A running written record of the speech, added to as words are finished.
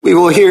We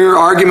will hear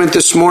argument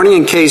this morning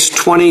in Case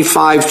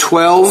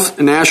 2512,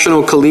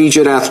 National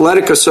Collegiate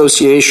Athletic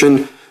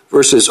Association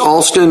versus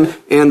Alston,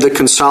 and the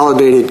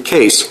consolidated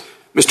case.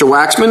 Mr.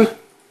 Waxman?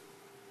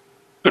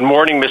 Good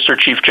morning, Mr.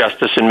 Chief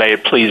Justice, and may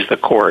it please the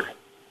Court.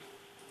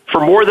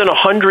 For more than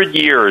 100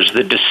 years,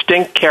 the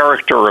distinct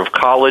character of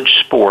college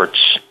sports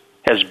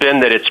has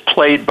been that it's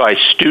played by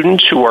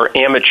students who are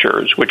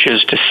amateurs, which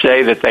is to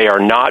say that they are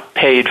not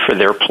paid for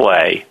their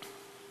play.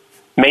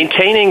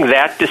 Maintaining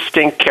that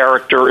distinct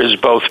character is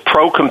both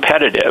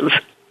pro-competitive,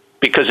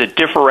 because it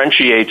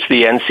differentiates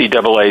the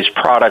NCAA's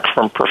product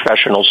from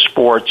professional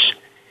sports,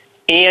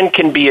 and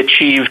can be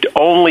achieved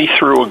only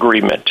through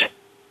agreement.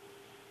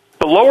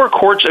 The lower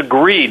courts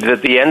agreed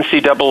that the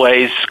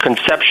NCAA's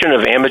conception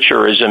of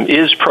amateurism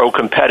is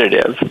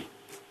pro-competitive,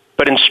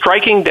 but in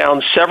striking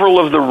down several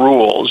of the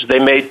rules, they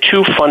made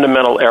two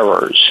fundamental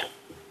errors.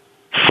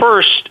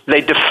 First, they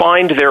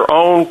defined their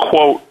own,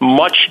 quote,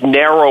 much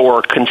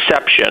narrower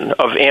conception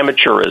of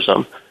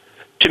amateurism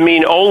to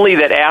mean only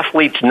that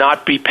athletes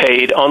not be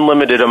paid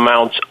unlimited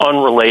amounts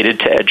unrelated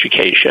to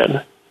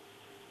education.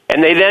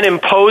 And they then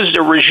imposed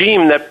a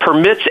regime that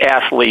permits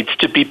athletes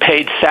to be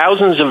paid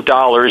thousands of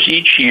dollars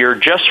each year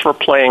just for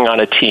playing on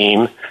a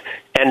team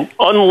and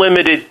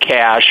unlimited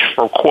cash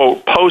for,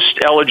 quote,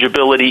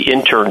 post-eligibility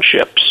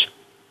internships.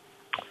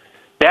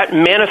 That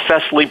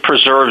manifestly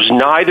preserves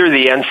neither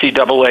the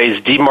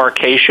NCAA's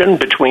demarcation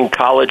between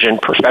college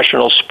and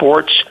professional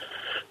sports,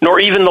 nor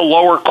even the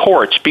lower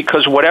courts,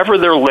 because whatever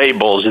their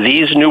labels,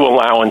 these new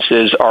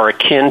allowances are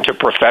akin to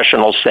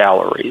professional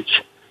salaries.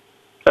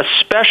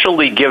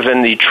 Especially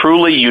given the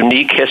truly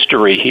unique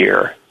history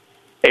here,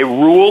 a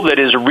rule that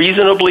is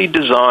reasonably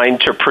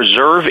designed to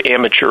preserve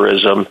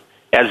amateurism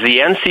as the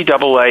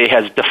NCAA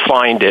has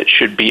defined it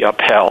should be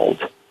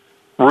upheld.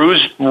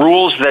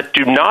 Rules that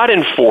do not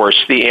enforce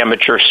the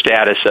amateur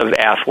status of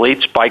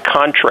athletes, by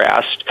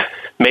contrast,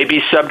 may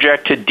be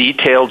subject to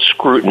detailed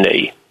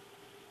scrutiny.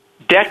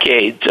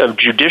 Decades of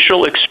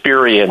judicial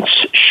experience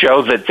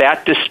show that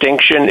that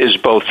distinction is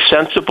both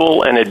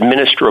sensible and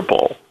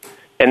administrable,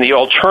 and the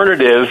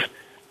alternative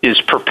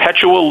is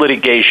perpetual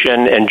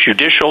litigation and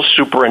judicial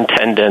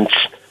superintendence,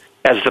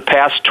 as the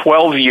past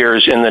 12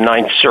 years in the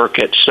Ninth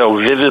Circuit so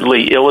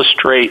vividly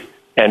illustrate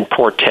and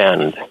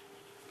portend.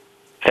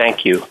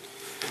 Thank you.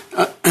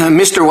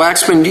 Mr.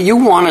 Waxman, do you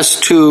want us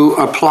to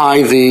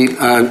apply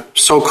the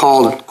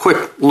so-called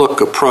quick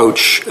look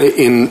approach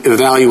in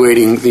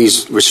evaluating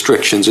these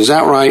restrictions? Is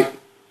that right?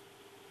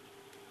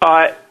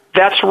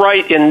 That's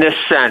right in this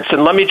sense.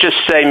 And let me just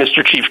say,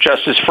 Mr. Chief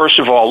Justice, first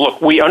of all,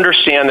 look, we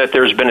understand that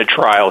there's been a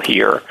trial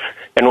here,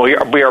 and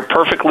we are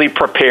perfectly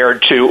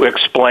prepared to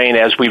explain,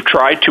 as we've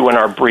tried to in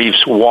our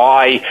briefs,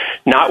 why,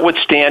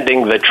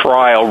 notwithstanding the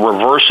trial,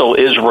 reversal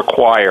is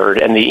required,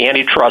 and the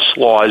antitrust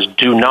laws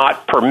do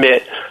not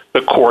permit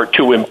the court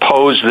to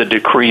impose the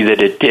decree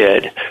that it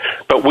did.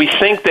 But we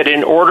think that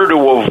in order to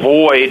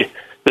avoid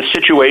the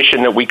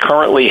situation that we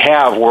currently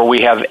have, where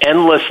we have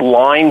endless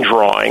line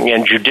drawing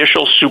and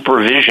judicial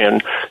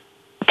supervision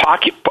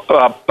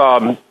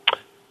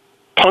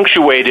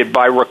punctuated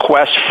by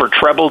requests for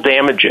treble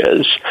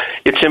damages,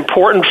 it's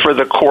important for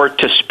the court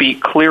to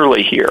speak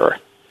clearly here.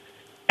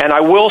 And I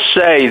will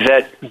say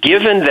that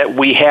given that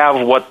we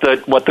have what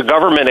the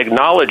government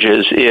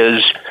acknowledges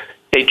is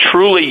a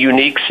truly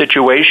unique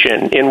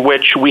situation in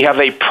which we have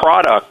a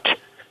product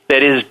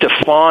that is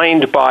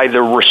defined by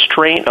the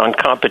restraint on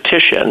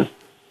competition,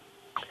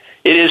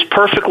 it is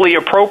perfectly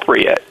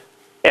appropriate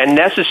and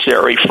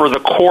necessary for the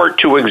court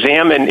to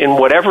examine in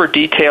whatever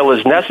detail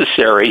is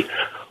necessary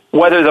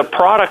whether the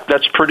product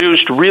that's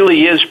produced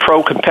really is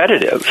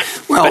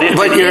pro-competitive. Well,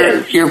 but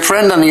your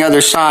friend on the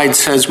other side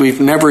says we've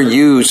never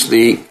used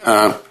the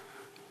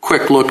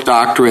quick look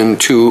doctrine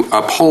to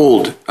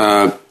uphold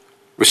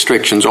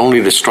restrictions,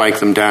 only to strike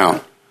them down.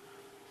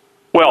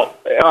 Well,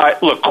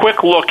 look,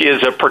 quick look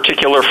is a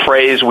particular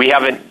phrase. We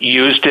haven't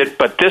used it,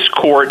 but this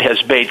court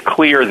has made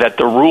clear that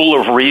the rule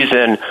of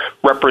reason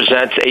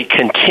represents a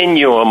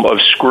continuum of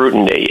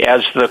scrutiny.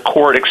 As the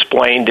court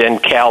explained in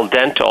Cal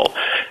Dental,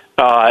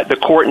 the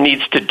court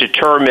needs to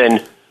determine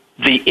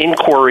the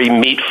inquiry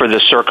meet for the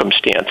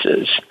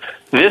circumstances.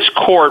 This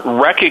court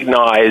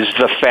recognized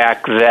the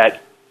fact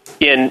that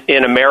in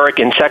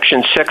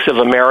Section 6 of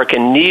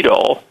American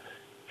Needle,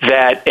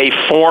 that a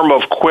form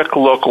of quick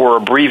look or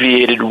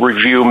abbreviated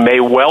review may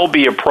well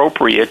be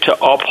appropriate to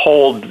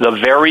uphold the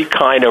very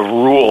kind of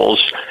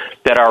rules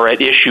that are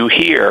at issue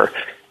here.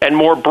 And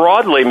more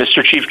broadly,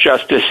 Mr. Chief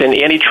Justice, in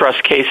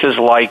antitrust cases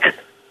like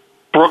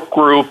Brook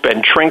Group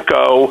and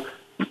Trinco,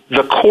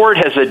 the court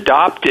has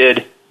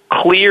adopted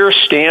clear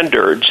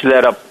standards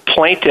that a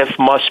plaintiff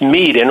must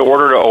meet in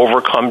order to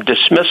overcome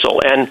dismissal.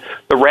 And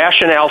the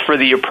rationale for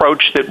the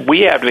approach that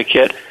we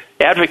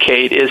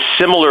advocate is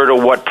similar to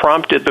what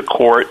prompted the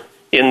court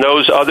in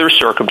those other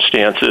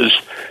circumstances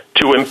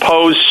to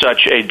impose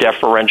such a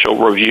deferential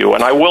review.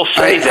 And I will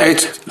say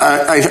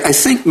I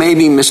think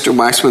maybe, Mr.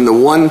 Waxman, the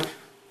one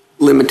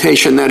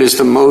limitation that is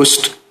the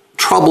most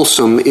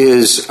troublesome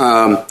is,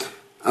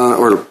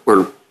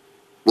 or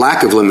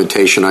lack of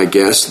limitation, I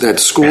guess, that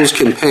schools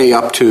can pay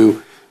up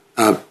to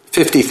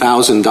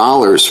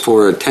 $50,000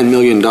 for a $10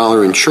 million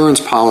insurance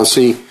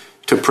policy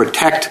to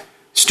protect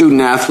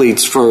student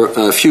athletes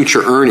for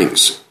future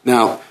earnings.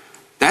 Now,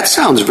 that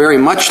sounds very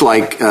much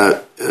like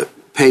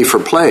pay for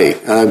play.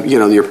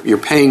 You're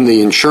paying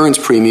the insurance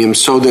premium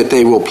so that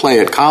they will play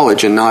at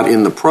college and not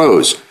in the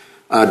pros.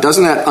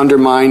 Doesn't that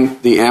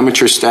undermine the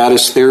amateur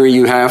status theory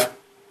you have?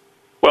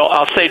 Well,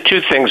 I'll say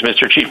two things,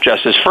 Mr. Chief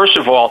Justice. First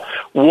of all,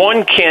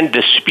 one can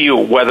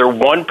dispute whether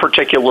one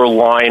particular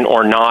line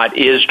or not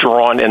is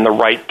drawn in the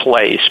right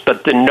place.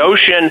 But the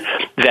notion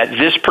that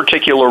this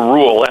particular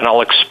rule, and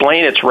I'll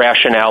explain its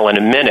rationale in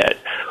a minute,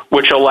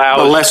 which allows...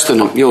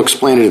 You'll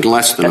explain it in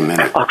less than a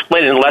minute. I'll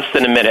explain it in less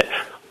than a minute.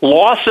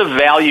 Loss of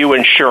value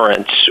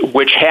insurance,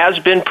 which has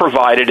been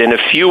provided in a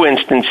few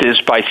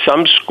instances by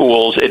some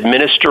schools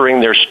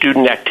administering their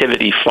student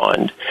activity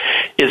fund,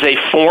 is a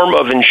form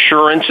of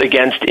insurance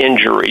against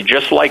injury,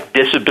 just like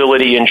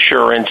disability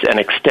insurance and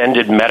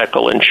extended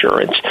medical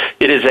insurance.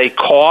 It is a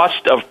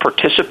cost of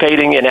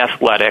participating in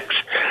athletics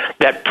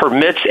that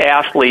permits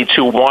athletes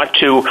who want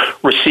to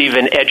receive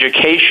an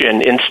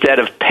education instead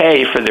of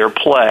pay for their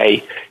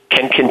play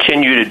can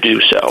continue to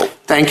do so.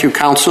 Thank you,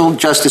 counsel.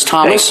 Justice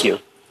Thomas? Thank you.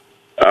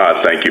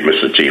 Thank you,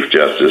 Mr. Chief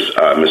Justice.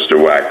 Mr.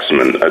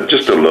 Waxman,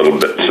 just a little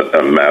bit,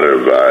 a matter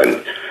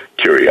of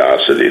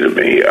curiosity to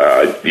me.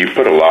 You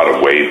put a lot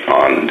of weight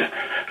on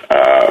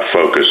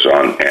focus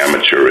on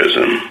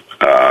amateurism.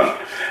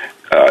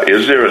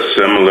 Is there a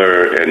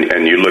similar,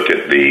 and you look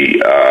at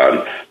the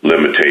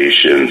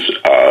limitations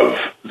of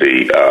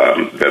the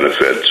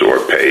benefits or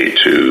pay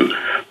to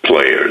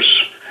players,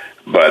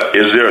 but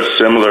is there a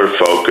similar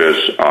focus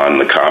on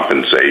the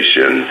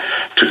compensation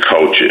to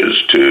coaches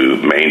to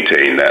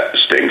maintain that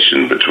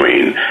distinction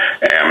between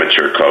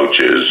amateur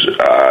coaches,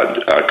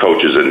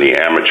 coaches in the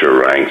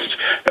amateur ranks,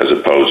 as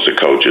opposed to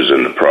coaches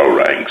in the pro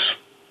ranks?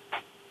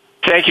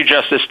 Thank you,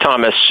 Justice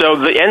Thomas. So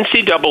the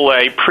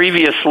NCAA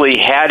previously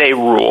had a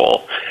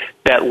rule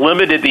that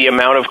limited the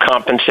amount of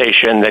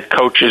compensation that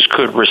coaches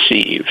could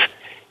receive.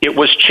 It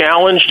was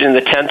challenged in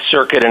the 10th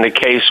Circuit in a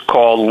case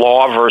called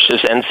Law versus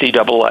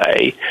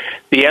NCAA.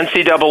 The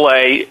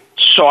NCAA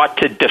sought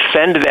to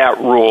defend that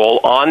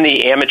rule on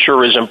the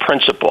amateurism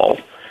principle.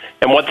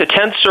 And what the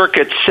 10th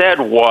Circuit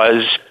said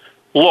was,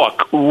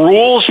 look,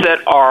 rules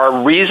that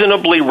are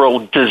reasonably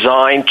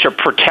designed to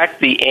protect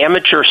the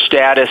amateur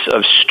status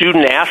of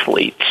student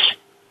athletes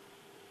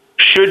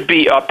should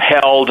be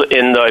upheld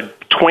in the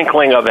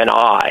twinkling of an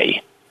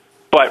eye.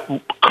 But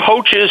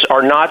coaches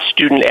are not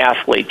student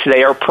athletes.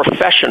 They are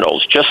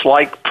professionals, just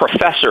like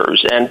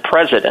professors and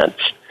presidents.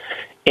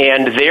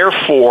 And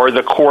therefore,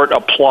 the court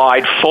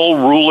applied full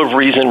rule of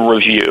reason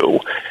review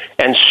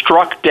and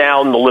struck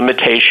down the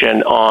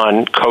limitation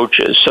on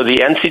coaches. So the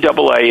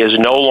NCAA is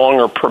no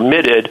longer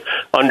permitted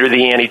under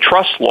the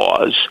antitrust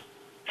laws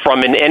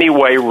from in any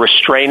way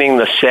restraining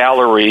the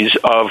salaries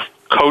of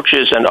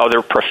coaches and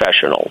other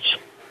professionals.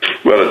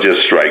 Well, it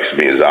just strikes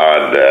me as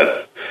odd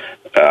that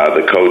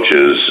the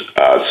coaches'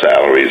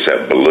 salaries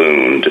have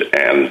ballooned,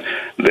 and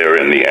they're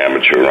in the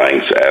amateur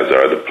ranks, as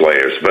are the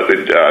players. But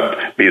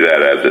be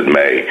that as it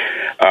may,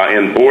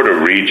 in Board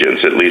of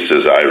Regents, at least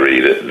as I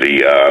read it,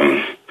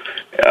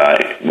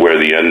 where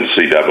the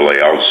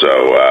NCAA also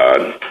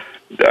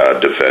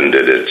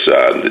defended its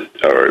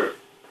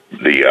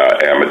the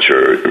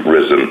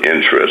amateurism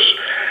interests,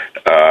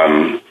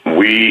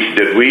 we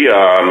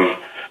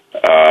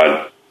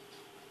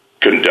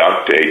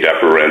conduct a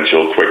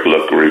deferential quick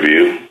look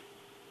review?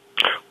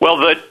 Well,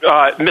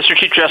 Mr.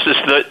 Chief Justice,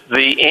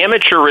 the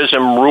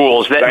amateurism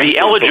rules that the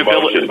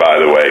eligibility. Motion, by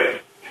the way.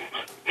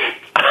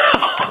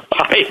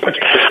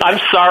 I'm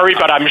sorry,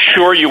 but I'm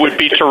sure you would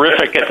be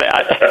terrific at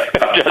that,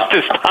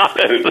 Justice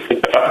Thomas.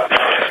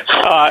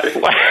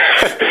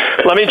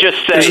 Let me just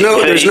say,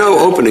 there's no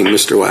opening,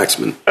 Mr.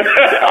 Waxman.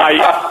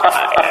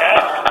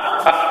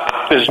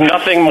 There's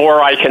nothing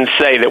more I can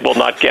say that will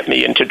not get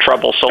me into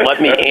trouble, so let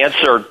me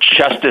answer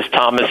Justice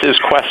Thomas's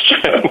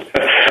question.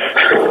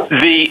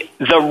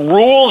 The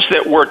rules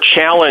that were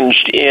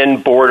challenged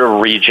in Board of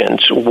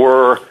Regents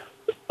were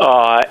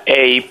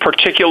a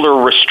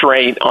particular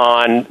restraint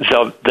on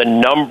the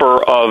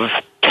number of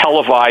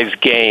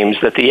televised games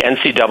that the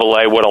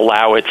NCAA would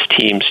allow its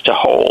teams to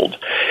hold.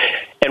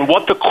 And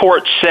what the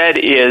court said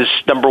is,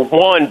 number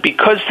one,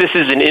 because this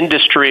is an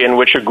industry in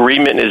which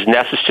agreement is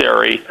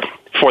necessary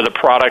for the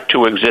product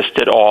to exist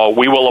at all,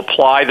 we will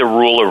apply the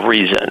rule of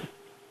reason.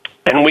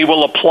 And we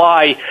will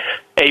apply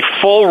a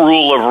full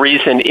rule of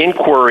reason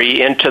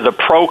inquiry into the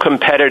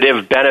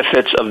pro-competitive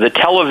benefits of the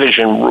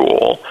television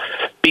rule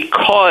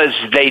because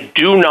they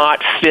do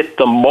not fit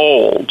the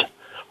mold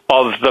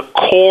of the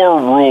core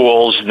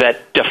rules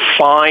that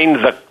define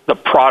the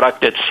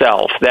product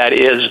itself. That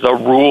is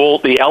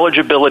the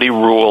eligibility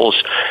rules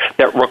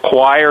that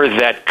require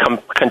that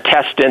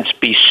contestants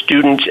be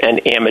students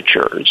and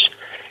amateurs.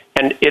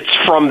 And it's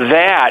from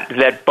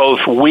that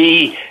both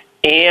we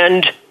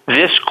and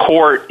this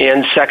court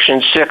in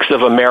Section 6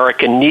 of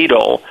American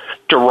Needle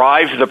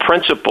derives the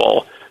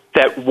principle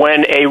that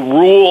when a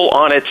rule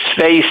on its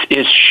face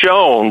is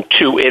shown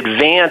to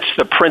advance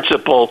the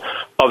principle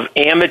of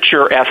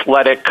amateur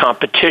athletic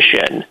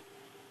competition,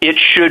 it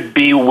should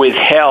be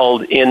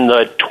withheld in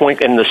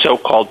the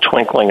so-called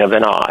twinkling of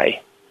an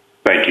eye.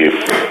 Thank you.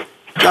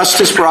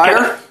 Justice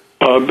Breyer?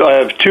 I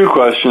have two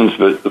questions,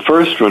 but the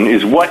first one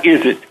is, what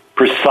is it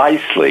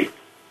precisely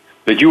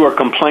that you are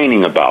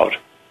complaining about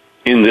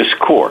in this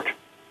court?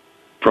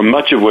 From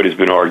much of what has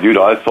been argued,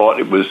 I thought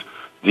it was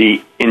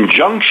the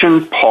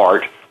injunction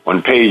part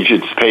on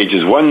pages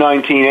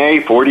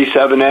 119A,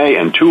 47A,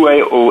 and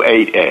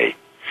 208A.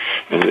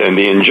 And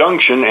the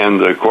injunction and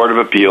the Court of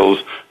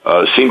Appeals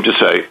seem to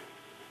say,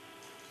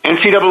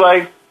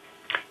 NCAA,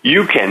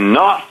 you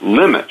cannot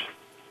limit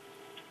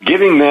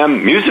giving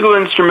them musical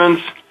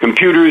instruments,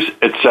 computers,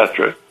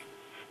 etc.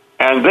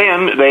 And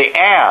then they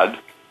add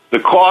the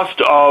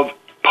cost of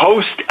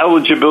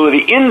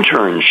post-eligibility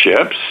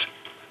internships,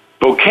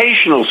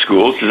 vocational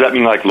schools. Does that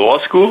mean like law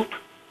school?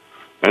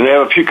 And they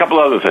have a couple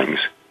other things.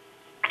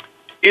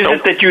 Is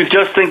it that you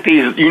just think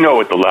these, you know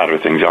what the latter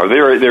things are,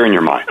 they're in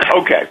your mind.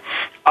 Okay.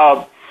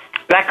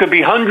 That could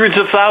be hundreds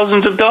of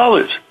thousands of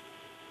dollars.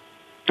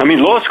 I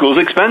mean, law school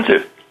is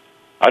expensive.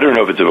 I don't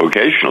know if it's a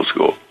vocational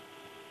school.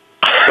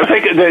 But they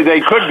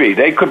could be.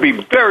 They could be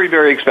very,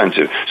 very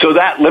expensive. So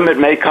that limit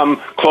may come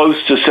close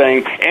to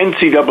saying,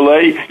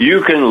 NCAA,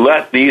 you can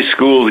let these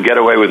schools get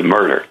away with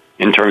murder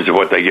in terms of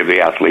what they give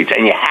the athletes,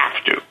 and you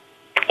have to.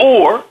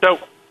 Or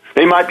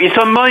they might be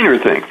some minor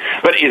thing.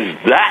 But is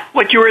that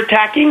what you're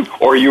attacking?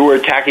 Or you're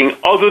attacking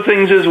other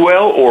things as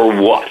well, or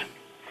what?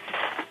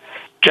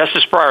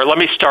 Justice Breyer, let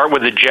me start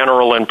with the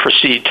general and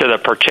proceed to the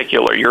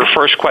particular. Your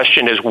first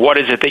question is, what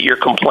is it that you're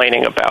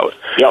complaining about?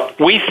 Yep.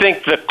 We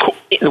think that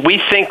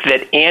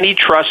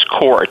antitrust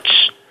courts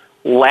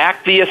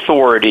lack the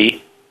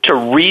authority to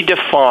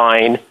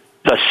redefine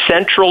the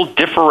central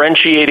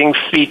differentiating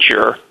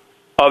feature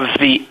of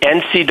the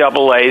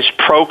NCAA's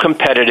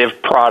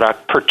pro-competitive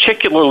product,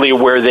 particularly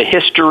where the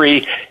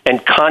history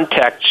and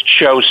context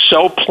show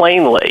so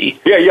plainly.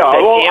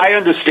 I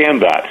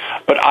understand that.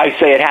 But I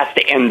say it has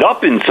to end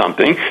up in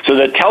something, so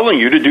they're telling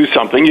you to do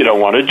something you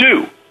don't want to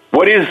do.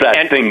 What is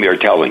that thing they're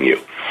telling you?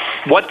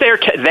 What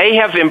they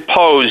have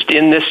imposed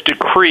in this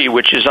decree,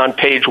 which is on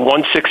page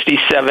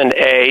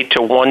 167A to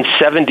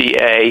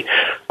 170A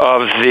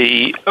of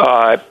the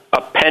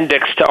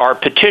appendix to our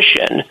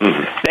petition,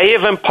 they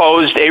have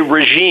imposed a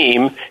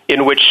regime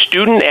in which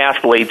student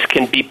athletes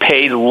can be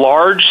paid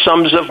large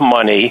sums of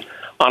money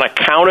on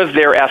account of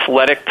their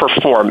athletic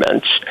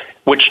performance,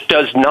 which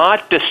does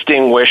not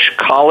distinguish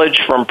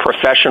college from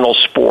professional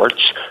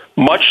sports,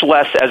 much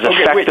less as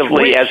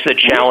effectively as the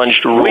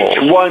challenged rule. Which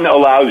one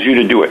allows you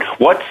to do it?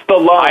 What's the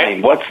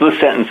line? What's the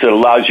sentence that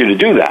allows you to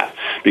do that?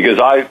 Because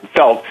I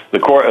felt the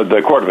Court of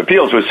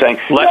Appeals was saying,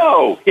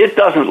 no, it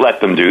doesn't let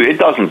them do. It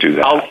doesn't do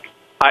that.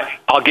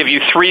 I'll give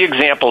you three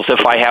examples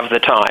if I have the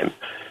time.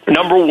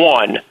 Number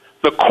one,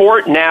 the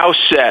court now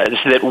says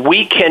that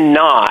we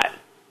cannot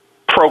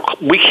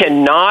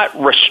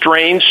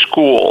restrain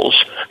schools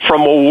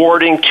from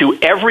awarding to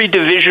every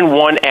Division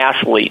I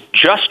athlete,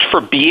 just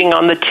for being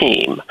on the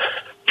team,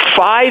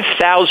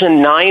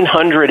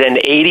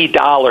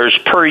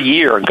 $5,980 per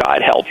year,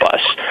 God help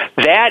us.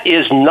 That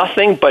is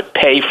nothing but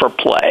pay for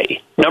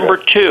play. Number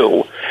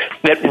two,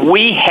 that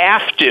we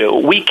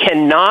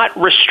cannot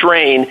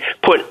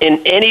put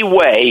in any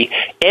way,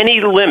 any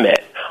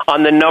limit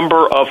on the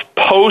number of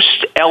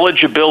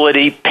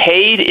post-eligibility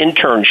paid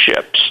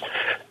internships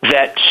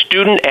that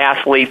student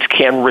athletes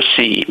can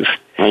receive.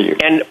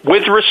 And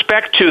with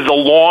respect to the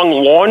long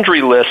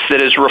laundry list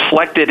that is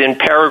reflected in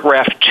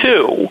paragraph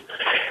 2,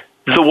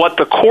 what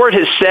the court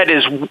has said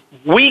is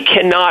we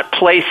cannot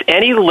place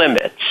any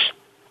limits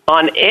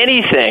on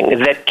anything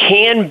that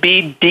can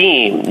be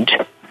deemed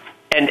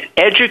an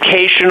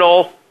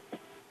educational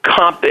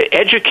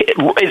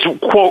is,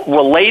 quote,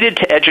 related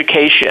to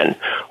education,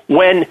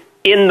 when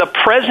in the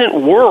present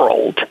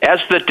world,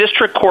 as the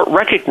district court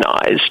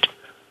recognized,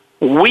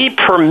 we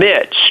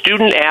permit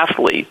student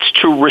athletes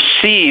to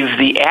receive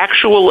the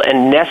actual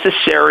and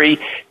necessary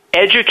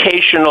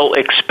educational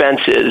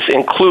expenses,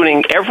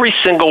 including every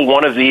single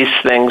one of these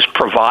things,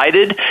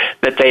 provided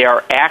that they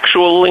are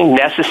actually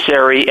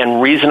necessary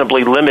and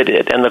reasonably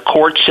limited. And the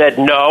court said,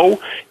 no,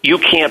 you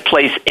can't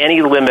place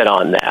any limit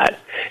on that.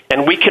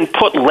 And we can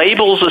put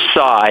labels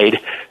aside.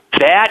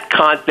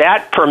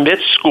 That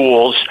permits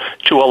schools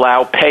to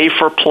allow pay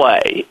for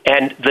play.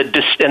 And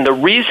the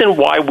reason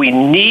why we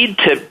need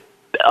to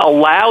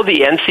allow the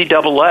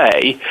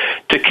NCAA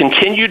to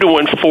continue to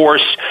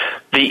enforce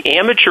the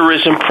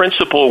amateurism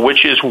principle,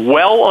 which is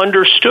well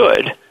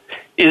understood,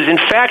 is in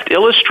fact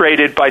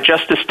illustrated by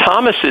Justice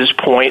Thomas's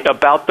point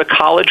about the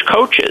college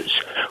coaches.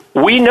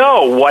 We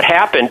know what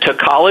happened to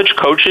college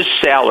coaches'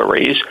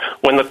 salaries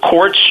when the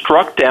court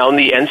struck down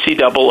the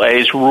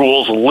NCAA's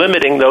rules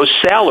limiting those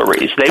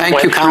salaries. They Thank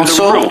went you, through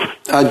counsel.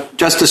 the roof.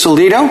 Justice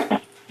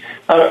Alito?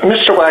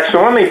 Mr.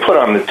 Waxman, let me put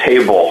on the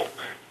table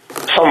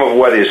some of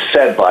what is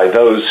said by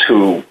those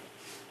who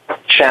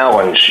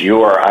challenge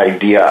your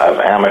idea of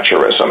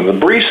amateurism. The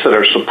briefs that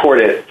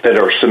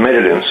are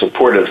submitted in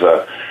support of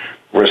the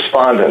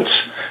respondents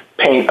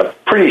paint a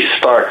pretty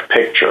stark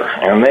picture,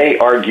 and they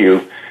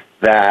argue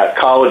that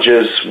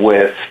colleges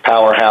with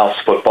powerhouse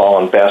football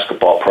and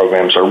basketball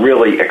programs are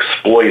really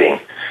exploiting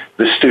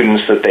the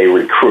students that they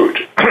recruit.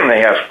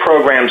 They have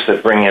programs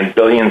that bring in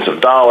billions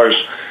of dollars.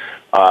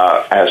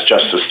 As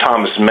Justice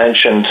Thomas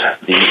mentioned,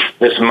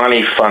 this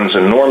money funds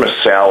enormous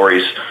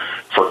salaries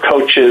for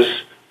coaches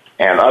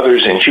and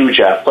others in huge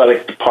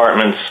athletic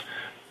departments,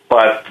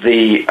 but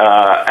the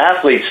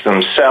athletes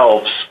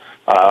themselves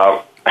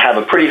have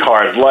a pretty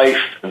hard life.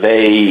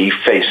 They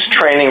face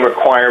training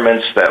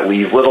requirements that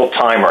leave little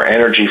time or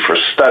energy for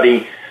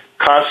study,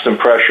 constant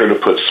pressure to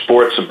put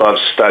sports above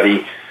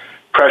study,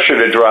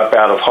 pressure to drop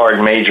out of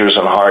hard majors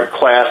and hard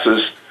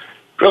classes,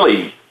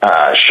 really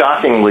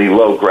shockingly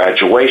low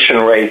graduation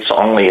rates.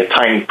 Only a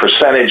tiny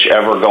percentage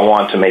ever go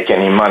on to make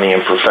any money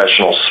in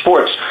professional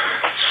sports.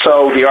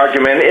 So the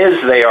argument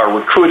is they are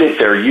recruited,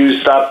 they're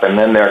used up, and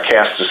then they're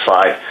cast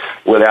aside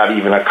without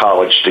even a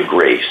college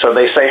degree. So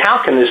they say,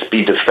 how can this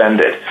be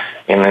defended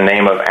in the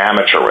name of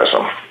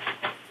amateurism?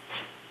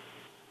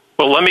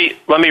 Well, let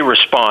me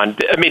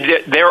respond. I mean,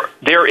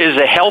 there is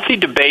a healthy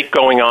debate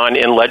going on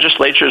in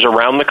legislatures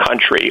around the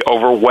country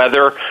over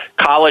whether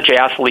college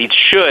athletes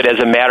should, as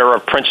a matter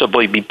of principle,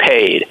 be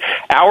paid.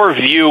 Our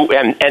view,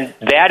 and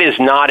that is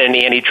not an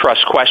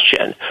antitrust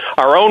question.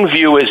 Our own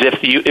view is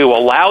if you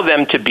allow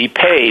them to be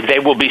paid, they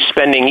will be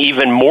spending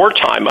even more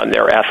time on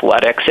their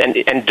athletics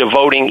and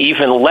devoting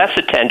even less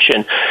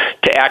attention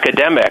to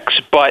academics.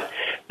 But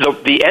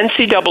the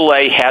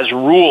NCAA has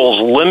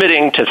rules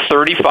limiting to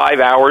 35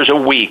 hours a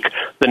week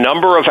the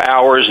number of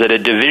hours that a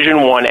Division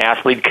I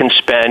athlete can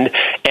spend,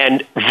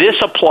 and this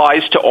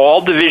applies to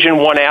all Division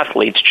I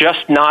athletes,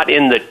 just not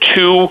in the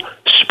two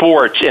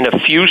sports in a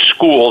few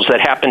schools that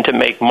happen to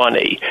make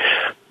money.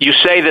 You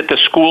say that the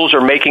schools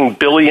are making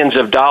billions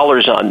of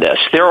dollars on this.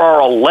 There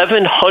are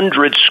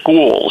 1,100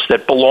 schools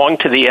that belong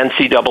to the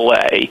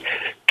NCAA.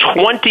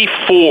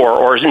 24,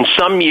 or in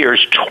some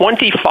years,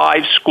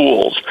 25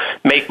 schools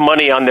make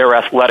money on their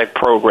athletic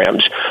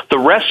programs. The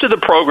rest of the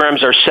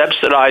programs are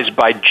subsidized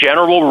by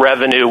general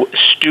revenue,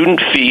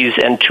 student fees,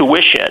 and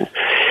tuition.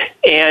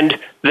 And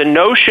the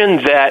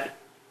notion that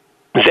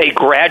they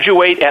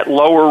graduate at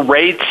lower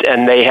rates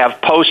and they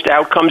have post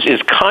outcomes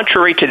is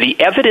contrary to the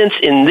evidence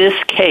in this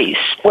case.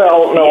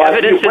 Well, no, what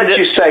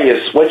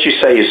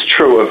you say is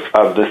true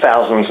of the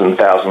thousands and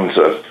thousands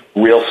of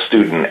real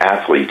student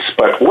athletes.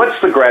 But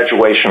what's the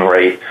graduation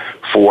rate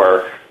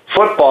for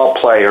football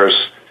players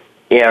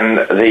in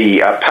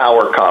the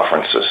power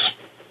conferences?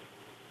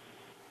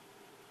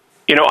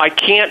 You know, I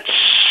can't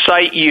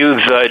cite you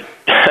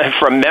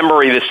from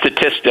memory the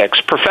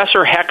statistics.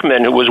 Professor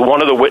Heckman, who was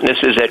one of the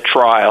witnesses at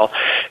trial,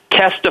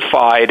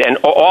 testified, and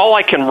all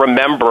I can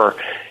remember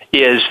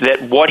is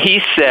that what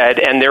he said,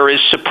 and there is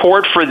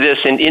support for this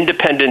in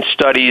independent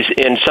studies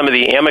in some of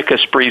the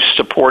amicus briefs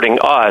supporting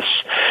us,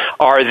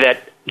 are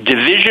that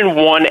Division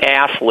I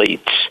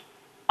athletes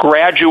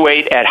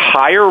graduate at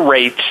higher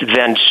rates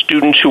than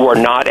students who are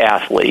not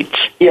athletes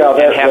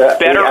and have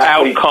better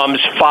outcomes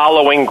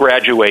following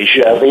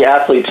graduation. Yeah, the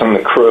athletes and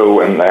the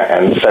crew and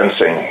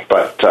fencing,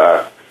 but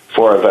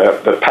for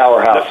the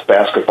powerhouse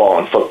basketball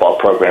and football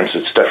programs,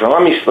 it's different.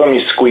 Let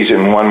me squeeze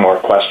in one more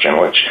question,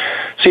 which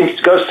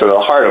goes to the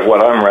heart of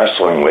what I'm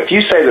wrestling with.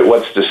 You say that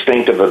what's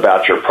distinctive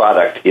about your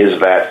product is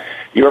that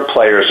your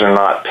players are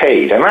not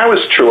paid, and that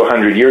was true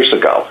 100 years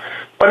ago.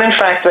 But in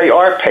fact, they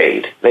are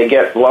paid. They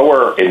get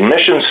lower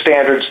admission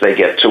standards, they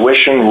get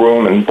tuition,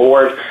 room and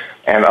board,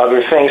 and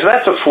other things.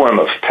 That's a form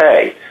of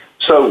pay.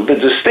 So the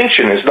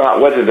distinction is not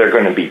whether they're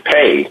going to be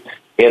paid,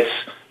 it's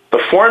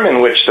the form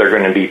in which they're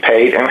going to be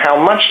paid and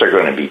how much they're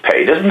going to be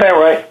paid. Isn't that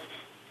right?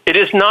 It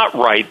is not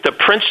right. The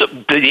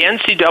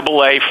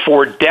NCAA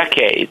for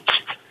decades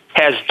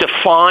has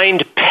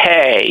defined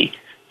pay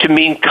to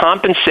mean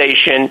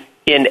compensation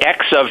in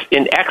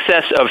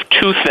excess of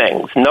two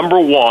things.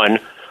 Number one,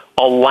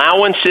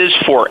 allowances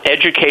for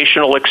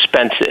educational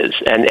expenses,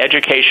 and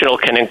educational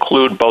can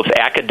include both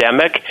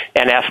academic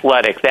and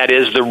athletic. That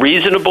is, the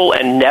reasonable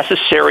and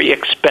necessary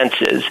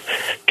expenses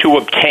to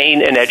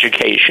obtain an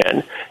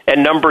education.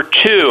 And number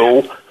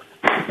two,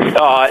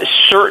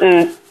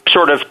 certain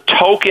sort of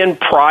token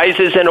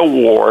prizes and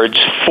awards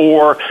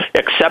for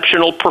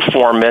exceptional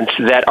performance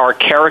that are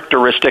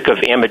characteristic of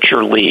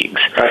amateur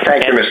leagues.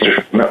 Thank you,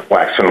 Mr.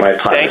 Waxman. My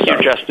time Thank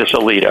you, Justice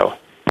Alito.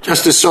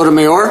 Justice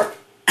Sotomayor?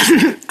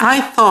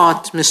 I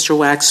thought, Mr.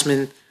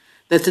 Waxman,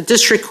 that the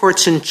district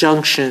court's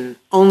injunction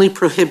only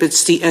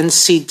prohibits the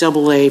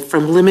NCAA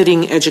from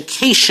limiting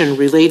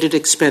education-related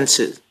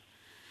expenses.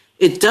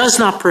 It does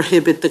not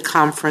prohibit the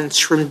conference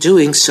from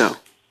doing so.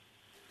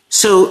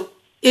 So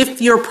if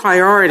your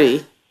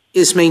priority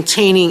is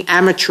maintaining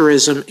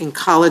amateurism in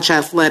college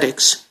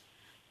athletics,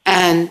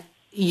 and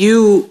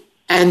you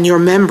and your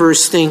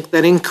members think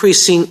that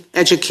increasing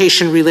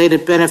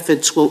education-related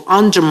benefits will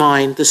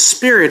undermine the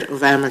spirit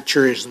of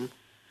amateurism,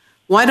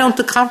 why don't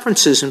the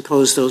conferences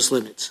impose those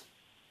limits?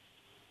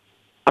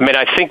 I mean,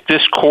 I think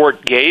this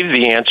court gave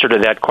the answer to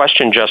that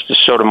question, Justice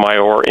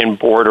Sotomayor, in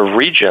Board of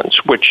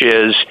Regents, which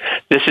is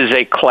this is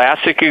a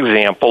classic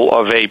example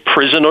of a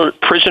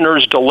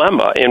prisoner's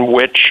dilemma in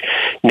which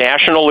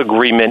national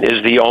agreement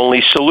is the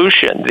only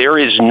solution. There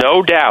is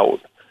no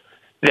doubt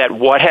that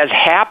what has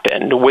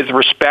happened with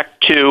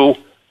respect to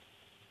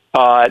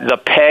the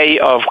pay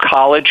of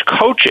college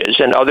coaches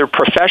and other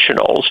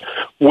professionals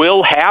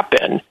will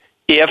happen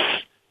if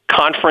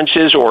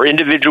conferences or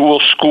individual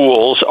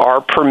schools are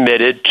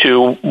permitted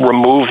to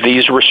remove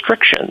these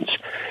restrictions.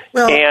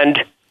 Well, and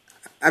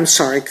I'm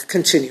sorry,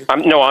 continue.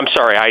 I'm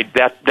sorry. I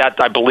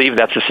believe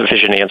that's a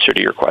sufficient answer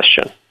to your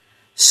question.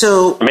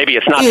 So maybe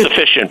it's not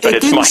sufficient, but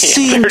it's my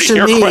answer to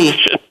your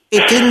question.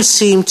 It didn't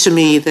seem to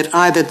me that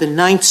either the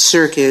Ninth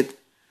Circuit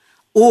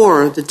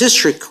or the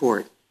district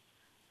court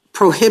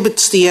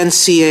prohibits the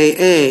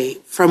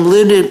NCAA from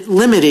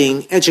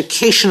limiting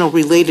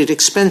educational-related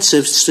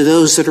expenses to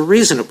those that are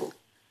reasonable.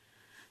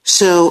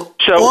 So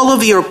all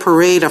of your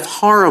parade of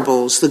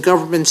horribles, the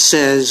government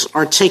says,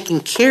 are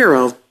taken care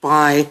of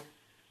by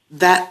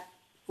that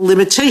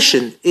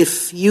limitation.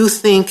 If you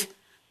think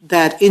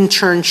that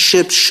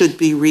internships should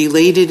be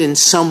related in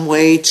some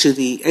way to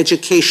the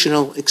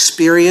educational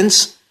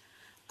experience,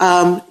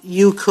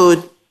 you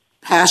could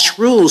pass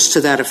rules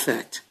to that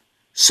effect.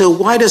 So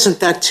why doesn't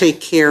that take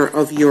care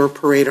of your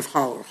parade of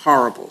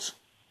horribles?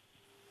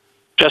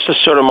 Justice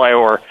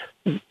Sotomayor,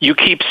 you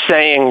keep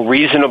saying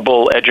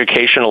reasonable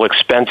educational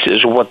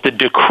expenses. What the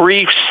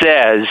decree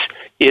says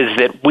is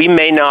that we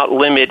may not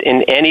limit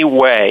in any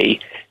way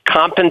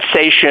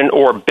compensation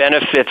or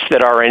benefits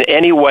that are in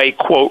any way,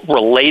 quote,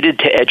 related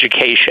to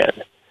education,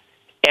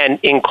 and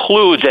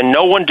includes, and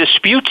no one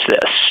disputes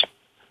this,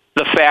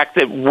 the fact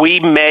that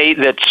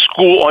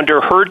school, under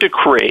her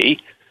decree,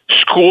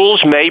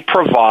 schools may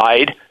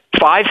provide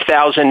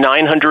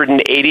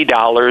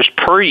 $5,980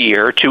 per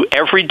year to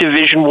every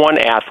Division I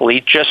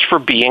athlete just for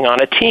being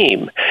on a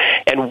team.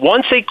 And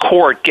once a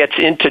court gets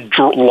into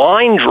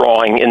line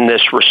drawing in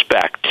this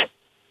respect,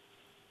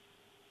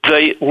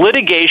 the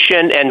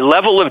litigation and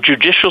level of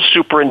judicial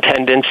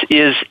superintendence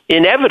is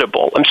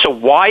inevitable. And so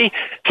why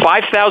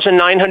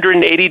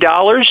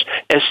 $5,980?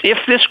 As if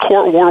this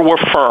court were to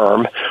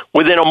affirm,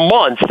 within a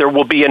month there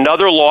will be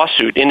another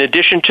lawsuit in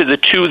addition to the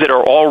two that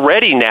are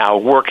already now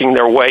working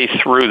their way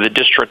through the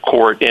district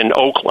court in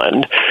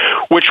Oakland,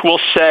 which will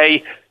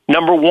say,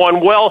 number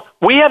one, well,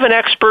 we have an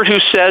expert who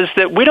says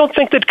that we don't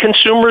think that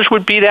consumers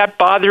would be that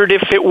bothered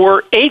if it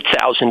were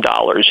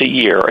 $8,000 a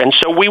year. And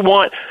so we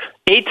want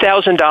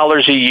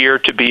 $8,000 a year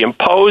to be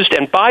imposed.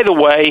 And by the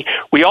way,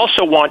 we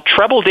also want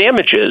treble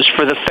damages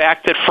for the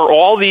fact that for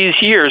all these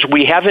years,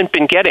 we haven't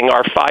been getting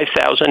our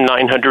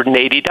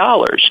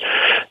 $5,980.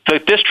 The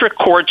district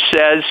court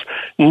says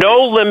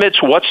no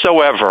limits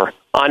whatsoever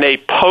on a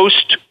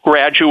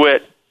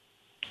postgraduate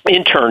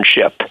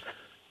internship.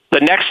 The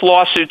next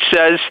lawsuit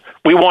says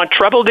we want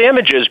treble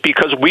damages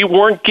because we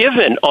weren't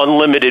given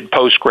unlimited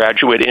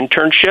postgraduate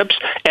internships.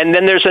 And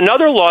then there's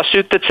another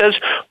lawsuit that says,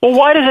 well,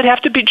 why does it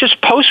have to be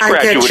just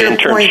postgraduate internships? I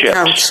get your point,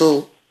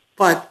 counsel,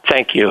 but...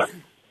 Thank you.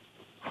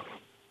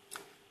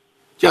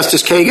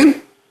 Justice Kagan?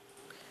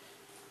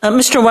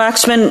 Mr.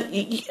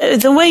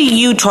 Waxman, the way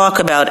you talk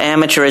about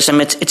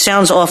amateurism, it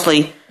sounds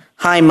awfully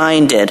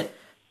high-minded,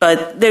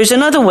 but there's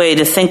another way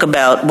to think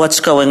about what's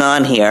going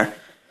on here.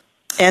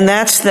 And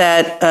that's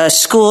that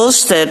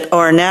schools that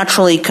are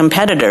naturally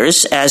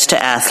competitors as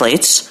to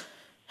athletes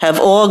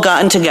have all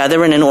gotten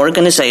together in an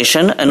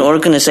organization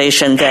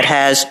that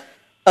has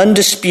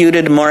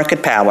undisputed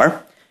market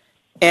power,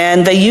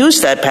 and they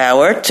use that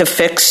power to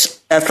fix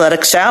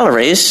athletic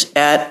salaries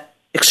at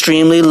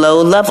extremely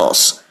low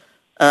levels,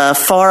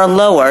 far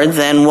lower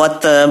than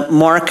what the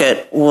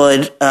market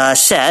would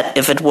set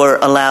if it were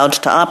allowed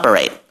to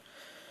operate.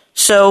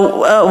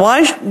 So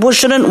why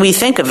shouldn't we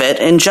think of it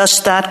in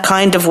just that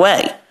kind of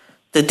way,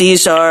 that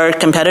these are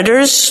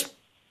competitors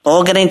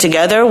all getting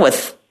together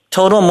with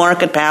total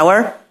market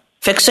power,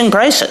 fixing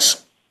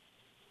prices?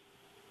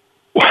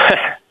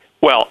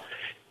 Well,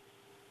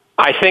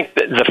 I think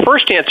that the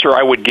first answer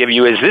I would give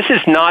you is this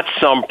is not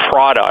some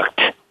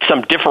product,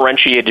 some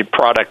differentiated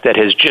product that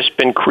has just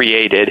been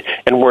created,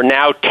 and we're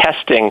now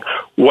testing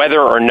whether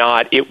or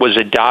not it was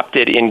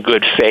adopted in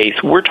good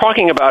faith. We're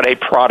talking about a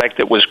product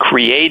that was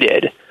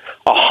created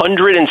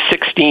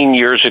 116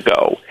 years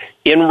ago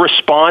in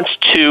response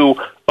to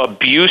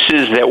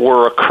abuses that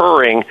were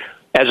occurring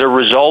as a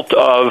result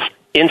of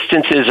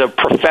instances of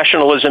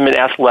professionalism in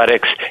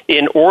athletics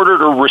in order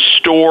to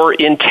restore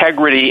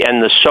integrity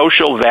and the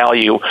social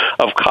value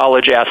of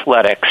college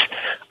athletics.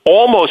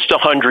 Almost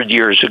 100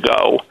 years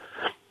ago,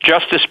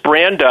 Justice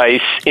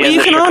Brandeis in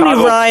you can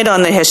only ride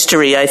on the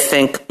history, I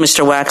think,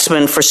 Mr.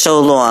 Waxman, for so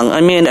long. I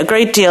mean, a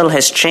great deal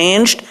has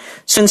changed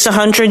since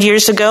 100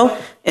 years ago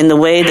in the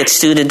way that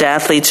student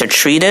athletes are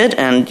treated.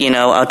 And,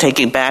 I'll take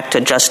you back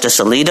to Justice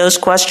Alito's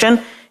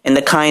question, in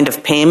the kind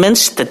of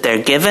payments that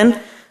they're given.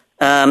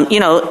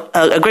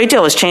 A great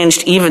deal has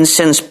changed even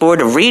since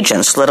Board of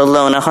Regents, let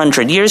alone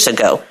 100 years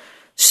ago.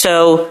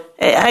 So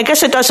I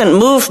guess it doesn't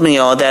move me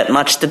all that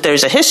much that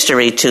there's a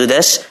history to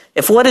this.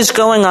 If what is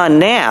going on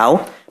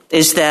now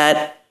is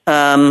that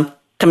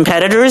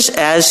competitors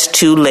as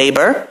to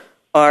labor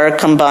are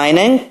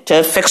combining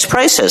to fix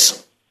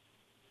prices.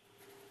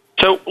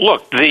 So,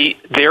 look, the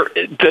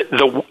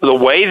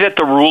way that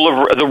the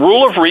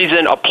rule of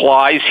reason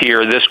applies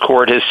here, this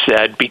court has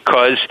said,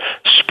 because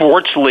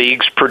sports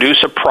leagues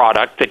produce a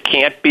product that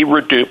can't be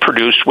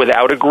produced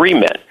without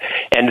agreement.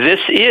 And this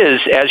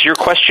is, as your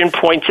question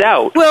points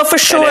out. Well, for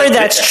sure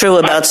that's true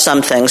about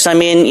some things. I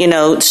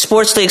mean,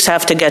 sports leagues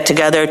have to get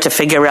together to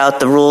figure out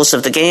the rules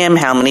of the game,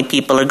 how many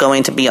people are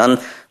going to be on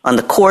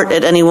the court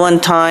at any one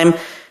time.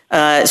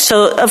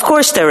 So, of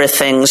course, there are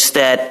things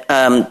that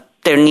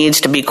there needs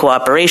to be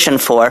cooperation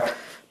for.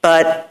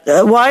 But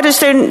why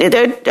does there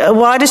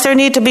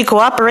need to be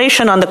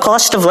cooperation on the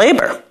cost of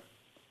labor?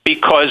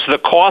 Because the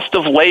cost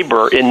of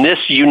labor in this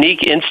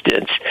unique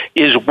instance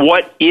is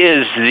what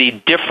is the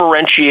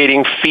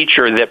differentiating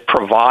feature that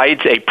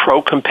provides a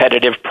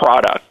pro-competitive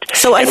product.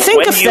 So I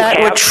think if that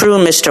were true,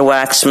 Mr.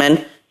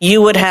 Waxman,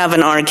 you would have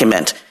an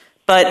argument.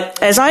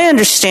 But as I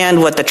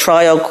understand what the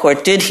trial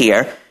court did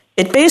here,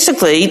 it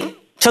basically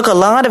took a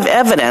lot of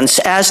evidence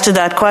as to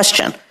that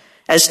question,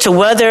 as to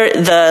whether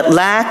the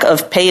lack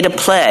of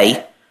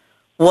pay-to-play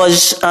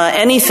was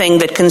anything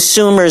that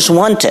consumers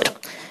wanted.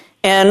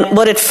 And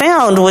what it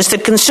found was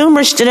that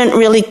consumers didn't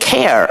really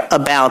care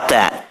about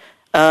that.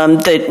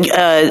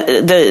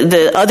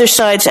 The other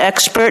side's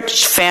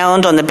experts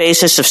found, on the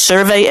basis of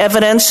survey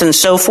evidence and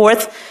so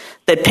forth,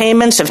 that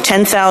payments of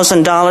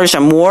 $10,000 or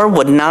more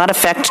would not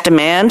affect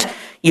demand.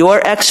 Your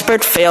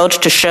expert failed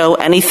to show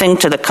anything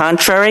to the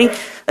contrary.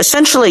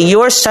 Essentially,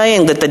 you're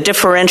saying that the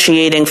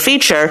differentiating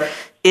feature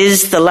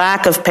is the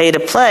lack of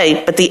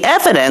pay-to-play, but the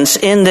evidence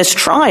in this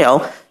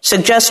trial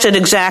suggested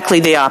exactly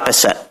the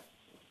opposite.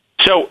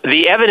 So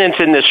the evidence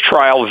in this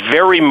trial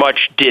very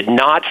much did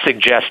not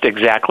suggest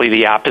exactly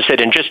the opposite.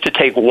 And just to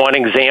take one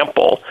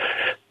example,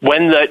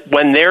 when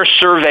their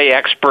survey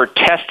expert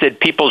tested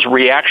people's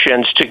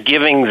reactions to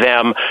giving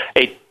them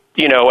a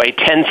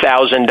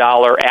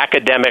 $10,000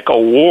 academic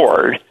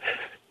award,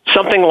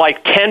 something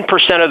like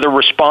 10% of the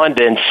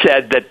respondents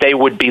said that they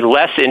would be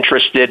less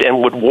interested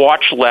and would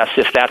watch less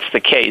if that's the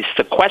case.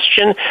 The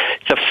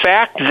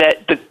fact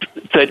that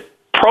the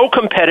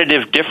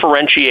pro-competitive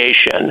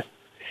differentiation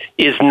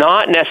is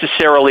not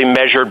necessarily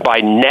measured by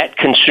net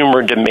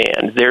consumer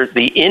demand.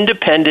 The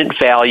independent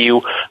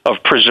value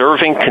of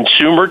preserving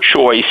consumer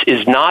choice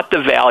is not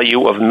the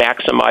value of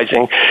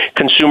maximizing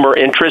consumer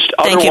interest.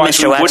 Otherwise,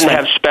 we wouldn't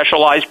have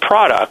specialized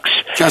products.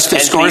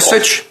 Justice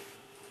Gorsuch?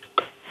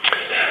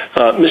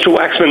 Mr.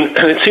 Waxman,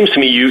 it seems to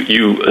me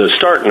you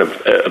start in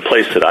a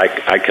place that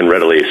I can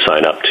readily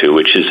sign up to,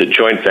 which is that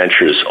joint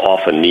ventures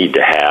often need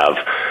to have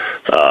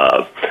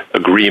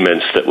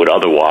agreements that would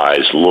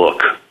otherwise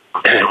look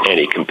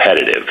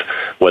anti-competitive,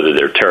 whether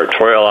they're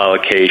territorial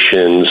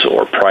allocations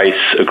or price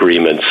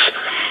agreements,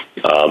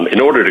 in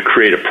order to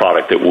create a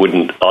product that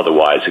wouldn't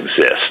otherwise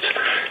exist.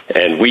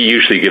 And we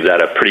usually give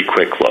that a pretty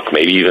quick look,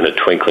 maybe even a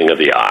twinkling of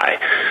the eye.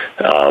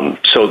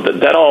 So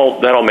that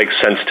all makes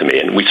sense to me.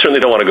 And we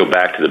certainly don't want to go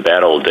back to the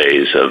bad old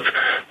days of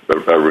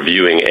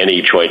reviewing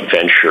any joint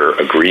venture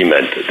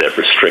agreement that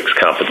restricts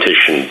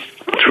competition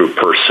through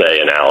per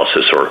se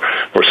analysis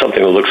or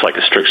something that looks like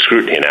a strict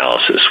scrutiny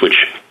analysis, which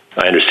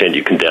I understand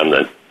you condemn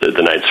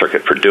the Ninth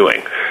Circuit for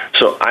doing.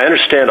 So I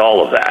understand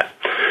all of that.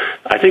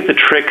 I think the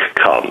trick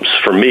comes,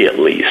 for me at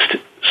least,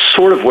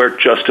 sort of where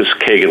Justice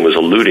Kagan was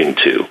alluding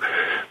to,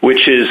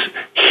 which is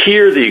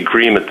here the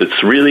agreement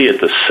that's really at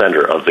the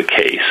center of the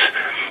case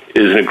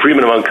is an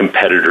agreement among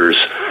competitors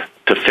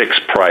to fix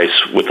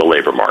price with the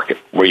labor market,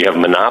 where you have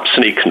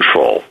monopsony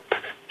control.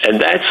 And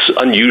that's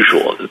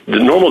unusual. The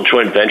normal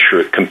joint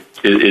venture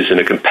is in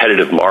a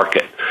competitive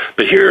market.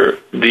 But here,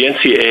 the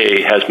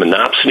NCAA has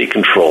monopsony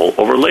control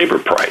over labor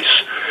price.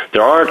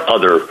 There aren't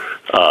other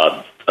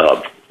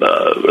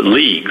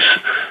leagues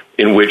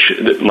in which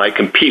that might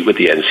compete with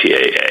the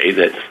NCAA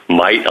that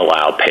might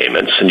allow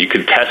payments, and you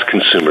could test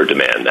consumer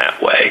demand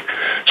that way.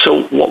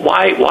 So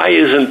why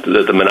isn't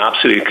the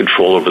monopsony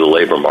control over the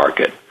labor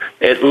market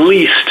at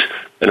least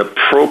an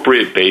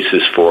appropriate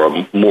basis for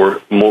a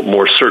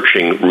more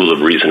searching rule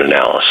of reason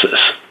analysis?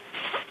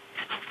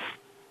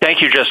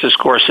 Thank you, Justice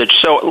Gorsuch.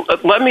 So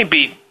let me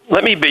be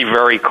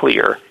very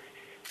clear.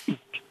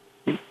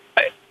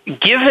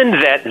 Given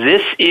that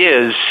this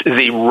is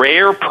the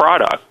rare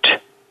product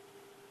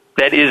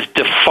that is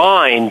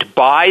defined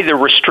by the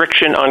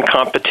restriction on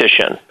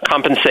compensation,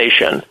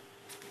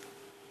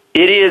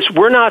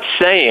 we're not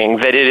saying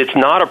that it is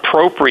not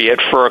appropriate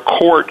for a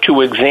court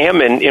to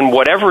examine in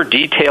whatever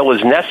detail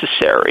is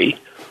necessary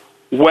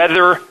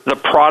whether the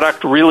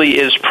product really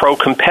is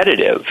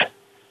pro-competitive.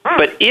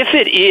 But if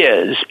it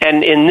is,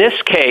 and in this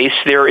case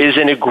there is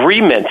an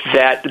agreement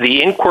that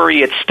the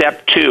inquiry at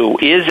step 2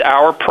 is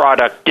our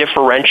product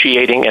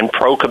differentiating and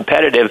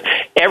pro-competitive,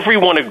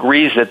 everyone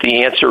agrees that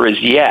the answer is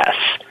yes.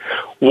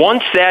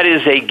 Once that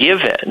is a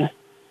given,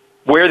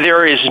 where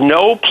there is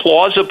no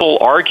plausible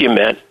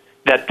argument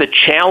that the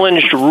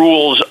challenged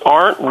rules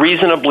aren't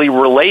reasonably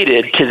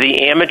related to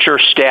the amateur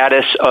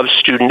status of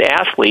student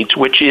athletes,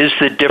 which is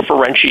the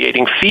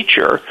differentiating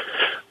feature,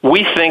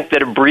 we think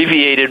that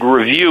abbreviated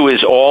review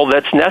is all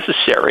that's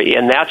necessary.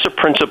 And that's a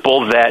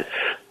principle that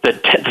the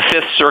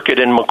Fifth Circuit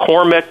in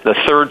McCormick, the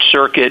Third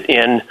Circuit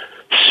in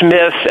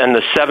Smith, and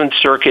the Seventh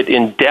Circuit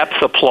in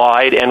Depth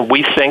applied, and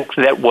we think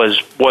that was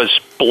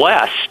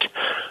blessed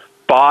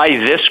by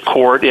this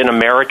court in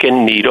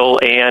American Needle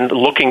and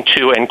looking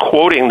to and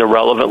quoting the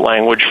relevant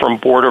language from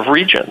Board of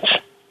Regents.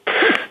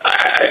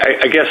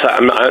 I guess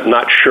I'm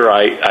not sure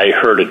I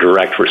heard a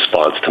direct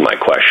response to my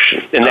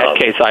question. In that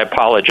case, I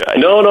apologize.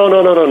 No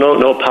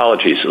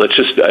apologies. Let's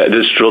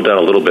just drill down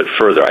a little bit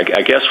further.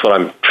 I guess what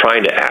I'm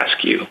trying to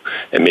ask you,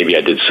 and maybe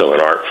I did so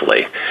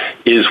inartfully,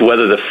 is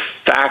whether the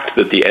fact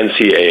that the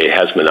NCAA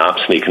has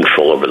monopsony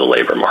control over the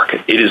labor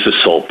market, it is the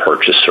sole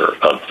purchaser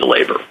of the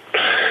labor,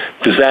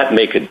 does that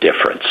make a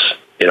difference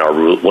in our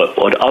rule, what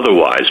would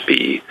otherwise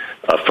be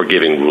a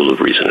forgiving rule of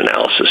reason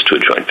analysis to a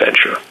joint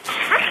venture?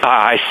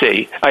 I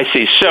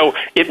see. So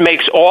it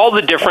makes all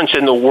the difference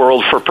in the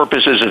world for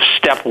purposes of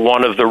step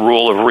one of the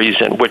rule of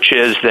reason, which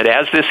is that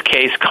as this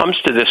case comes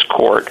to this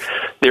court,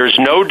 there's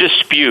no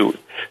dispute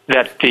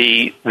that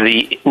the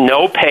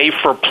no pay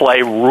for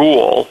play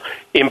rule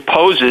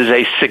imposes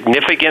a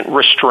significant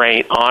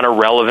restraint on a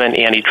relevant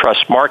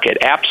antitrust market.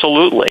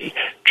 Absolutely.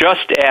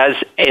 Just as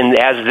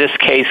this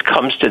case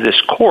comes to this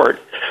court,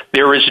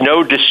 there is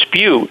no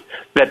dispute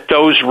that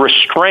those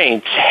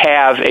restraints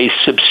have a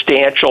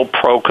substantial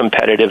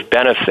pro-competitive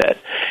benefit.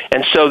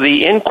 And so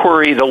the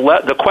inquiry,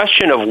 the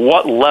question of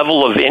what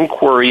level of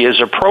inquiry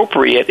is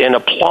appropriate in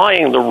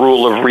applying the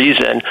rule of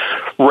reason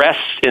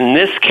rests in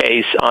this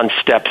case on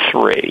step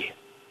three.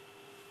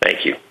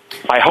 Thank you.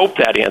 I hope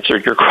that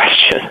answered your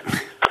question.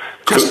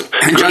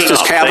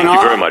 Justice Kavanaugh?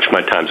 Thank you very much.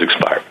 My time's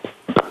expired.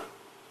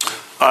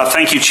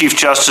 Thank you, Chief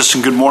Justice,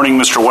 and good morning,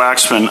 Mr.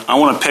 Waxman. I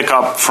want to pick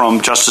up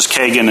from Justice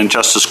Kagan and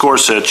Justice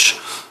Gorsuch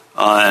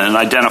and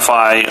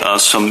identify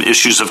some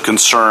issues of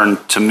concern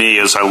to me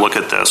as I look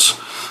at this.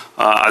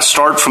 I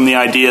start from the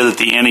idea that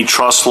the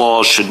antitrust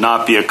laws should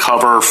not be a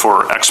cover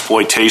for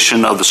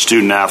exploitation of the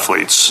student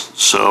athletes.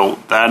 So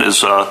that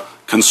is a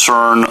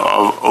concern,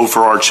 of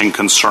overarching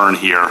concern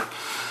here.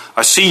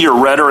 I see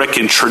your rhetoric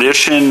and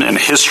tradition and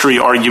history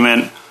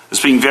argument as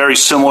being very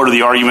similar to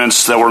the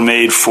arguments that were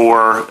made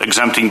for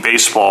exempting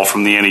baseball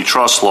from the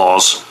antitrust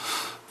laws,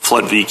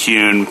 Flood v.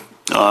 Kuhn,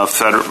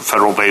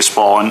 federal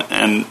baseball,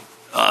 and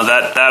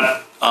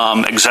that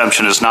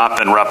exemption has not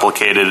been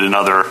replicated in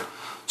other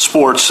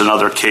sports and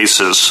other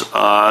cases.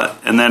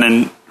 And then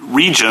in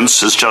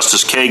Regents, as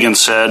Justice Kagan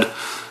said,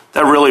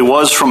 that really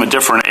was from a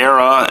different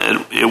era.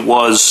 It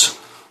was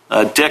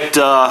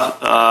dicta,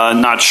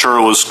 not sure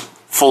it was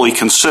fully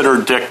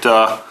considered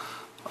dicta,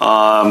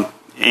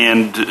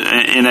 and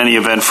in any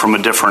event from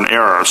a different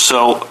era.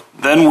 So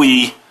then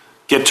we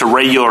get to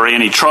regular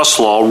antitrust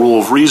law, rule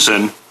of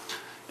reason,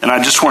 and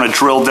I just want to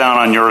drill down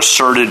on your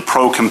asserted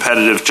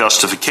pro-competitive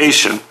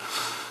justification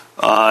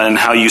and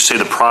how you say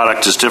the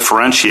product is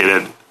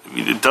differentiated. I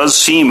mean, it does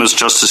seem, as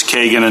Justice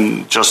Kagan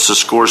and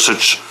Justice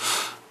Gorsuch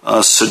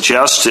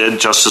suggested,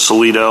 Justice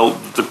Alito,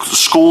 the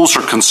schools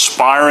are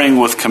conspiring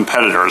with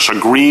competitors,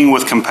 agreeing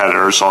with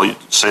competitors, I'll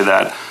say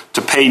that,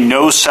 to pay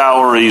no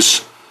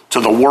salaries to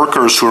the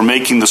workers who are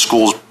making the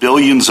schools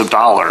billions of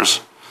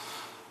dollars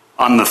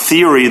on the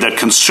theory that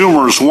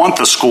consumers want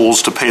the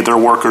schools to pay their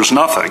workers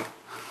nothing.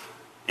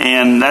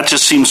 And that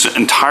just seems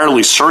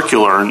entirely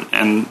circular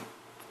and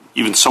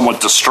even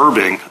somewhat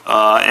disturbing.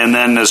 And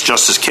then, as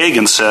Justice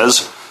Kagan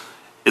says,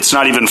 it's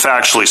not even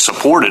factually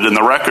supported in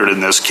the record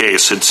in this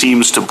case. It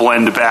seems to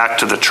blend back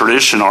to the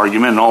tradition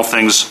argument, and all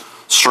things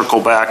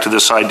circle back to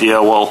this idea,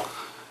 well,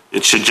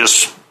 it should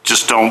just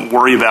don't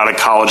worry about it.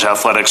 College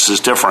athletics is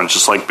different,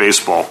 just like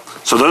baseball.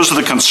 So those are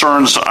the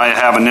concerns I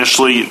have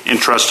initially.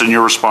 Interested in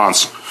your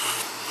response.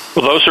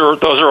 Well, those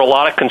are a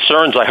lot of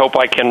concerns. I hope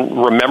I can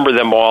remember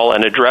them all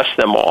and address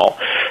them all.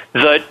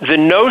 The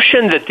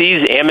notion that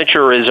these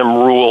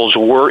amateurism rules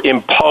were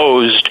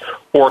imposed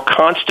or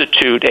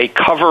constitute a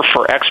cover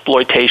for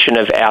exploitation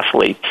of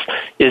athletes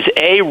is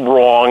A,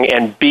 wrong,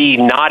 and B,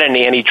 not an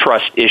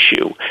antitrust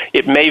issue.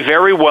 It may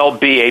very well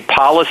be a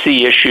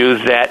policy issue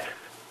that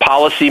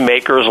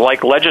policymakers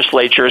like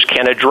legislatures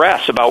can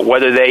address about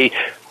whether they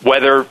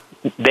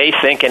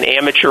think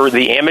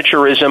the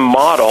amateurism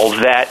model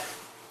that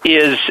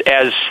is,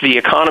 as the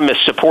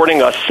economists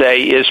supporting us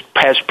say,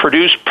 has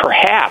produced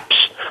perhaps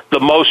the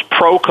most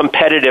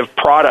pro-competitive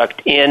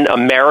product in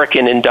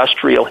American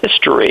industrial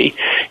history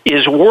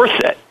is worth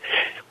it.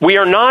 We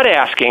are not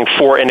asking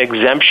for an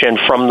exemption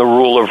from the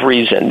rule of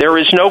reason. There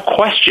is no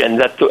question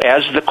that,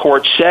 as the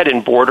court said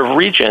in Board of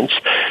Regents,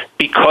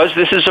 because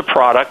this is a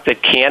product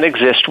that can't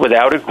exist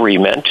without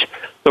agreement,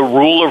 the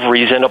rule of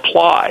reason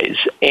applies.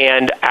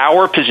 And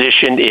our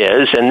position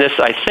is, and this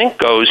I think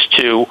goes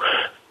to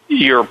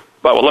your,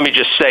 well, let me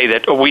just say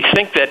that we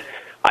think that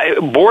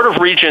Board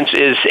of Regents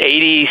is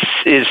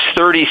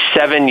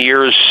 37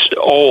 years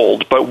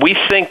old, but we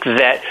think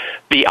that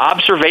the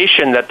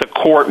observation that the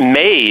court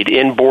made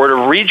in Board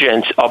of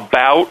Regents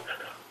about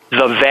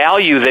the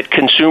value that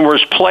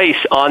consumers place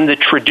on the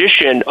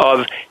tradition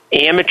of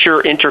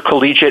amateur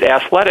intercollegiate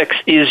athletics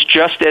is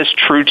just as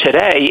true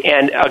today.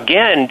 And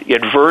again,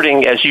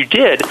 adverting, as you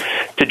did,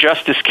 to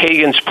Justice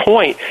Kagan's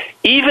point,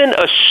 even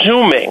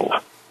assuming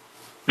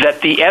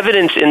that the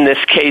evidence in this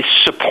case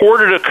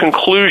supported a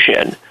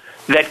conclusion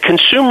that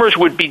consumers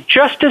would be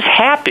just as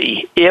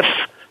happy if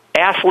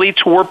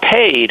athletes were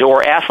paid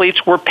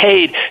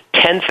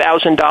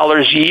 $10,000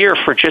 a year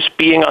for just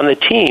being on the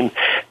team,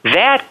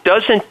 that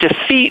doesn't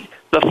defeat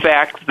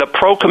the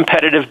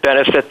pro-competitive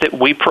benefit that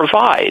we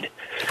provide.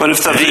 But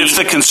if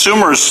the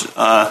consumers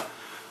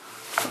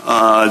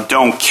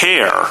don't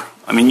care,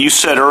 I mean, you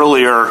said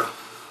earlier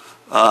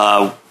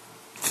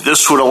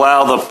this would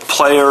allow the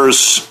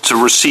players to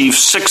receive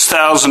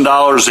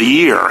 $6,000 a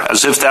year,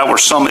 as if that were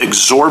some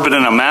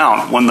exorbitant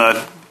amount when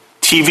the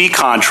TV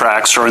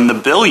contracts are in the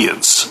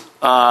billions.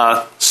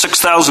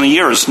 $6,000 a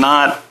year is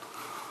not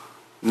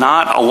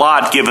a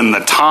lot given the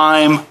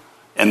time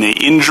and the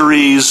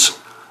injuries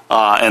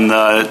and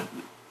the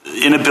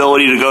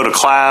inability to go to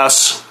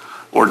class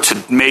or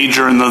to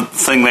major in the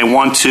thing they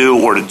want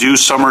to or to do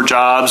summer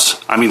jobs.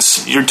 I mean,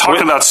 you're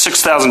talking about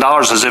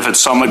 $6,000 as if it's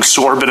some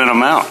exorbitant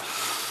amount.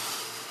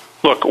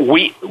 Look,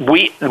 we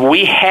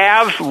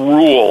have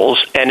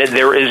rules, and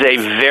there is a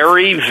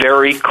very,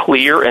 very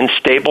clear and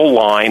stable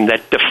line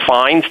that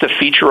defines the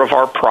feature of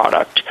our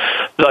product.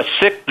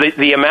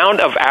 The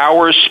amount of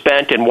hours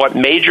spent and what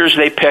majors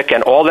they pick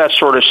and all that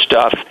sort of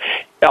stuff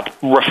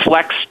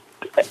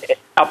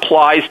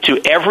applies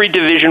to every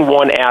Division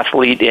I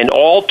athlete in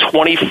all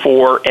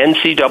 24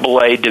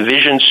 NCAA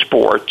division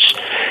sports.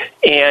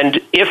 And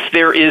if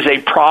there is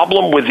a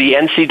problem with the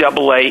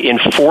NCAA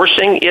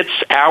enforcing its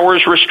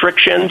hours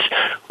restrictions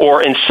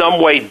or in some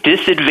way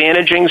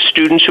disadvantaging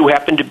students who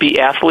happen to be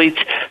athletes,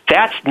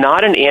 that's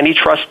not an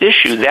antitrust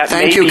issue. That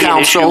Thank you,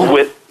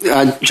 counsel.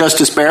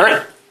 Justice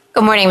Barrett?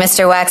 Good morning,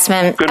 Mr.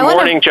 Waxman. Good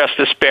morning,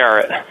 Justice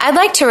Barrett. I'd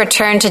like to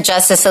return to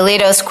Justice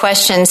Alito's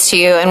questions to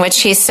you, in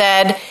which he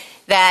said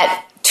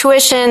that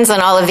tuitions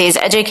and all of these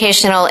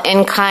educational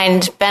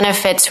in-kind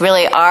benefits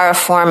really are a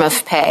form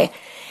of pay.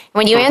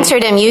 When you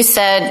answered him, you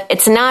said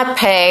it's not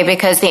pay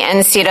because the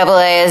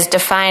NCAA has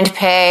defined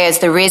pay as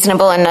the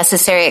reasonable and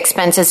necessary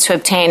expenses to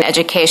obtain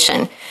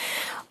education.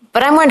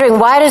 But I'm wondering,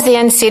 why does the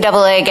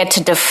NCAA get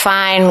to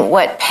define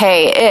what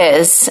pay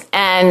is?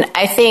 And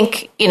I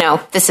think,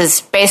 this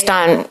is based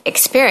on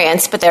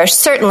experience, but there are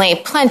certainly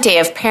plenty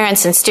of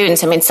parents and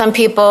students. I mean, some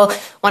people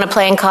want to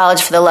play in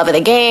college for the love of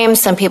the game.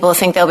 Some people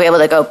think they'll be able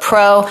to go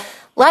pro. A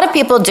lot of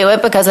people do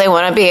it because they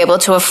want to be able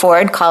to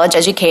afford college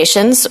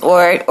educations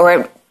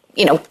or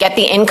get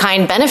the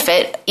in-kind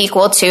benefit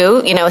equal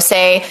to,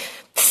 say,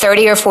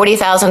 $30,000 or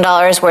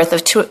 $40,000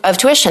 worth of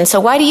tuition.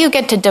 So why do you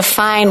get to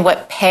define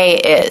what pay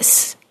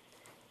is?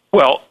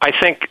 Well, I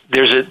think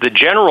the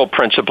general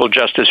principle,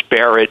 Justice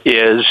Barrett,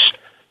 is,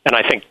 and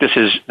I think this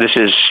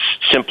is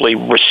simply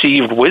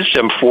received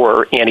wisdom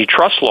for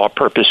antitrust law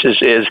purposes,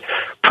 is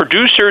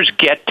producers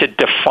get to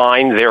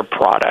define their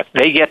product.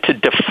 They get to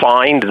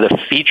define the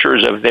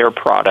features of their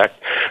product.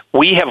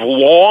 We have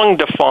long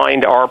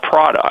defined our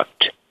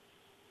product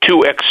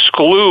to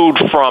exclude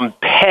from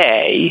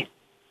pay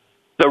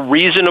the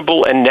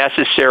reasonable and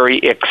necessary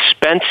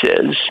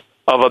expenses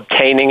of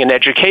obtaining an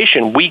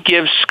education. We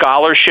give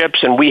scholarships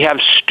and we have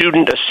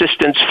student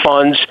assistance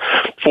funds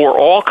for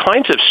all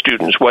kinds of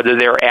students, whether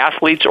they're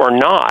athletes or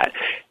not.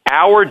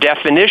 Our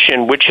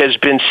definition, which has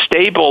been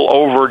stable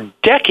over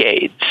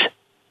decades,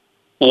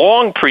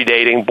 long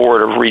predating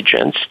Board of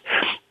Regents,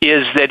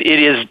 is that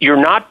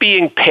you're not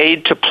being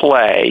paid to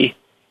play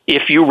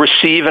if you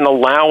receive an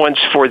allowance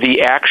for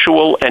the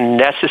actual and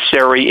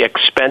necessary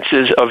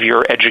expenses of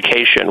your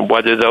education,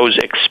 whether those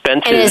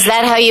expenses... And is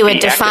that how you would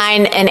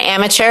define an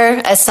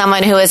amateur, as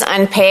someone who is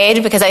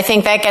unpaid? Because I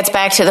think that gets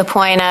back to the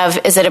point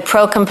of, is it a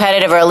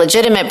pro-competitive or a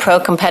legitimate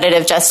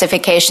pro-competitive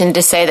justification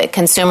to say that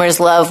consumers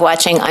love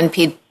watching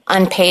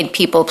unpaid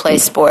people play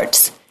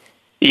sports?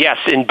 Yes,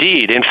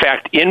 indeed. In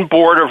fact, in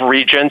Board of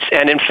Regents,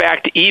 and in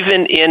fact,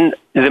 even in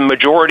the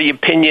majority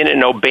opinion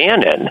in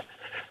O'Bannon,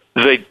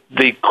 the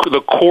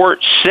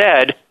court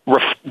said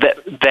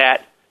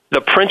that the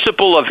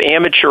principle of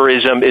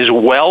amateurism is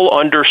well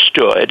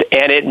understood,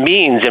 and it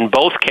means in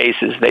both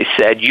cases, they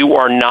said, you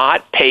are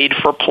not paid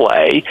for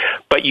play,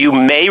 but you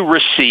may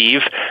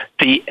receive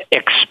the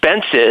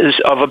expenses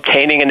of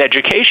obtaining an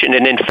education.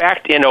 And in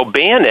fact, in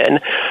O'Bannon,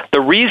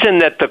 the reason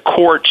that the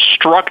court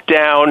struck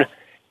down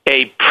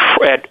a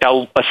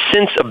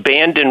since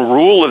abandoned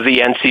rule of the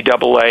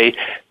NCAA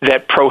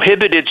that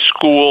prohibited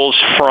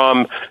schools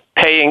from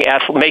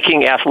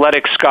making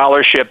athletic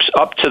scholarships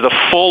up to the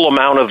full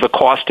amount of the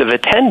cost of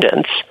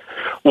attendance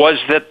was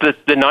that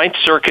the Ninth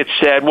Circuit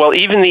said, well,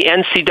 even the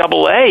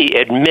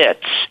NCAA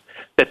admits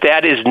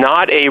that is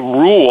not a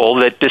rule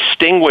that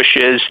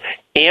distinguishes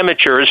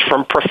amateurs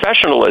from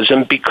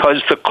professionalism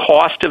because the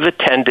cost of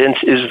attendance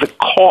is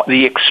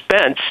the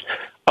expense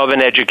of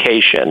an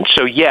education.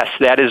 So, yes,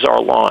 that is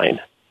our line.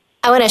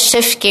 I want to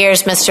shift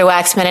gears, Mr.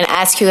 Waxman, and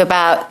ask you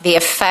about the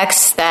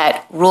effects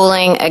that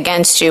ruling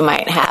against you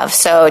might have.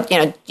 So,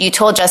 you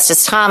told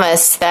Justice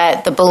Thomas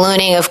that the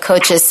ballooning of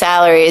coaches'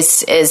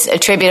 salaries is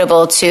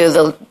attributable to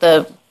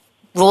the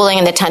ruling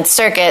in the 10th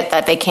Circuit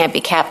that they can't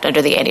be capped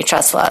under the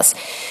antitrust laws.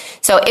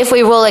 So if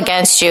we rule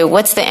against you,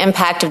 what's the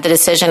impact of the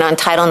decision on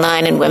Title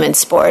IX and women's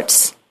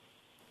sports?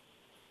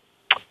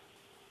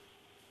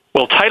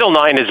 Well, Title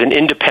IX is an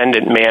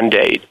independent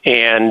mandate,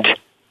 and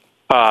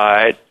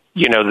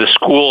the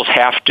schools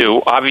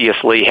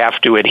obviously have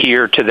to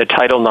adhere to the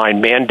Title IX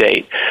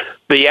mandate.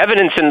 The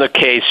evidence in the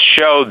case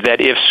showed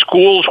that if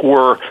schools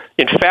were,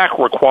 in fact,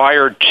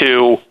 required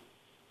to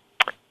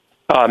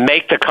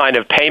make the kind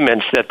of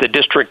payments that the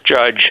district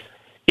judge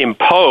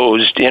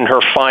imposed in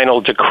her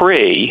final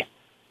decree,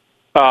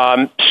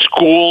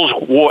 schools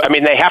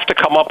they have to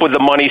come up with the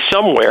money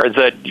somewhere.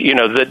 The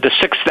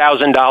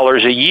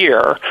 $6,000 a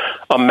year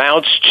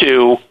amounts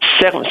to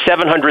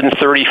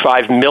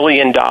 $735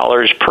 million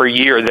per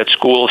year that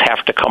schools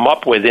have to come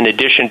up with, in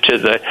addition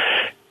to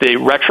the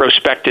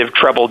retrospective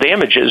treble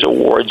damages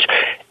awards.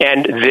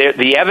 And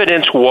the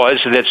evidence was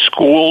that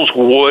schools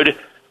would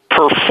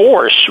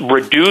perforce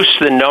reduce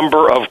the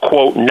number of,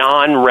 quote,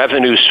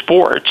 non-revenue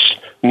sports,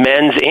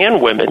 men's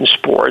and women's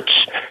sports,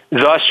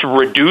 thus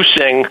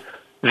reducing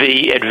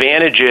the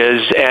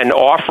advantages and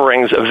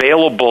offerings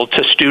available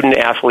to student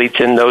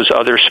athletes in those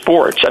other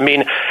sports.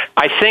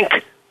 I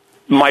think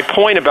my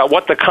point about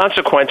what the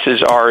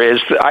consequences are is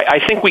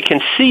I think we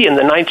can see in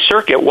the Ninth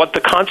Circuit what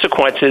the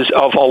consequences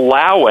of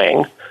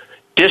allowing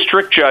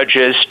district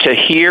judges to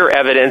hear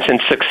evidence in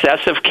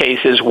successive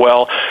cases.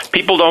 Well,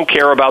 people don't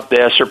care about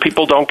this or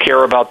people don't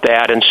care about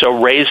that, and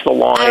so raise the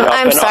line up.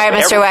 I'm sorry,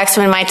 Mr.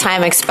 Waxman, my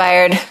time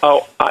expired.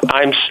 Oh,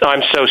 I'm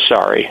so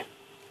sorry.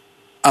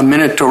 A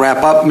minute to wrap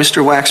up,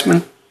 Mr.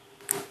 Waxman.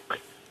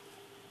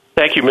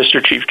 Thank you,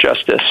 Mr. Chief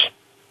Justice.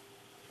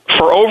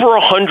 For over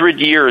 100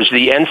 years,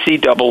 the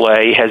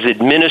NCAA has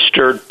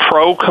administered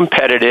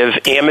pro-competitive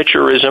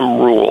amateurism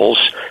rules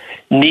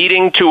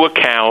needing to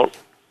account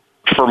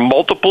for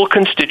multiple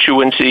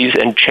constituencies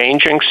and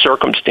changing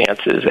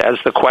circumstances, as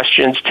the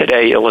questions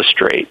today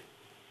illustrate.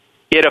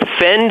 It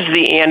offends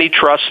the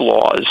antitrust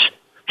laws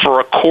for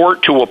a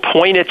court to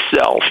appoint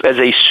itself as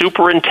a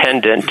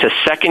superintendent to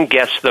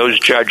second-guess those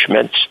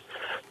judgments,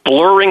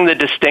 blurring the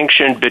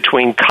distinction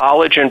between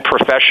college and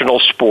professional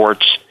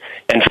sports,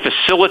 and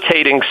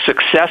facilitating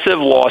successive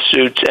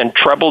lawsuits and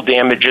treble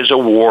damages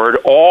award,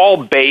 all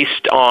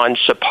based on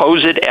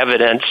supposed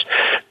evidence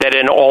that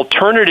an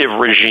alternative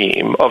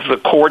regime of the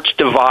court's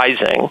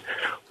devising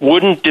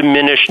wouldn't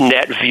diminish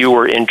net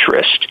viewer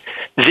interest.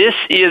 This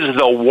is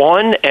the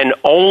one and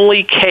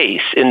only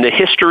case in the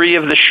history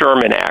of the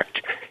Sherman Act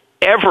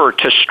ever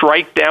to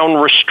strike down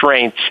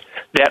restraints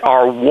that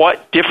are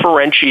what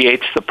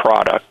differentiates the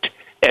product,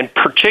 and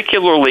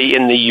particularly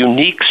in the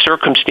unique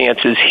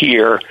circumstances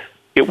here,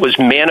 it was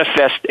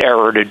manifest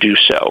error to do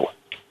so.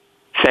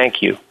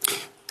 Thank you.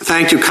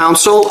 Thank you,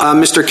 counsel.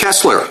 Mr.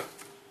 Kessler.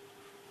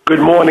 Good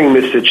morning,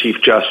 Mr.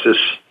 Chief Justice,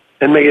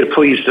 and may it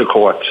please the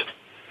court.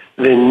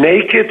 The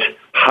naked,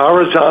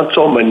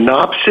 horizontal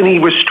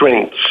monopsony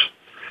restraints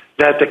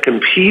that the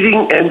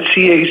competing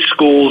NCAA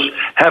schools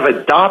have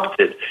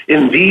adopted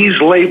in these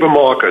labor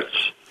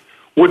markets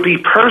would be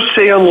per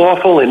se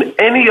unlawful in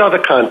any other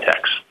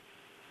context.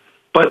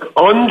 But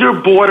under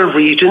Board of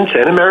Regents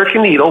and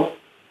American Eagle,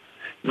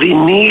 the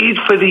need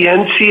for the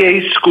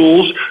NCAA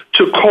schools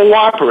to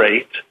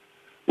cooperate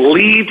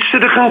leads to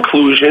the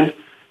conclusion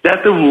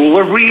that the rule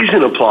of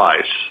reason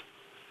applies.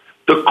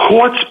 The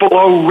courts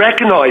below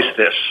recognize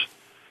this,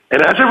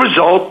 and as a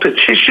result,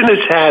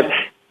 petitioners had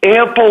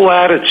ample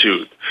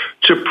latitude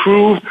to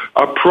prove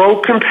a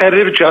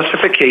pro-competitive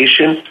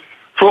justification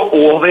for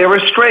all their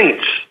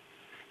restraints.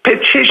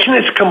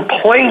 Petitioners'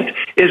 complaint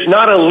is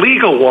not a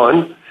legal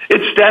one,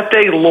 it's that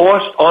they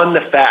lost on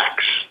the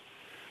facts.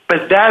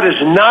 But that is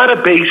not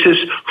a basis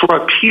for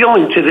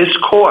appealing to this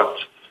court.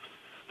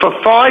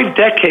 For 5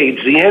 decades,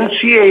 the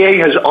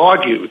NCAA has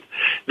argued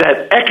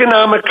that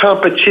economic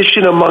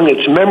competition among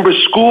its member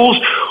schools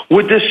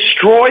would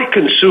destroy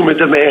consumer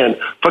demand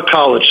for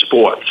college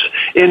sports.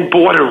 In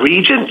Board of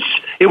Regents,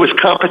 it was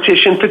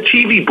competition for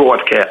TV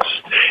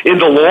broadcasts. In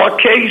the law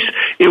case,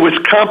 it was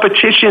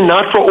competition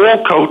not for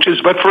all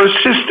coaches, but for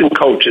assistant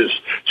coaches'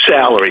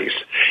 salaries.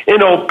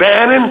 In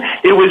O'Bannon,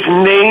 it was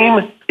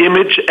name,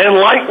 image, and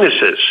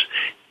likenesses.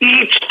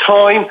 Each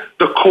time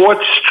the court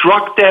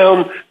struck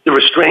down the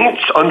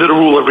restraints under the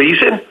rule of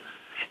reason,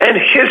 and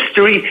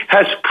history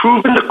has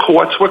proven the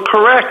courts were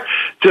correct.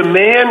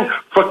 Demand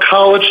for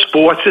college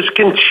sports has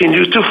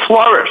continued to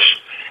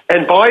flourish.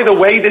 And by the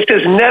way, this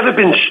has never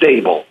been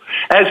stable.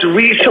 As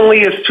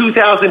recently as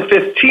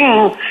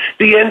 2015,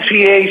 the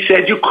NCAA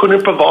said you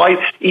couldn't provide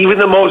even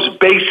the most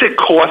basic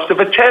cost of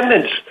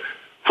attendance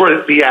for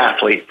the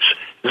athletes.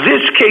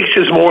 This case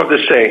is more of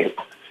the same.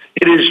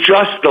 It is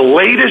just the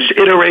latest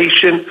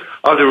iteration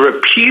of the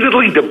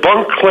repeatedly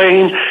debunked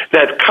claim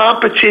that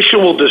competition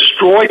will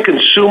destroy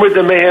consumer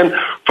demand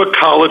for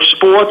college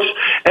sports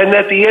and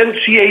that the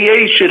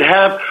NCAA should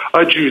have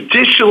a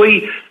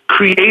judicially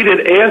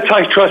created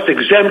antitrust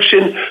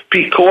exemption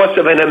because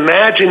of an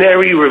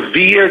imaginary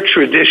revered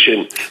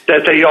tradition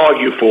that they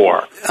argue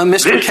for.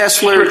 Mr.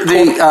 Kessler,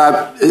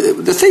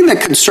 the thing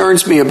that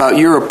concerns me about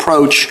your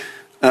approach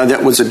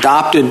that was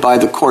adopted by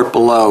the court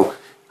below,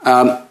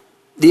 the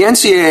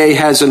NCAA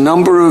has a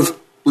number of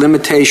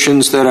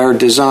limitations that are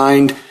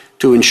designed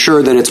to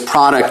ensure that its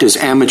product is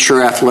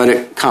amateur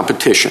athletic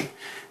competition.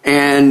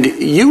 And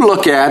you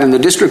look at, and the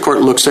district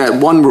court looks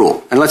at one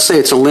rule, and let's say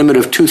it's a limit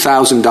of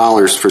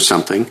 $2,000 for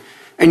something,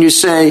 and you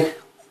say,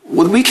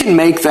 well, we can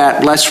make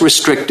that less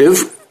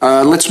restrictive.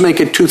 Let's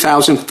make it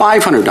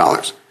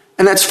 $2,500.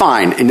 And that's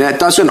fine, and that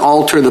doesn't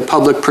alter the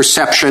public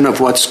perception of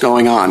what's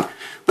going on.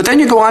 But then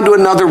you go on to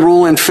another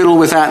rule and fiddle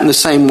with that in the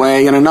same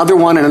way, and another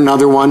one and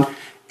another one.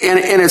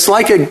 And it's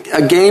like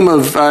a game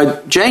of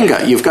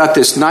Jenga. You've got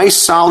this nice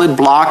solid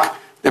block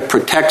that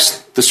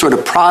protects the sort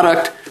of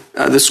product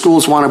the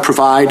schools want to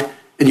provide,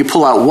 and you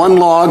pull out one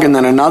log and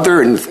then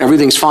another, and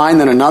everything's fine,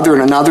 then another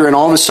and another, and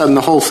all of a sudden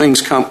the whole thing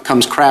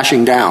comes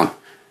crashing down.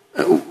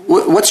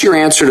 What's your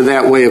answer to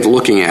that way of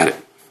looking at it?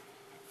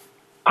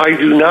 I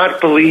do not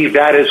believe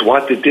that is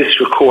what the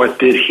district court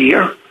did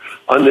here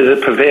under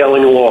the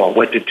prevailing law.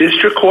 What the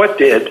district court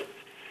did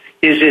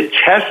is it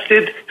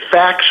tested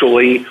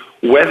factually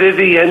whether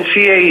the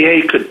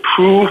NCAA could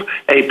prove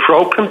a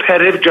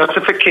pro-competitive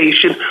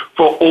justification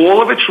for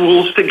all of its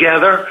rules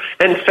together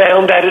and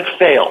found that it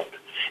failed.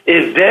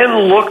 It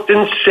then looked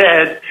and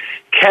said,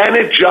 can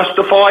it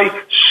justify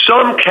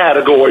some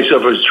categories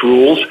of its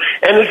rules?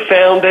 And it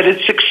found that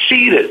it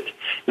succeeded.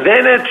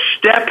 Then at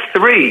step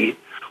 3,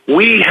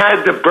 we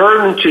had the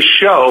burden to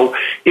show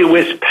it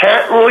was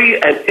patently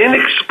and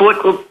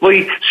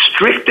inexplicably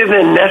stricter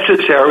than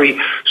necessary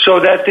so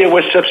that there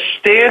were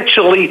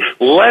substantially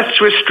less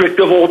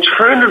restrictive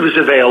alternatives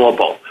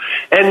available.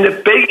 And the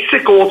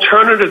basic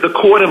alternative the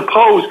court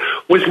imposed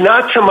was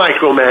not to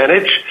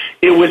micromanage.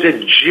 It was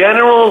a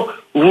general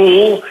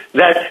rule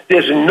that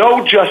there's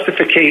no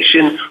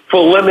justification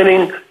for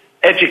limiting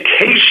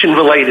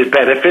education-related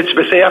benefits,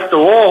 because after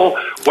all,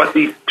 what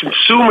the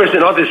consumers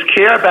and others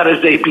care about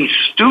is they be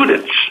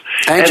students.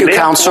 Thank you,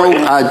 counsel.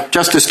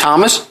 Justice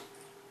Thomas?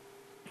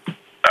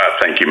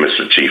 Thank you,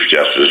 Mr. Chief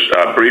Justice.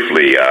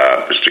 Briefly,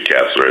 Mr.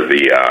 Kessler,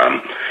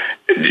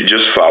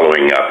 just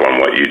following up on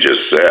what you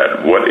just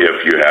said, what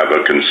if you have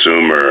a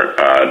consumer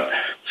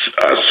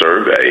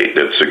survey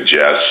that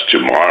suggests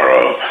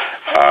tomorrow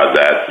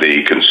that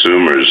the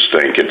consumers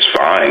think it's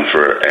fine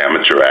for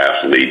amateur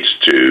athletes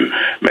to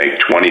make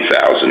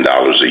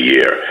 $20,000 a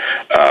year?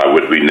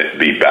 Would we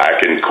be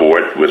back in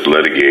court with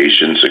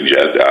litigation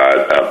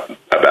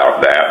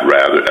about that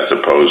rather as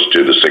opposed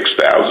to the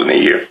 $6,000 a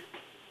year?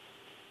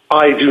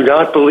 I do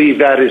not believe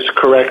that is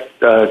correct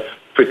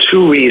for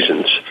 2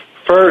 reasons.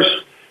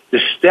 First,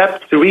 the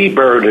step 3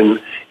 burden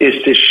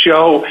is to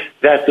show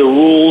that the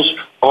rules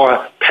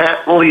are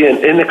patently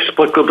and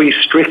inexplicably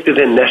stricter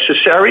than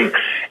necessary,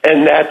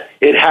 and that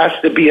it has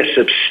to be a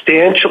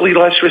substantially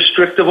less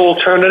restrictive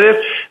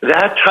alternative.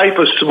 That type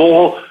of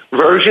small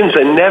versions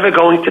are never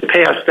going to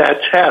pass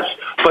that test.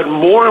 But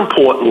more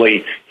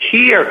importantly,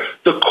 here,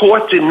 the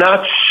court did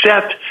not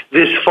set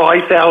this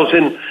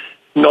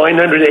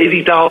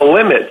 $5,980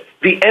 limit.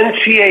 The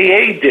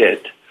NCAA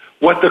did.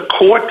 What the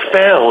court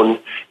found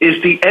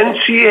is the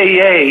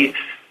NCAA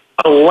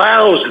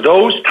allows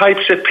those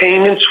types of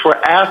payments for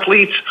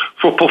athletes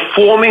for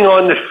performing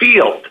on the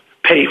field,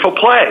 pay for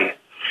play.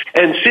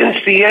 And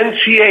since the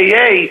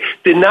NCAA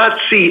did not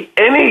see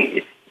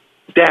any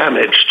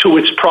damage to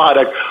its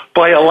product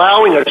by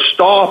allowing a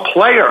star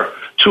player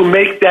to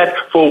make that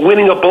for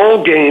winning a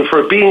bowl game,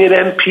 for being an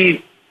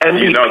MVP.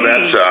 You know,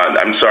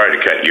 I'm sorry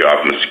to cut you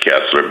off, Mr.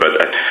 Kessler,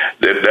 but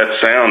that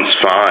sounds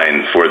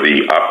fine for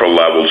the upper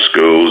level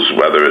schools,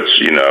 whether it's,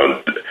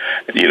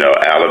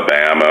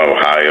 Alabama,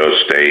 Ohio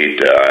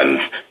State,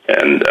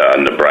 and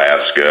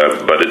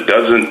Nebraska, but it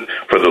doesn't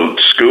for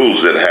the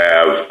schools that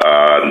have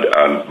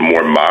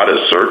more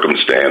modest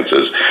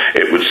circumstances.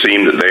 It would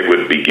seem that they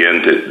would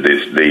begin to,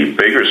 the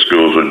bigger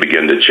schools would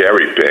begin to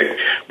cherry pick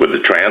with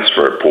the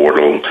transfer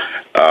portal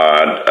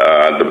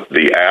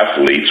the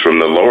athletes from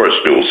the lower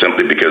schools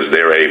simply because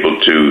they're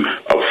able to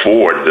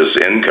afford this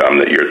income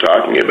that you're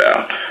talking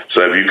about.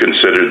 So have you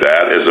considered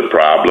that as a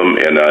problem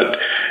in an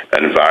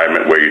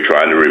environment where you're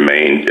trying to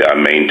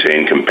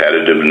maintain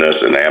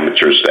competitiveness and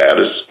amateur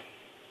status?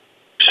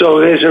 So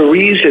there's a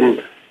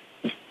reason,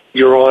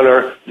 Your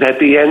Honor, that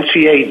the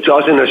NCAA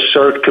doesn't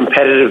assert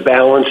competitive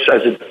balance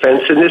as a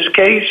defense in this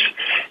case,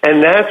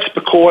 and that's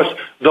because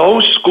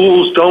those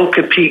schools don't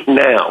compete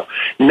now.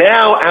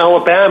 Now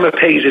Alabama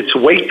pays its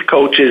weight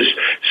coaches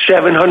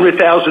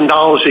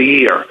 $700,000 a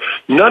year.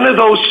 None of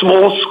those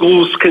small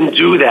schools can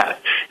do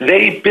that.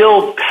 They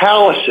build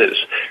palaces.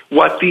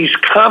 What these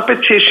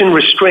competition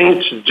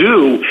restraints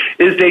do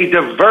is they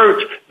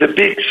divert the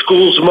big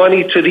schools'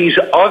 money to these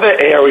other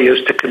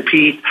areas to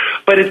compete,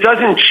 but it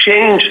doesn't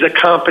change the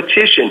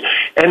competition.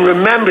 And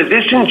remember,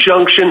 this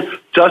injunction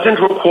doesn't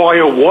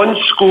require one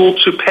school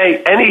to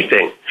pay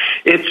anything.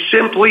 It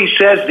simply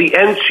says the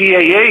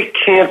NCAA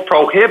can't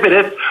prohibit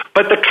it,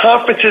 but the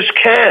conferences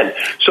can.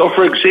 So,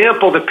 for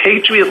example, the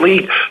Patriot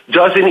League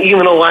doesn't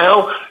even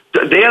allow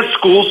their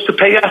schools to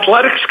pay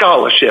athletic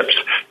scholarships.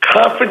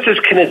 Conferences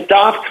can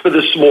adopt for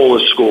the smaller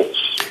schools.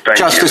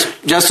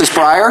 Justice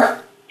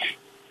Breyer?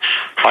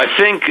 I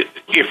think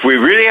if we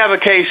really have a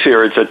case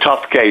here, it's a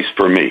tough case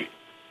for me.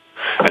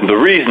 And the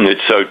reason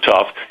it's so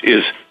tough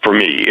is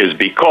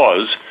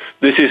because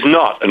this is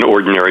not an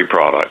ordinary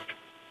product.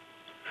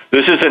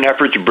 This is an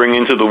effort to bring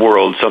into the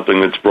world something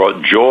that's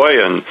brought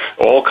joy and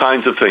all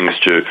kinds of things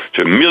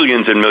to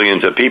millions and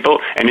millions of people,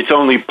 and it's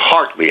only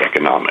partly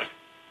economic.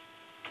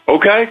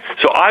 Okay?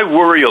 So I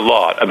worry a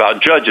lot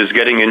about judges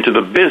getting into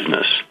the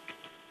business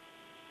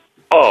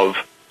of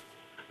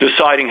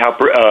deciding how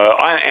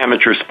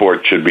amateur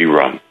sports should be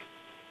run.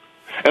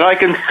 And I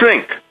can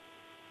think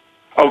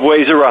of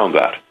ways around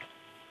that.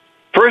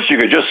 First, you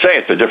could just say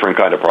it's a different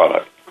kind of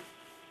product.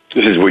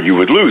 This is what you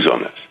would lose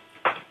on this.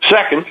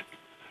 Second,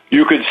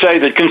 you could say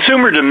that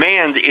consumer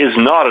demand is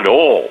not at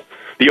all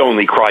the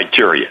only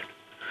criterion.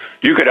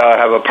 You could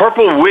have a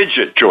purple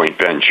widget joint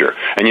venture,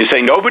 and you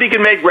say nobody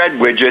can make red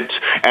widgets,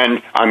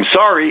 and I'm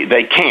sorry,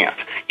 they can't,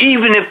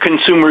 even if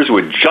consumers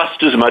would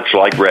just as much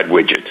like red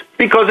widgets,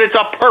 because it's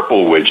a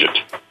purple widget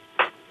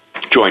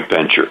joint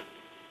venture.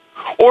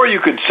 Or you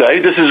could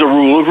say this is a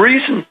rule of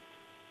reason.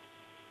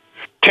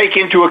 Take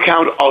into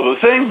account other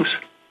things.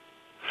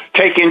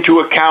 Take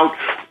into account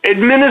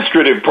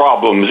administrative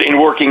problems in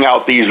working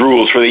out these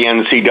rules for the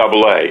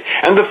NCAA,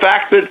 and the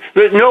fact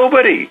that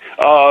nobody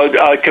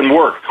can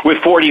work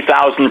with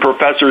 40,000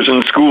 professors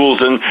in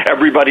schools and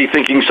everybody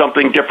thinking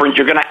something different.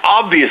 You're going to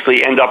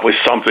obviously end up with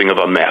something of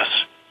a mess,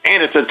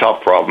 and it's a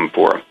tough problem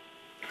for them.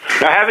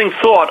 Now, having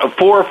thought of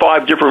 4 or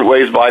 5 different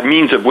ways by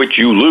means of which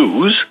you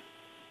lose,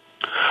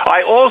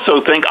 I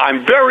also think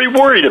I'm very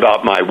worried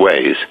about my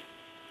ways.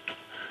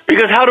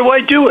 Because how do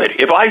I do it?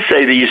 If I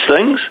say these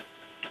things,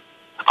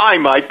 I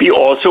might be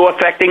also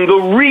affecting the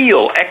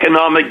real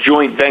economic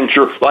joint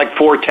venture like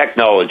 4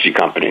 technology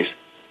companies.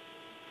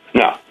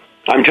 Now,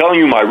 I'm telling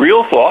you my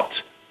real thoughts,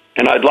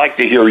 and I'd like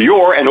to hear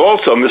your and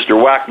also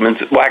Mr.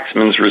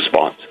 Waxman's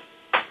response.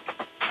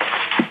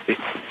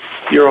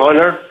 Your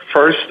Honor,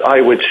 first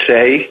I would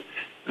say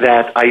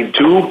that I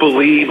do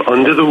believe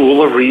under the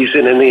rule of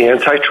reason in the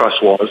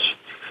antitrust laws,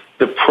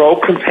 the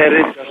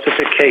pro-competitive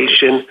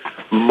justification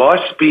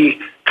must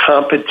be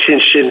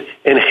competition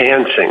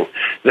enhancing.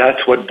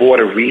 That's what Board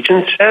of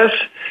Regents says.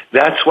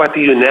 That's what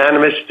the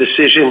unanimous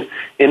decision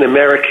in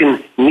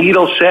American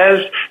Needle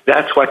says.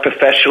 That's what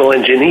Professional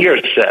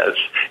Engineers says.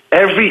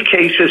 Every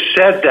case has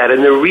said that,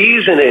 and the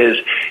reason is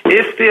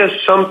if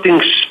there's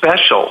something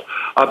special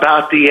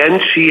about the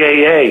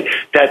NCAA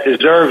that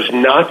deserves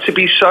not to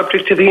be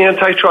subject to the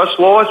antitrust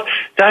laws,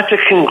 that's a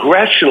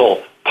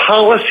congressional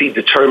policy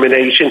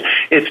determination.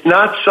 It's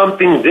not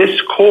something this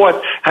court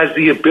has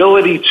the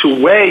ability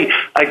to weigh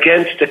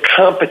against the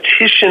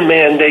competition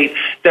mandate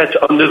that's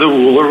under the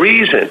rule of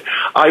reason.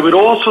 I would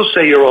also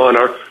say, Your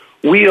Honor,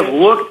 we have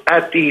looked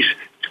at these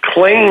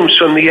claims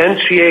from the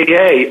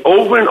NCAA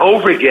over and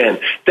over again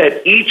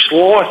that each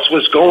loss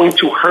was going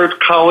to hurt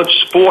college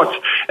sports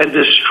and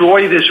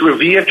destroy this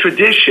revered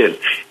tradition.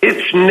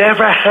 It's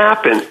never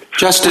happened.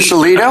 Justice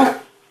Alito?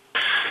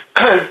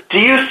 Do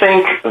you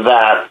think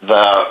that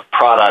the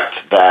product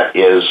that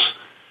is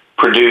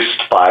produced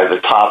by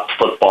the top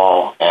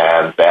football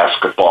and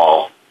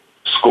basketball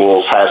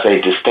schools has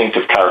a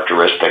distinctive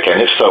characteristic?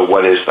 And if so,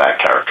 what is that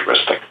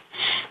characteristic?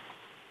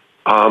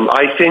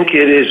 I think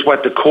it is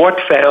what the court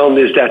found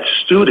is that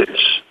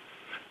students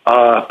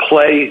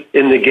play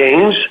in the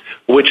games,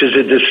 which is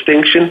a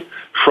distinction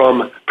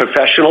from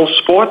professional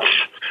sports.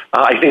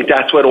 I think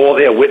that's what all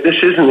their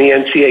witnesses in the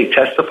NCAA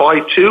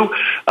testified to.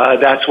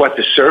 That's what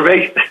the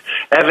survey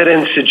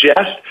evidence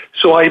suggests.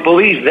 So I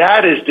believe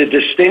that is the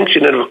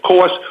distinction. And, of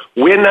course,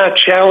 we're not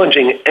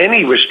challenging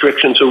any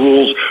restrictions or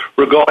rules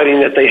regarding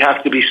that they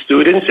have to be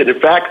students. And, in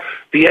fact,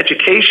 the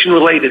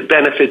education-related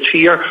benefits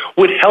here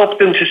would help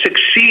them to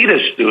succeed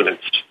as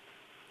students.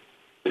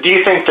 Do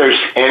you think there's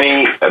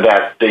any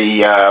that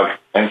the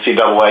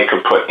NCAA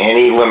could put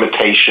any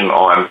limitation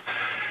on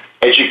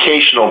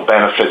educational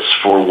benefits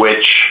for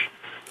which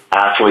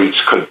athletes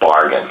could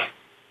bargain?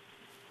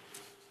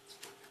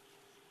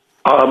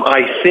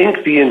 I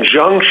think the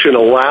injunction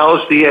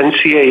allows the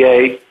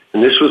NCAA,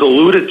 and this was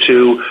alluded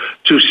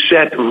to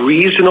set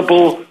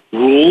reasonable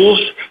rules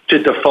to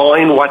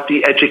define what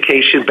the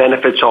education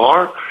benefits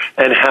are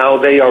and how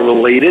they are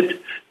related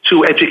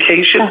to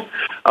education.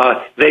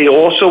 They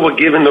also were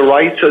given the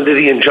rights under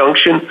the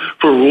injunction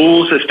for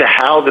rules as to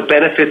how the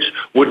benefits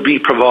would be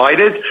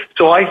provided.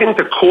 So I think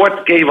the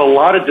court gave a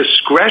lot of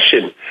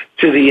discretion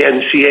to the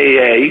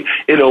NCAA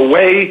in a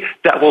way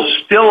that will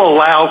still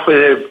allow for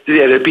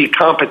there to be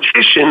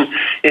competition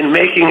in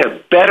making a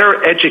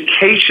better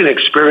education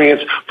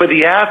experience for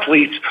the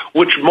athletes,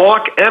 which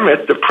Mark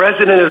Emmett, the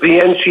president of the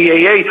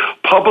NCAA,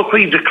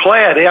 publicly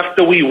declared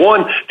after we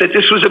won that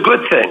this was a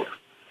good thing.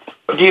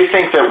 Do you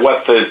think that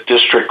what the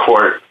district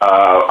court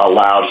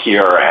allowed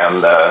here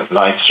and the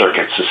Ninth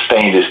Circuit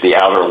sustained is the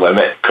outer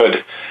limit?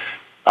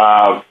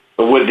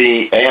 Would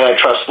the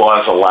antitrust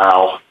laws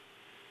allow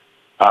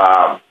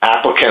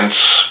applicants,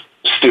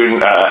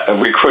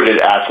 recruited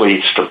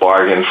athletes to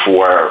bargain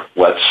for,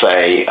 let's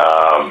say,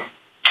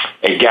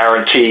 a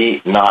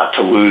guarantee not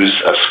to lose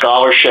a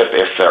scholarship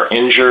if they're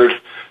injured,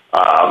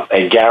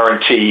 a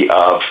guarantee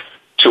of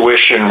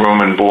tuition,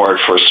 room and board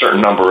for a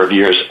certain number of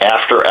years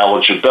after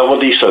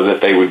eligibility so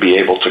that they would be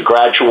able to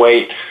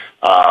graduate,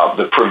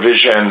 the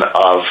provision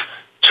of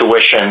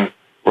tuition,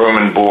 room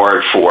and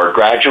board for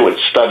graduate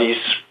studies?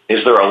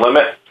 Is there a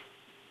limit?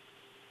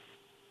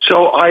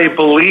 So I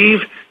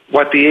believe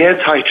what the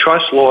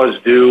antitrust laws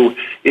do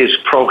is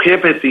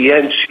prohibit the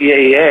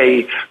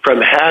NCAA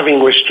from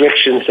having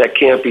restrictions that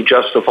can't be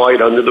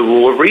justified under the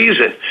rule of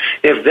reason.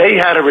 If they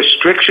had a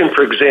restriction,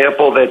 for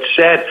example, that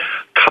said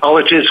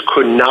colleges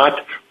could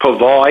not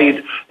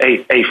provide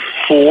a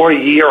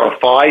 4-year or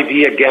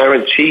 5-year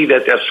guarantee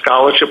that their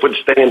scholarship would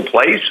stay in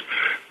place,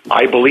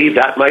 I believe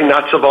that might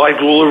not survive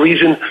rule of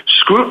reason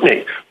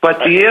scrutiny. But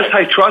the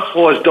antitrust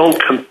laws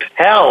don't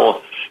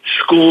compel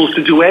schools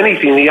to do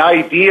anything. The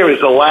idea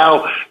is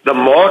allow the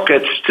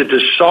markets to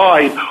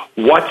decide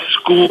what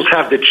schools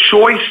have the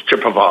choice to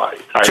provide.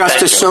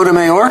 Justice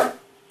Sotomayor?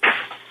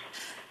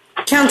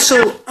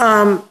 Counsel,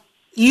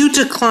 you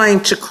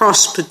declined to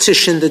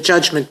cross-petition the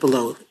judgment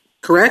below,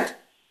 correct?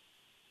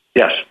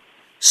 Yes.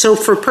 So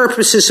for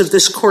purposes of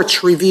this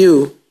court's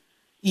review,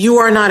 you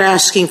are not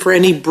asking for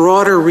any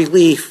broader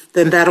relief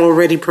than that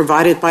already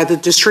provided by the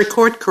district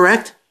court,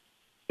 correct?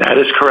 That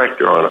is correct,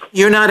 Your Honor.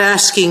 You're not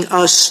asking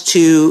us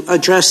to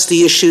address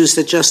the issues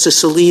that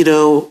Justice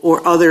Alito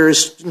or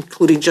others,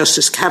 including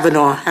Justice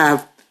Kavanaugh,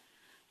 have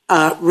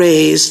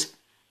raised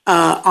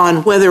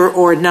on whether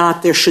or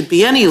not there should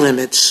be any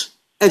limits,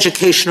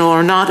 educational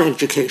or not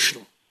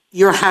educational.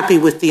 You're happy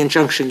with the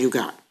injunction you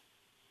got?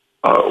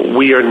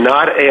 We are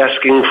not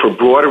asking for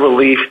broader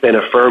relief than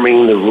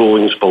affirming the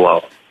rulings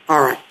below. All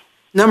right.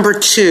 Number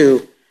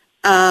two,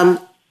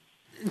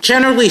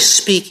 generally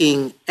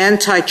speaking,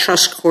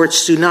 antitrust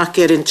courts do not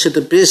get into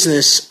the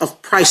business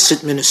of price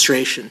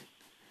administration.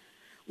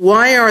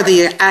 Why are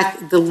the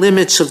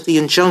limits of the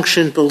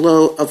injunction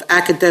below of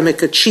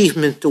academic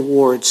achievement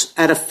awards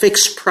at a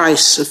fixed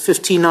price of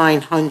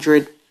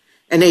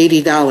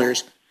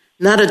 $5,980,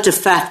 not a de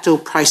facto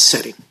price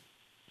setting?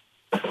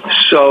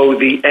 So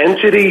the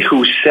entity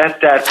who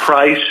set that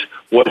price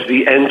was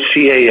the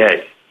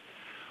NCAA.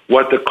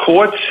 What the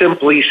court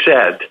simply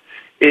said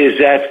is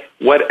that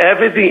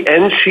whatever the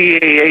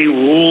NCAA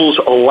rules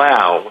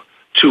allow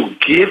to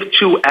give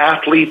to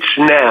athletes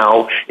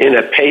now in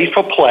a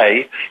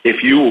pay-for-play,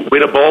 if you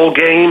win a bowl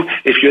game,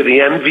 if you're the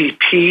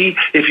MVP,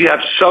 if you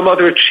have some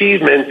other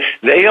achievement,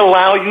 they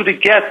allow you to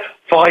get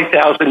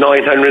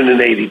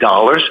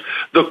 $5,980.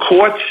 The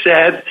court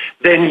said,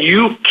 then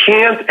you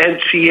can't,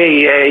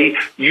 NCAA,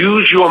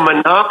 use your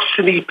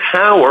monopsony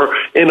power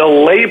in a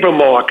labor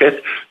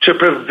market to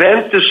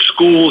prevent the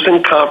schools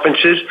and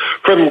conferences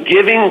from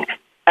giving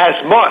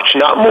as much,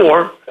 not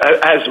more,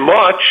 as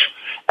much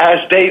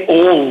as they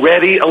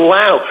already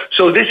allow.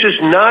 So this is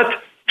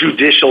not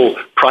judicial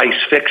price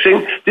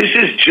fixing. This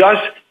is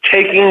just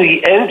taking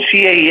the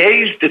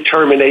NCAA's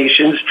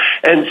determinations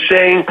and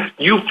saying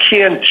you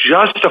can't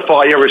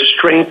justify a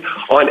restraint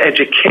on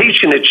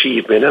education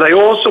achievement. And I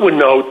also would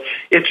note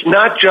it's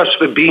not just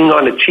for being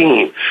on a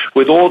team.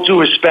 With all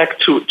due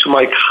respect to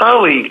my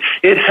colleague,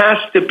 it has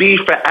to be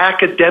for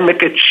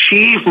academic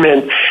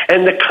achievement.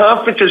 And the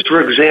conferences,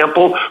 for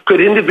example, could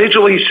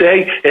individually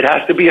say it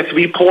has to be a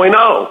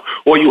 3.0,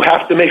 or you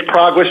have to make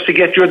progress to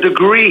get your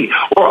degree,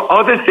 or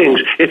other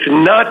things. It's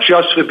not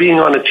just for being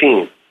on a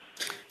team.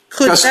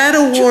 Could that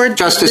award...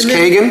 Justice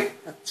Kagan?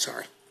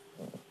 Sorry.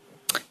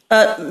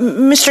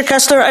 Mr.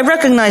 Kessler, I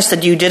recognize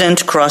that you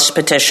didn't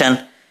cross-petition,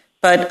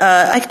 but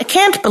I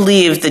can't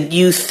believe that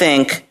you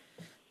think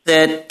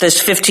that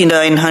this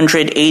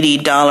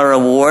 $5,980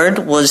 award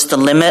was the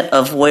limit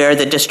of where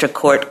the district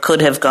court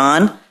could have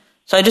gone.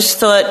 So I just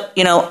thought,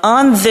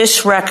 on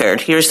this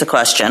record, here's the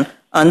question,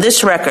 on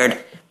this record,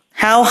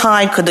 how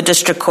high could the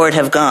district court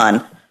have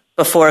gone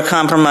before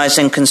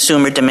compromising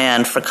consumer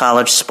demand for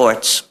college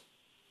sports?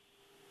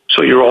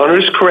 So Your Honor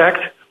is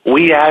correct.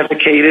 We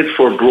advocated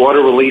for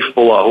broader relief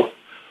below.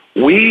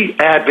 We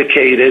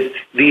advocated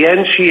the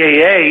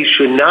NCAA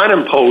should not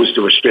impose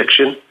the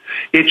restriction.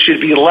 It should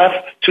be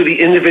left to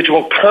the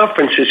individual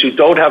conferences who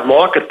don't have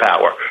market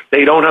power.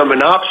 They don't have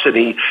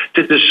monopsony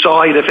to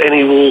decide if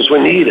any rules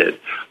were needed.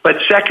 But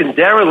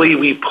secondarily,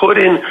 we put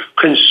in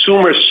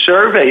consumer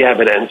survey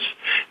evidence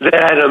that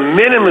at a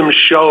minimum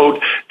showed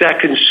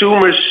that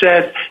consumers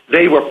said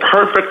they were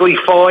perfectly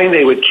fine.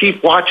 They would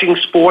keep watching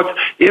sports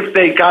if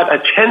they got a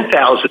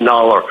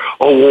 $10,000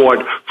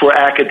 award for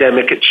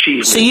academic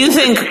achievement. So you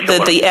think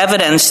that the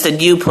evidence that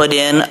you put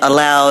in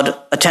allowed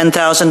a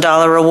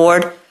 $10,000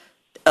 award?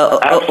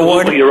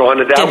 Absolutely, Your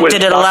Honor.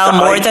 Did it allow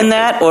more than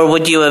that, or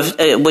would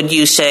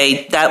you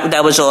say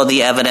that was all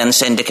the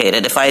evidence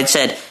indicated? If I had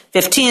said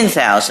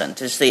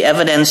 $15,000? Is the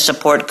evidence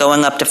support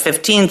going up to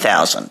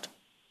 $15,000?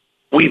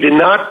 We did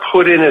not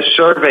put in a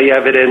survey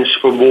evidence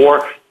for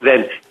more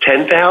than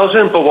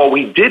 $10,000, but what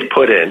we did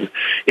put in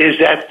is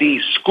that the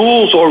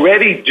schools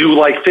already do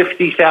like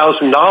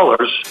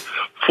 $50,000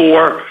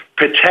 for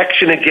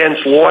protection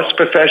against lost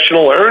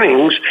professional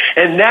earnings,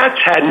 and that's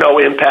had no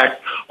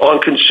impact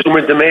on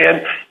consumer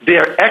demand.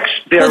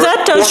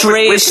 That does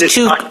raise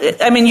two.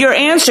 I mean, your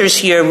answers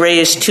here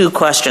raise two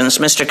questions,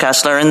 Mr.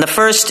 Kessler, and the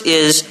first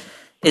is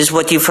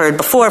what you've heard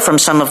before from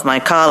some of my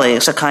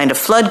colleagues, a kind of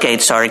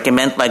floodgates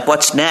argument, like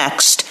what's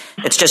next?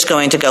 It's just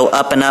going to go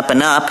up and up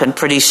and up, and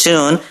pretty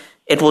soon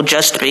it will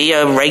just be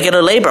a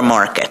regular labor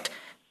market.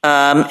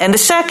 And the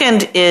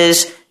second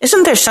is,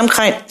 isn't there some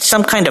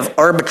kind of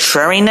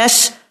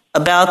arbitrariness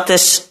about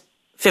this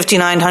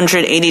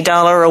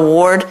 $5,980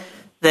 award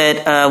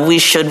that we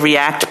should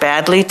react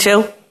badly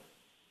to?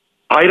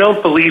 I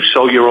don't believe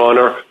so, Your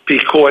Honor,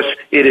 because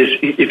it is,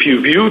 if you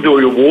view the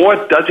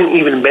award, doesn't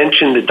even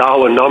mention the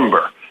dollar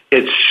number.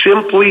 It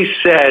simply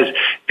says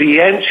the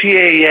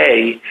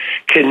NCAA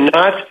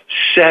cannot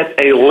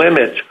set a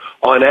limit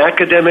on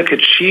academic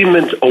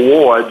achievement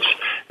awards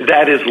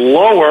that is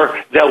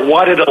lower than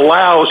what it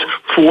allows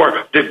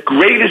for the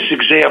greatest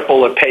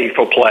example of pay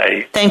for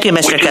play. Thank you,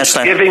 Mr.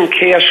 Kessler. Giving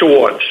cash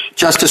awards.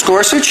 Justice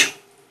Gorsuch?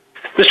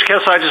 Mr.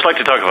 Kessler, I'd just like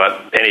to talk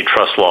about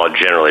antitrust law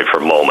generally for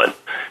a moment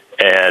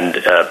and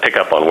pick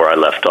up on where I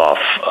left off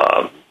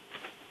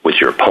with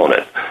your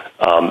opponent.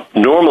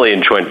 Normally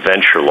in joint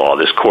venture law,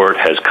 this court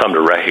has come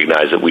to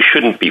recognize that we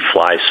shouldn't be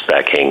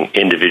fly-specking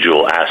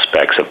individual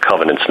aspects of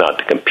covenants not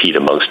to compete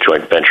amongst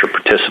joint venture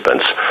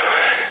participants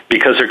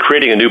because they're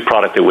creating a new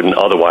product that wouldn't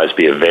otherwise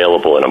be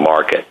available in a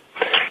market,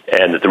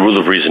 and that the rule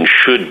of reason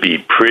should be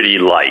pretty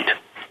light,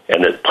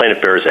 and that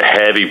plaintiff bears a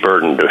heavy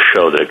burden to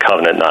show that a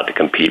covenant not to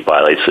compete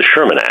violates the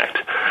Sherman Act.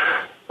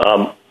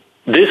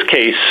 This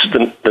case,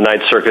 the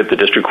Ninth Circuit, the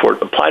district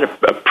court, applied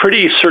a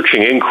pretty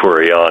searching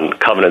inquiry on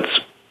covenants,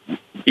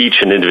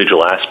 each and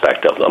individual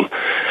aspect of them.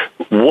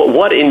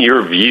 What, in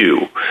your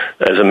view,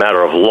 as a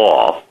matter of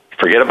law,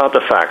 forget about the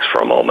facts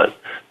for a moment,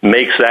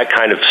 makes that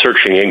kind of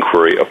searching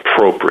inquiry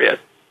appropriate?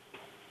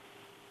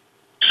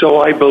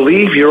 So I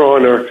believe, Your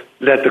Honor,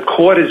 that the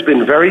court has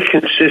been very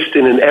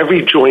consistent in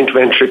every joint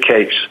venture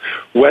case,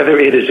 whether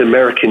it is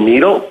American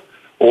Needle,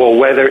 or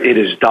whether it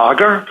is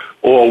Dogger,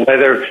 or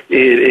whether it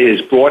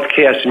is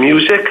broadcast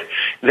music,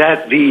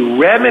 that the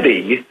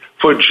remedy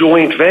for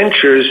joint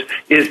ventures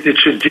is the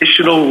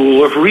traditional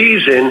rule of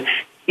reason,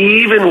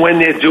 even when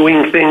they're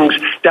doing things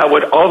that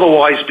would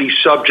otherwise be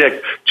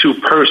subject to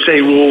per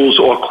se rules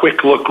or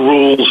quick look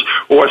rules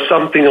or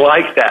something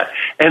like that.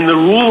 And the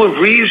rule of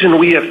reason,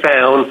 we have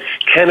found,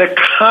 can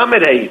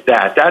accommodate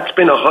that. That's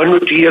been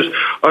 100 years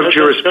of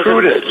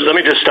jurisprudence. Let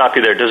me just stop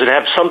you there. Does it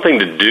have something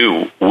to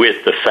do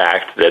with the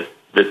fact that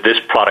this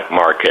product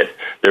market,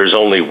 there's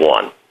only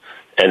one,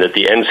 and that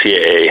the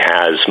NCAA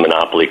has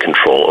monopoly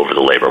control over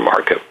the labor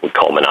market? We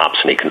call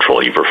monopsony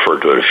control. You've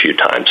referred to it a few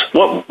times.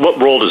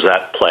 What role does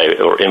that play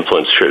or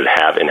influence should it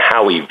have in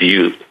how we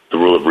view the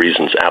rule of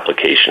reason's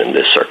application in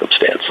this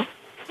circumstance?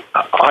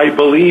 I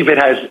believe it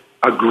has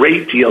a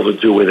great deal to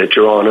do with it,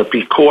 Your Honor,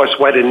 because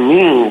what it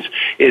means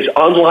is,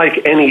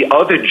 unlike any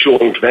other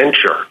joint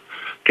venture,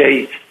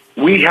 okay,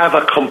 we have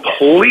a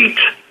complete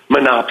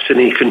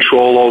monopsony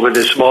control over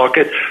this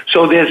market,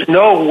 so there's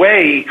no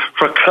way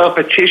for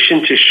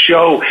competition to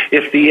show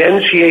if the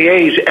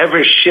NCAA's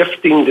ever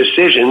shifting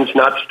decisions,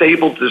 not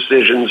stable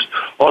decisions,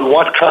 on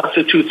what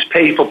constitutes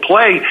pay for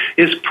play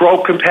is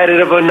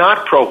pro-competitive or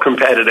not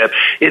pro-competitive.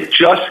 It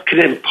just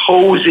can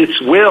impose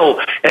its will,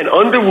 and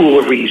under rule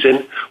of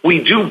reason, we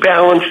do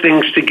balance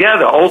things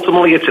together.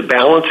 Ultimately, it's a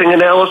balancing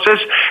analysis,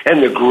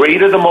 and the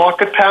greater the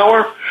market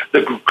power,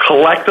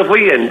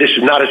 collectively, and this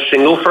is not a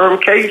single firm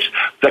case,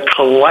 the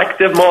collective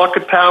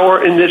market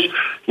power in this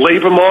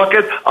labor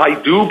market, I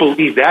do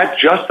believe that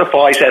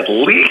justifies at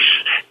least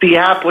the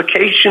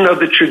application of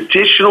the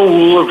traditional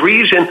rule of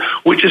reason,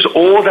 which is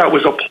all that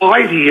was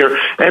applied here.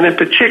 And in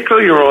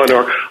particular, Your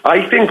Honor,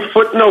 I think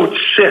footnote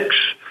 6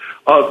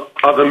 of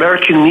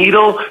American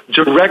Needle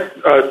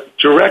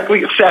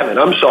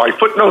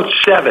footnote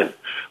 7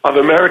 of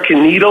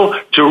American Needle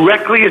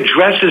directly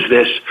addresses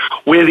this,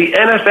 where the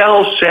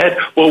NFL said,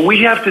 well,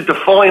 we have to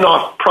define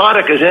our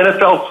product as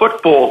NFL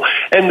football.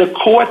 And the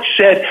court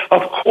said,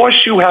 of course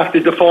you have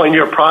to define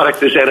your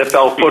product as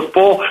NFL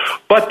football,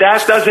 but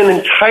that doesn't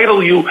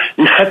entitle you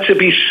not to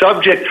be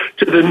subject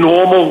to the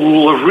normal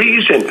rule of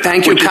reason.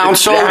 Thank you,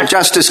 counsel.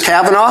 Justice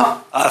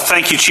Kavanaugh?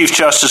 Thank you, Chief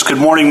Justice. Good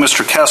morning,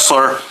 Mr.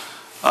 Kessler.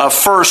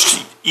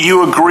 First,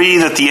 you agree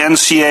that the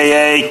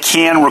NCAA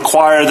can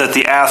require that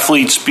the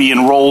athletes be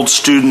enrolled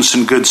students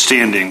in good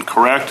standing,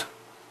 correct?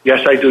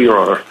 Yes, I do, Your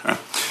Honor. Okay.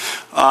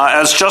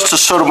 As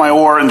Justice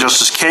Sotomayor and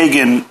Justice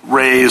Kagan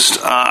raised,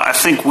 I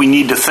think we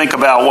need to think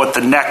about what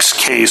the next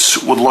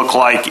case would look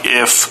like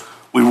if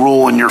we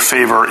rule in your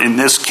favor in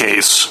this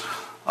case.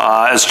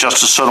 As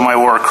Justice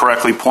Sotomayor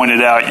correctly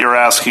pointed out, you're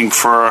asking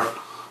for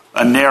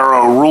a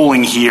narrow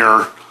ruling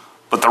here,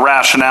 but the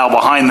rationale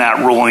behind that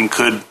ruling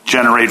could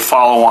generate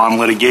follow-on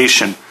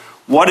litigation.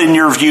 what in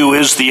your view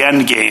is the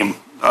end game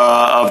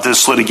of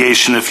this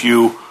litigation,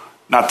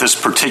 not this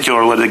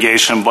particular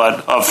litigation,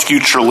 but of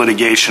future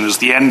litigation? Is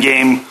the end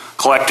game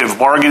collective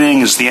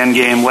bargaining? Is the end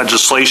game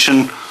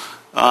legislation?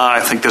 I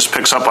think this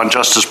picks up on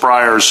Justice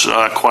Breyer's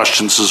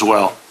questions as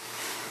well.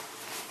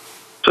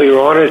 So,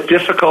 Your Honor, it's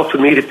difficult for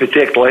me to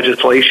predict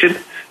legislation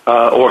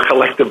or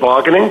collective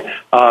bargaining,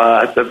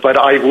 but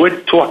I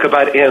would talk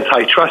about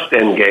antitrust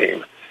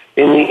endgame.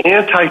 In the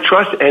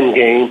antitrust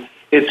endgame,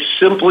 it's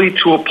simply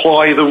to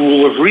apply the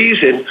rule of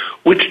reason,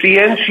 which the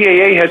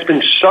NCAA has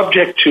been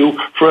subject to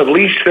for at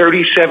least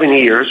 37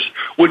 years,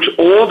 which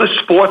all the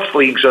sports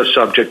leagues are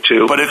subject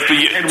to. But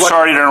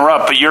sorry to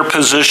interrupt, but your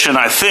position,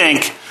 I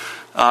think,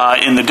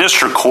 in the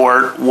district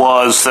court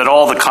was that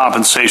all the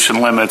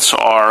compensation limits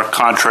are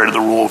contrary to the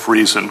rule of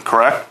reason,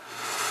 correct?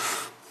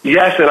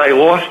 Yes, and I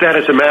lost that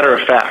as a matter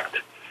of fact.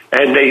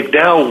 And they've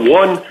now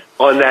won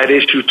on that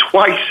issue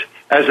twice,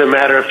 as a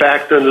matter of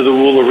fact, under the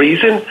rule of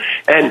reason,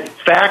 and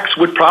facts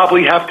would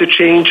probably have to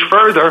change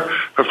further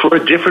for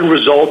a different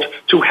result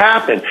to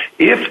happen.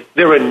 If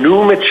there are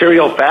new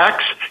material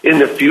facts in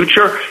the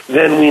future,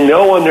 then we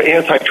know under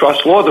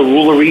antitrust law the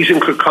rule of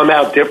reason could come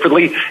out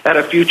differently at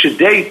a future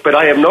date, but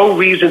I have no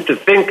reason to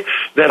think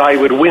that I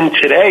would win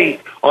today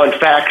on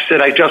facts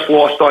that I just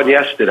lost on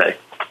yesterday.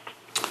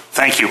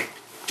 Thank you.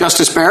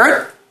 Justice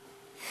Barrett?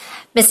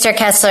 Mr.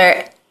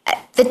 Kessler,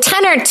 the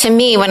tenor to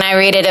me when I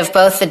read it of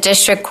both the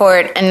district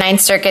court and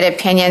Ninth Circuit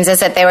opinions is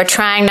that they were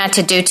trying not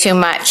to do too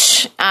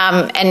much.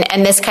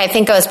 And this, I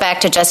think, goes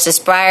back to Justice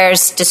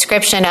Breyer's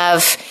description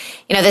of,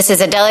 this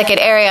is a delicate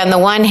area. On the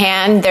one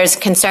hand, there's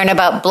concern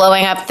about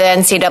blowing up the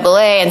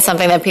NCAA and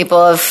something that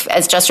people have,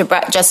 as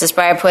Justice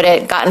Breyer put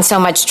it, gotten so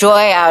much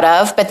joy out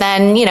of, but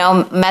then,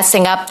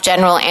 messing up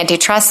general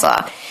antitrust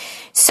law.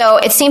 So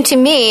it seemed to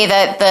me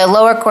that the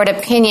lower court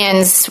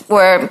opinions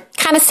were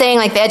kind of saying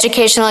like the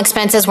educational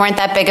expenses weren't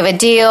that big of a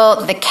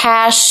deal. The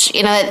cash,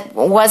 it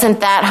wasn't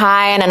that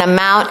high in an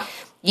amount.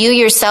 You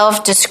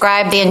yourself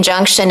described the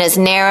injunction as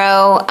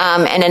narrow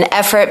and an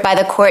effort by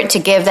the court to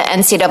give the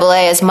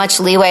NCAA as much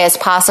leeway as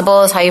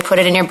possible is how you put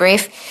it in your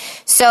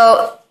brief.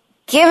 So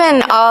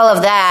given all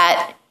of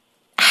that,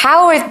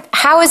 how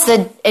is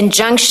the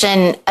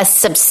injunction a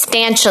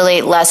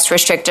substantially less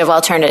restrictive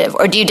alternative?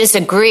 Or do you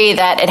disagree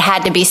that it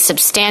had to be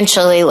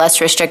substantially less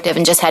restrictive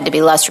and just had to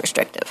be less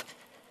restrictive?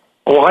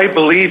 Well, I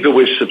believe it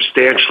was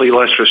substantially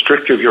less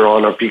restrictive, Your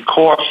Honor,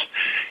 because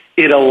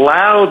it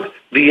allowed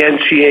the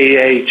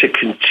NCAA to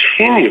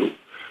continue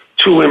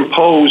to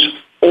impose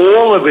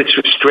all of its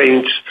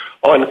restraints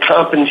on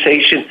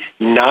compensation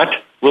not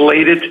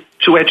related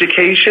to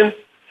education.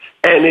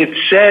 And it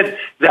said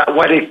that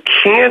what it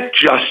can't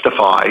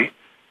justify,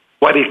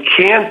 what it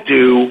can't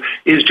do,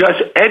 is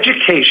just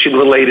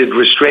education-related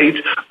restraints.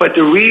 But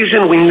the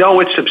reason we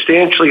know it's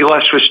substantially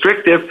less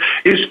restrictive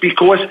is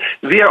because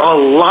there are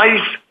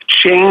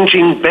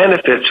life-changing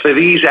benefits for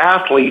these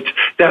athletes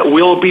that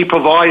will be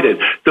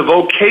provided. The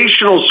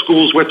vocational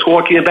schools we're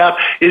talking about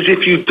is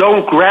if you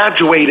don't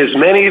graduate, as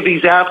many of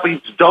these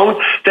athletes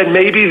don't, then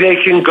maybe they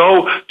can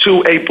go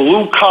to a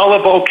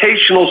blue-collar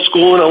vocational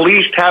school and at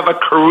least have a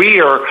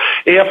career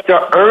after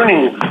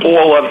earning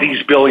all of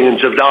these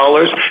billions of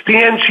dollars. The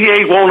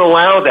NCAA won't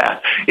allow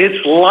that.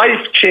 It's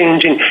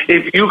life-changing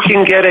if you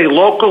can get a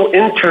local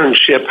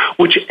internship,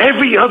 which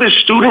every other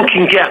student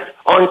can get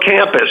on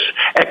campus,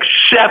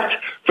 except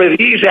for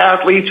these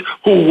athletes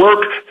who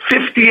work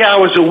 50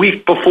 hours a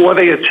week before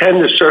they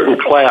attend a certain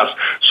class.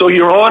 So,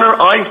 Your Honor,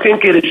 I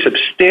think it is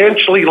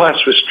substantially less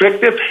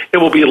restrictive. It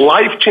will be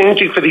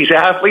life-changing for these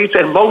athletes,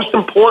 and most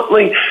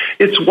importantly,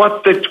 it's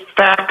what the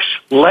facts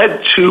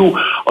led to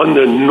on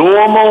the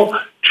normal,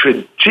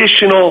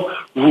 traditional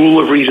rule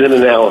of reason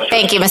analysis.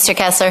 Thank you, Mr.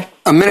 Kessler.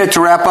 A minute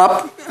to wrap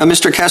up,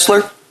 Mr.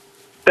 Kessler.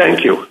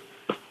 Thank you.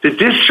 The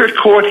district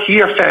court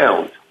here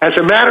found, as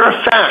a matter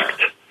of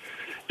fact,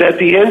 that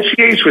the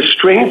NCAA's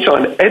restraints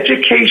on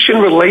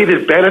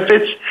education-related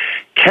benefits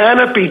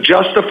cannot be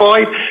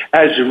justified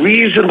as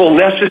reasonably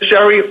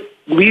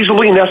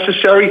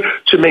necessary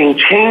to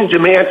maintain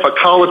demand for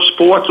college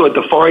sports or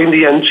define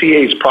the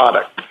NCAA's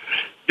product.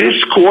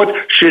 This court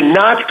should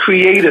not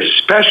create a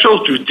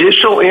special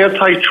judicial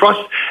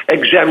antitrust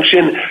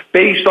exemption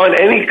based on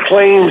any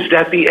claims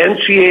that the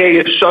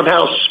NCAA is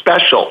somehow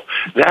special.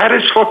 That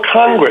is for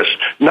Congress,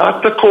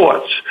 not the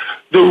courts.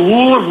 The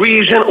rule of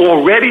reason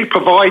already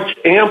provides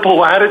ample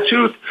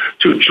latitude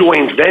to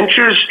joint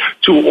ventures,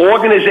 to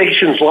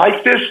organizations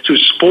like this, to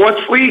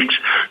sports leagues,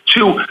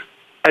 to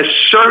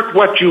assert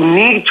what you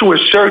need to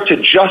assert to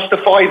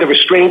justify the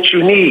restraints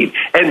you need.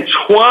 And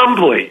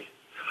Twombly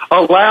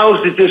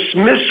allows the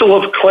dismissal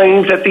of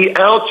claims at the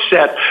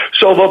outset,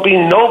 so there'll be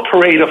no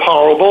parade of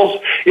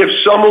horribles if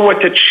someone were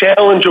to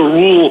challenge a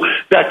rule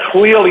that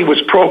clearly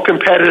was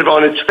pro-competitive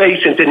on its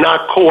face and did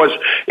not cause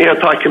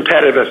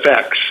anti-competitive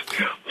effects.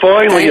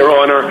 Finally, Your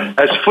Honor,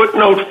 as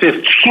footnote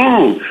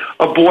 15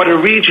 of Board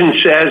of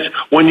Regents says,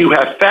 when you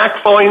have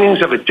fact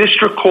findings of a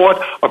district court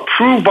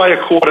approved by a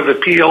court of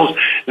appeals,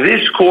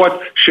 this court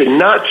should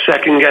not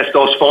second-guess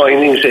those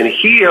findings. And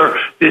here,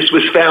 this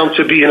was found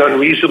to be an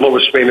unreasonable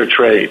restraint of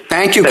trade.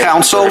 Thank you,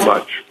 counsel. Very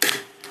much.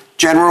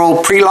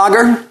 General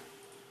Prelogger.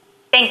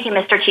 Thank you,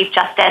 Mr. Chief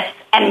Justice,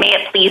 and may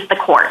it please the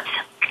court.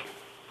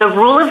 The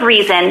rule of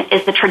reason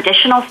is the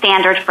traditional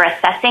standard for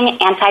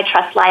assessing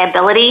antitrust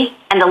liability,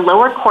 and the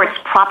lower courts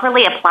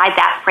properly applied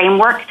that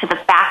framework to the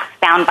facts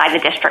found by the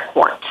district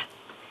court.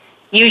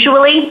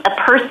 Usually, a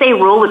per se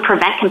rule would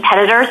prevent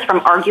competitors from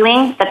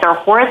arguing that their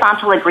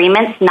horizontal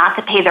agreements not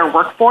to pay their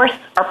workforce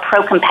are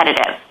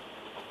pro-competitive.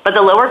 But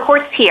the lower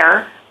courts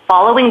here,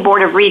 following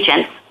Board of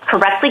Regents,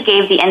 correctly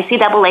gave the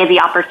NCAA the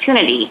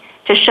opportunity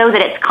to show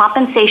that its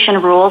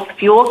compensation rules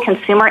fuel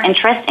consumer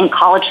interest in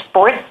college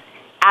sports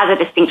as a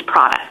distinct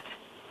product.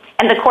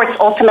 And the courts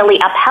ultimately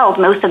upheld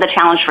most of the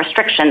challenged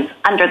restrictions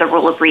under the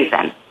rule of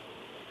reason.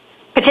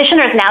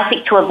 Petitioners now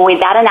seek to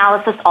avoid that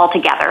analysis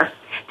altogether.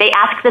 They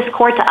ask this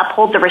court to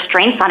uphold the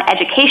restraints on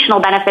educational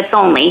benefits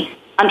only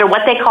under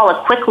what they call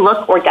a quick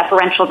look or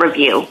deferential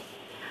review.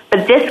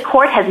 But this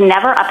court has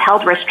never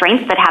upheld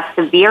restraints that have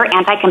severe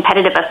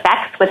anti-competitive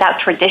effects without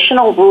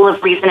traditional rule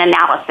of reason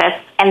analysis,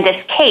 and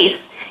this case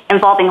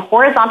involving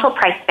horizontal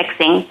price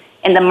fixing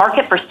in the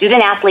market for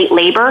student-athlete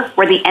labor,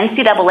 where the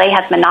NCAA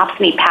has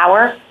monopsony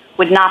power,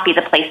 would not be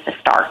the place to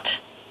start.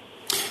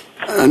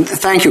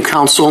 Thank you,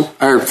 counsel,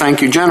 or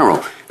thank you,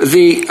 General.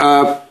 You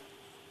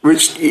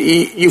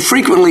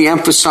frequently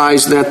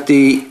emphasize that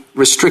the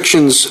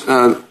restrictions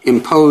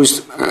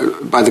imposed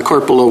by the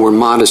court below were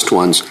modest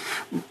ones,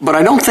 but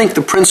I don't think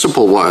the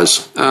principle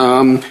was.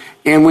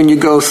 And when you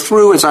go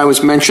through, as I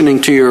was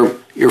mentioning to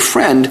your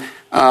friend,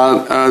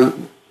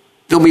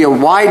 there'll be a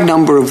wide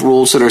number of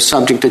rules that are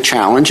subject to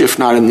challenge, if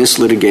not in this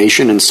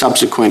litigation and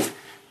subsequent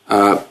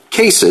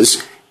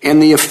cases.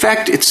 And the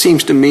effect, it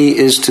seems to me,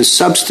 is to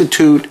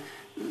substitute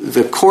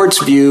the court's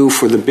view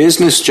for the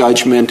business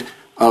judgment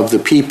of the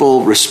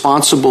people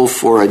responsible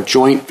for a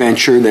joint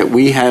venture that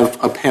we have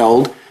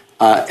upheld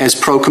as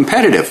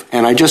pro-competitive.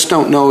 And I just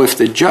don't know if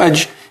the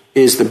judge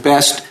is the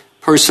best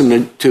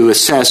person to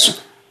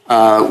assess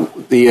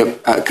the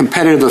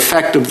competitive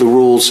effect of the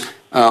rules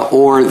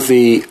or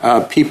the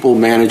people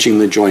managing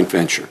the joint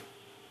venture.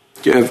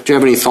 Do you have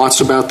any thoughts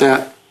about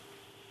that?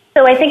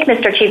 So I think,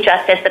 Mr. Chief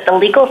Justice, that the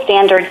legal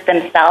standards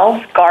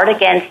themselves guard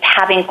against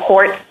having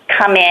courts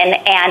come in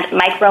and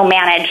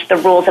micromanage the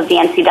rules of the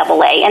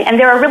NCAA. And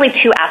there are really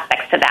two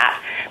aspects to that.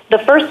 The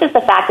first is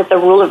the fact that the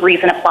rule of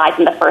reason applies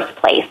in the first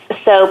place.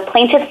 So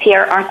plaintiffs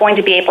here aren't going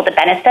to be able to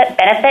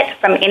benefit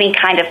from any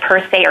kind of per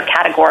se or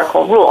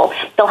categorical rule.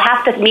 They'll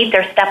have to meet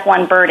their step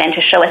one burden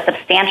to show a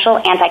substantial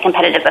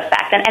anti-competitive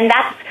effect. And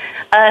that's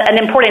an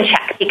important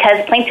check,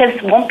 because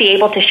plaintiffs won't be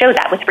able to show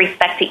that with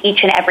respect to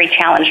each and every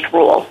challenged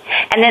rule.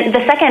 And then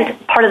the second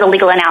part of the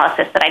legal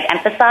analysis that I'd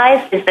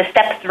emphasize is the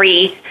step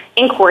three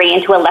inquiry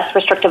into a less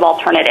restrictive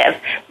alternative.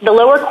 The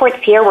lower courts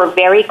here were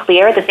very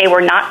clear that they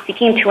were not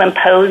seeking to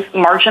impose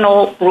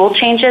marginal rule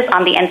changes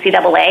on the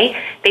NCAA.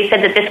 They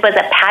said that this was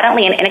a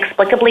patently and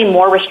inexplicably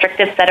more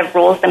restrictive set of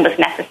rules than was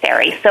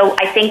necessary. So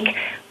I think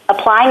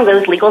applying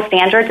those legal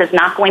standards is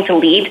not going to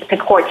lead to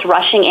courts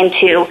rushing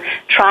into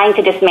trying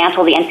to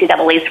dismantle the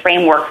NCAA's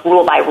framework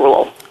rule by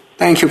rule.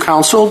 Thank you,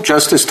 counsel.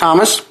 Justice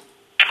Thomas?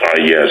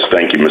 Yes,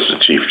 thank you,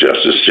 Mr. Chief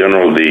Justice.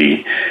 General,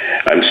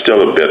 I'm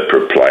still a bit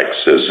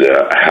perplexed as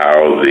to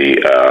how the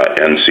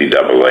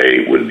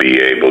NCAA would be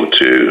able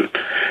to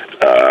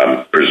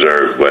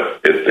preserve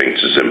what it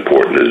thinks is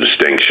important, the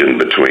distinction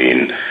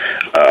between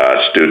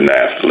student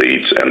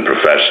athletes and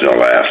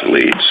professional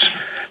athletes,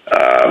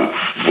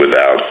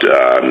 without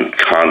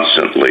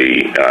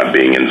constantly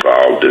being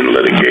involved in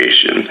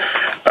litigation.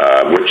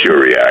 What's your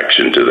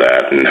reaction to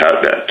that, and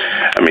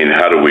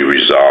how do we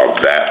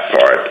resolve that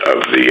part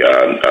of the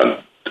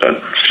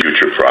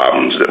future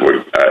problems that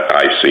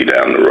I see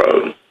down the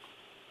road?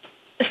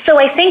 So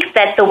I think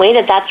that the way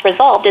that that's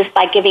resolved is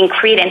by giving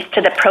credence to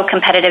the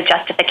pro-competitive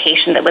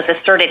justification that was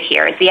asserted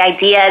here. The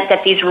idea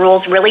that these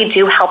rules really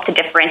do help to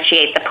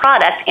differentiate the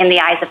product in the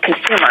eyes of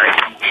consumers.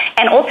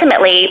 And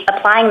ultimately,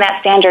 applying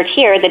that standard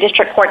here, the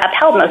district court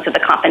upheld most of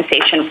the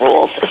compensation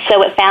rules.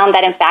 So it found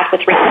that, in fact,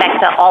 with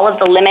respect to all of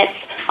the limits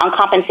on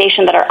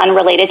compensation that are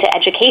unrelated to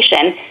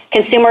education,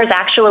 consumers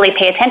actually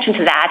pay attention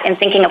to that and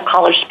thinking of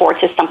college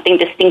sports as something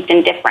distinct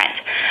and different.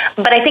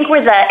 But I think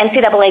where the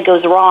NCAA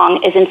goes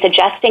wrong is in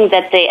suggesting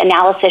that the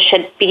analysis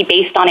should be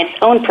based on its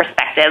own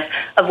perspective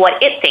of what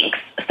it thinks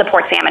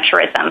supports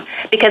amateurism,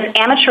 because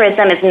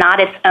amateurism is not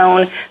its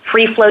own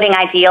free-floating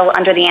ideal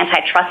under the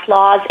antitrust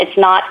laws. It's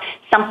not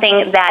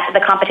something that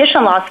the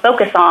competition laws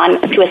focus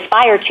on to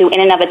aspire to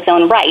in and of its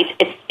own right.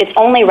 It's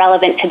only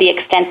relevant to the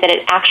extent that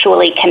it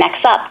actually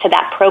connects up to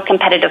that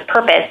pro-competitive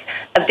purpose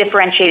of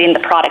differentiating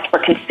the product for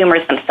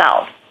consumers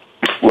themselves.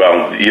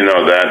 Well,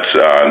 that's,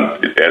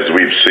 as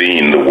we've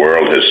seen, the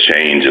world has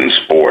changed in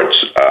sports.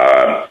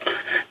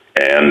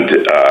 and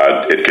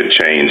it could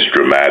change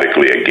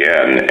dramatically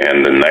again.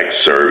 And the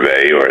next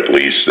survey, or at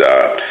least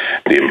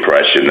the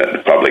impression that the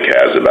public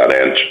has about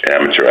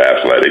amateur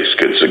athletics,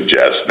 could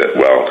suggest that,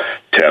 well,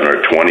 $10,000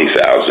 or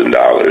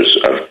 $20,000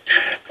 of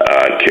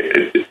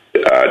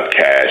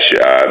cash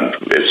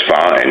is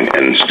fine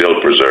and still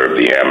preserve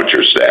the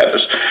amateur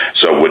status.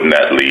 So wouldn't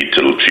that lead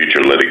to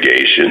future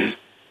litigation?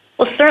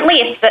 Well, certainly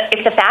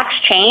if the facts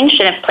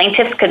changed and if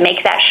plaintiffs could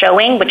make that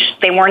showing, which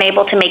they weren't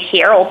able to make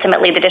here,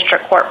 ultimately the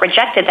district court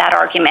rejected that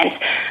argument.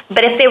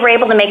 But if they were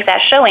able to make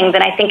that showing,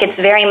 then I think it's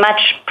very much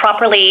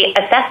properly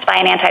assessed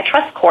by an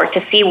antitrust court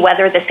to see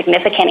whether the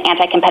significant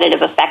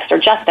anti-competitive effects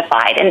are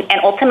justified. And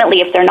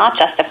ultimately, if they're not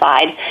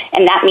justified,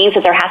 and that means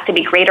that there has to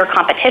be greater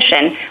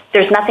competition,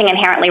 there's nothing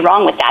inherently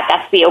wrong with that.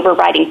 That's the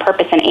overriding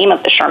purpose and aim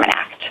of the Sherman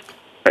Act.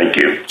 Thank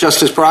you.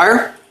 Justice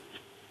Breyer?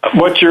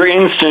 What's your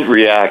instant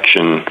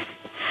reaction?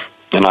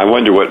 And I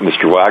wonder what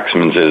Mr.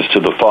 Waxman's is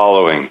to the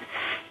following,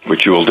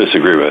 which you will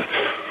disagree with.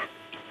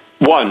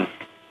 One,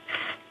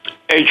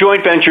 a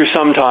joint venture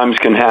sometimes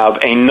can have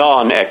a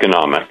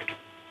non-economic,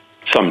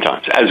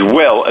 sometimes, as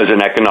well as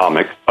an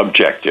economic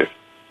objective.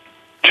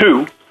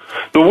 Two,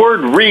 the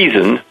word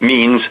reason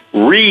means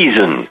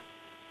reason.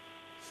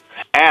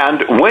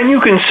 And when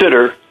you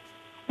consider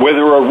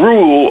whether a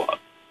rule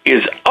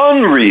is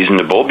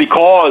unreasonable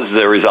because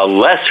there is a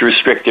less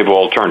restrictive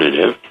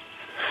alternative,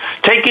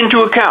 take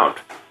into account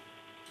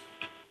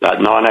that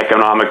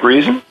non-economic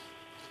reason,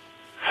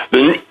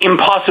 the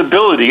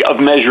impossibility of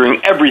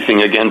measuring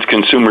everything against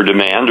consumer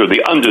demand or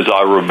the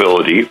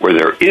undesirability where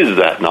there is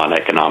that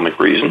non-economic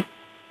reason,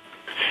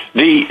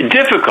 the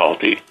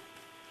difficulty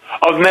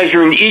of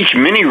measuring each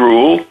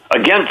mini-rule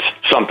against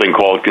something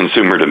called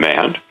consumer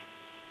demand,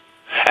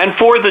 and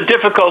for the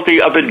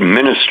difficulty of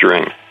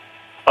administering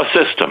a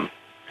system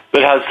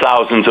that has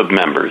thousands of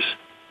members.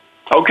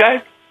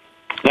 Okay?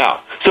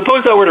 Now,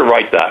 suppose I were to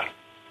write that.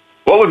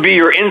 What would be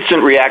your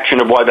instant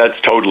reaction of why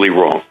that's totally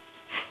wrong?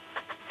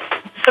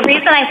 The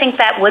reason I think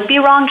that would be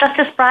wrong,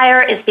 Justice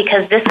Breyer, is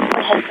because this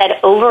court has said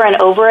over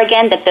and over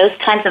again that those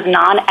kinds of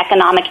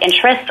non-economic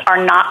interests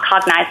are not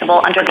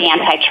cognizable under the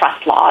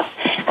antitrust laws.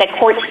 That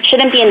courts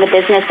shouldn't be in the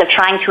business of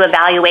trying to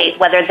evaluate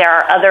whether there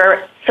are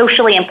other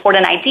socially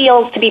important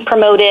ideals to be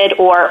promoted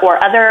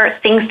or other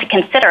things to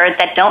consider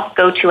that don't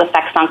go to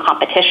effects on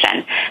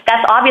competition.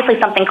 That's obviously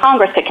something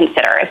Congress could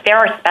consider. If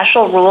there are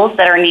special rules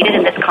that are needed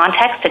in this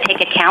context to take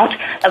account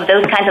of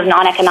those kinds of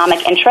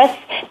non-economic interests,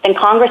 then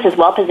Congress is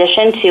well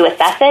positioned to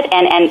assess it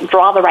and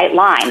draw the right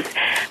lines.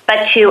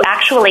 But to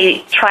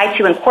actually try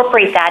to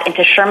incorporate that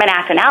into Sherman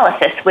Act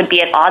analysis would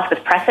be at odds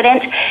with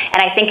precedent, and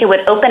I think it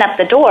would open up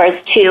the doors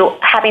to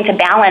having to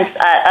balance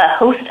a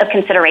host of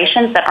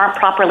considerations that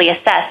aren't properly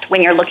assessed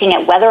when you're looking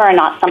at whether or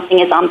not something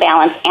is on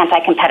balance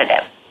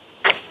anti-competitive.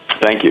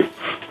 Thank you.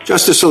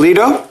 Justice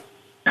Alito?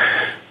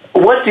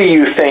 What do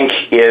you think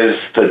is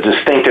the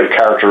distinctive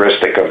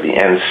characteristic of the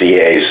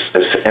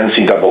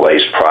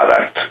NCAA's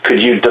product? Could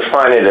you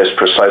define it as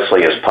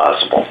precisely as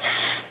possible?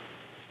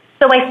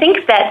 So I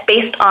think that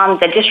based on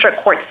the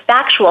district court's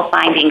factual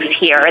findings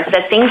here,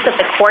 the things that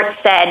the court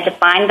said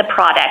defined the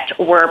product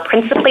were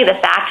principally the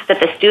fact that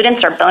the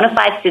students are bona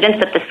fide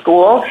students at the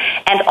school,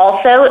 and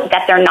also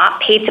that they're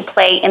not paid to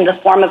play in the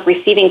form of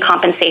receiving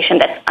compensation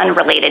that's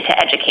unrelated to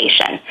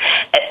education.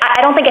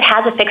 I don't think it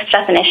has a fixed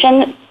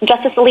definition,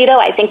 Justice Alito.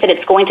 I think that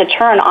it's going to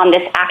turn on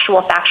this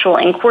actual factual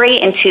inquiry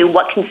into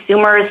what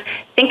consumers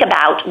think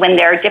about when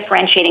they're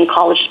differentiating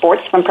college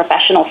sports from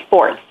professional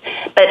sports.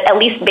 But at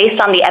least based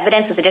on the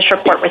evidence that the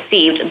district court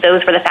received,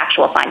 those were the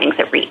factual findings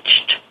it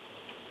reached.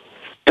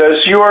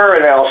 Does your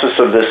analysis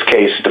of this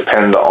case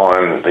depend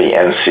on the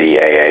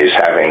NCAA's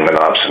having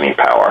monopsony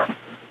power?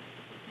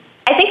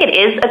 I think it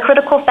is a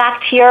critical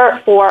fact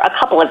here for a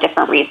couple of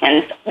different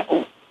reasons.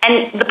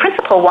 And the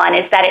principal one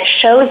is that it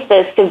shows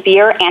the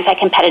severe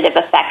anti-competitive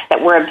effects that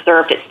were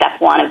observed at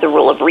step one of the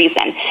rule of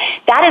reason.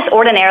 That is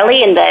ordinarily,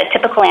 in the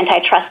typical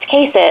antitrust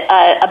case,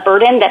 a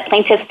burden that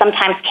plaintiffs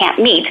sometimes can't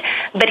meet.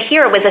 But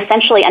here it was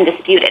essentially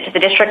undisputed. The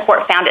district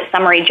court found at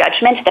summary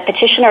judgment that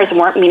petitioners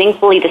weren't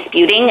meaningfully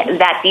disputing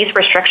that these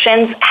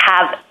restrictions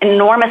have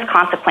enormous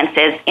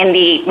consequences in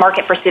the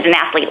market for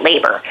student-athlete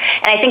labor.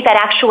 And I think that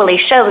actually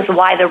shows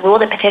why the rule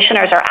that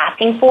petitioners are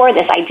asking for,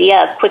 this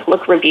idea of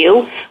quick-look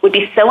review, would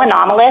be so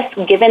anomalous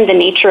given the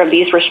nature of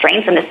these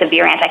restraints and the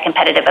severe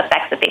anti-competitive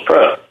effects that they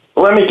produce.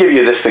 Let me give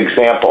you this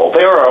example.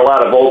 There are a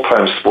lot of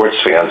old-time sports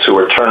fans who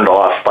are turned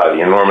off by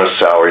the enormous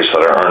salaries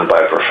that are earned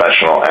by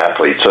professional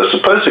athletes. So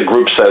suppose a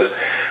group says,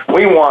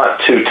 we want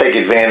to take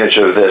advantage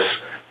of this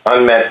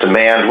unmet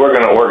demand. We're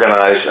going to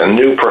organize a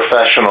new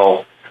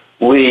professional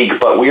league,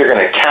 but we are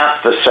going to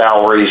cap the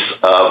salaries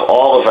of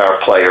all of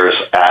our players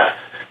at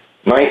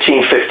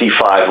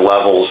 1955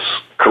 levels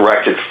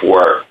corrected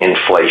for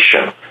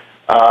inflation.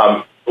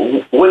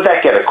 Would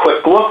that get a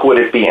quick look? Would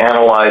it be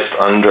analyzed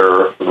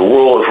under the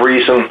rule of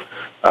reason?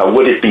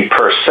 Would it be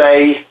per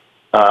se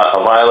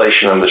a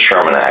violation of the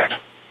Sherman Act?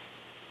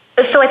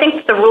 So I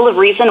think the rule of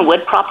reason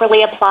would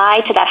properly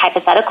apply to that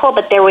hypothetical,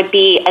 but there would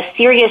be a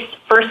serious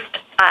first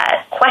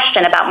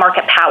question about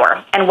market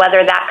power and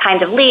whether that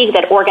kind of league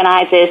that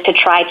organizes to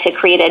try to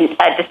create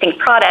a distinct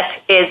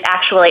product is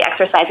actually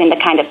exercising the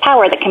kind of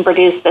power that can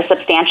produce the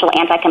substantial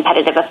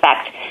anti-competitive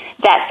effect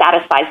that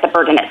satisfies the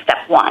burden at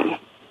step one.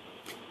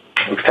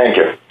 Thank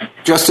you.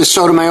 Justice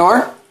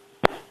Sotomayor?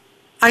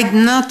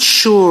 I'm not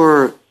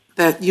sure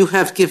that you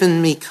have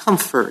given me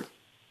comfort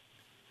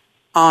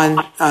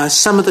on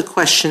some of the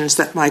questions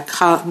that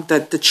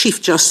that the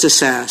Chief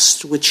Justice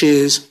asked, which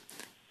is,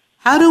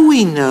 how do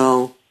we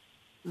know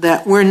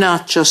that we're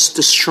not just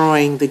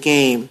destroying the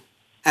game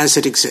as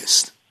it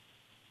exists?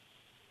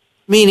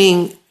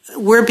 Meaning,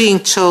 we're being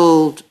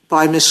told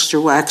by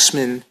Mr.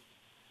 Waxman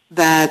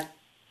that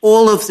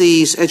all of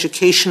these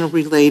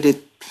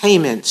educational-related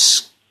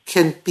payments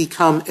can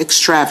become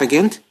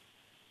extravagant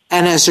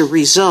and as a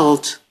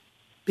result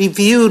be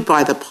viewed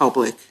by the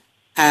public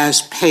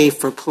as pay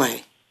for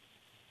play.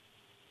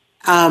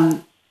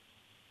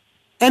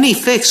 Any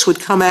fix would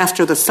come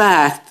after the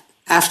fact,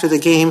 after the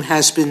game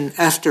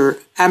after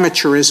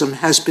amateurism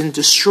has been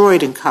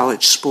destroyed in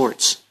college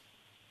sports.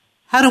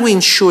 How do we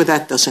ensure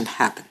that doesn't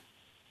happen?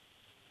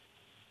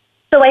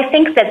 So I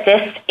think that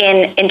this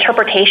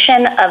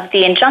interpretation of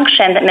the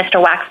injunction that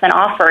Mr. Waxman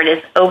offered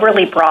is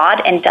overly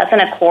broad and doesn't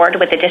accord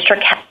with the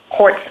district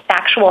court's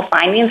factual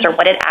findings or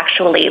what it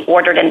actually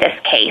ordered in this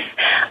case.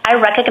 I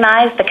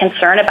recognize the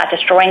concern about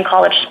destroying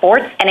college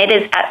sports, and it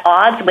is at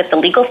odds with the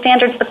legal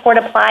standards the court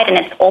applied and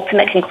its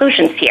ultimate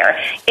conclusions here.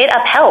 It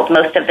upheld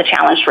most of the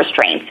challenged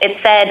restraints. It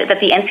said that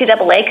the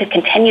NCAA could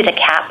continue to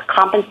cap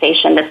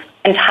compensation that's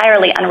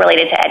entirely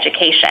unrelated to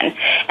education.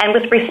 And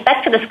with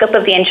respect to the scope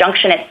of the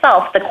injunction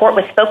itself, the court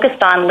was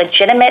focused on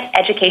legitimate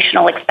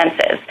educational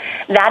expenses.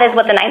 That is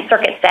what the Ninth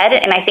Circuit said,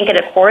 and I think it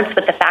accords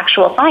with the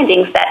factual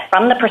findings that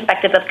from the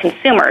perspective of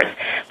consumers,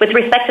 with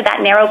respect to that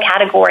narrow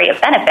category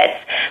of benefits,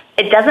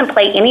 it doesn't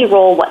play any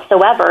role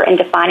whatsoever in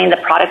defining the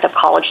product of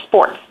college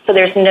sports. So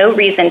there's no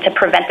reason to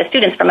prevent the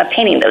students from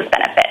obtaining those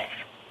benefits.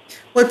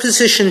 What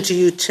position do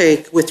you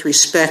take with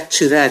respect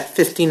to that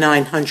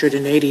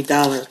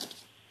 $5,980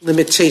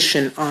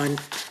 limitation on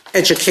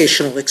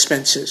educational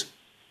expenses?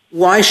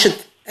 Why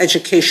should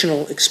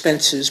educational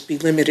expenses be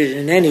limited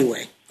in any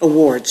way,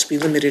 awards be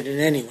limited in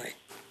any way?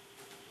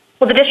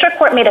 Well, the district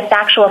court made a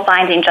factual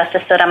finding,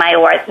 Justice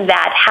Sotomayor,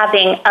 that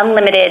having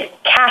unlimited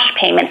cash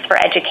payments for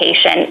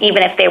education,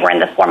 even if they were in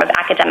the form of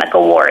academic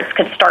awards,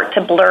 could start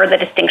to blur the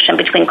distinction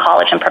between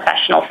college and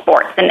professional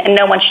sports, and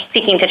no one's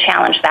seeking to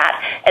challenge that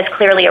as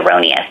clearly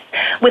erroneous.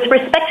 With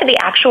respect to the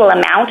actual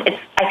amount, it's,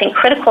 I think,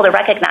 critical to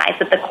recognize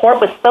that the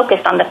court was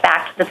focused on the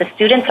fact that the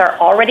students are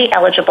already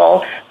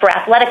eligible for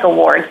athletic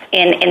awards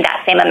in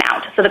that same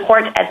amount. So the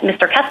court, as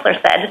Mr. Kessler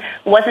said,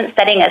 wasn't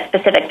setting a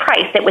specific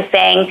price. It was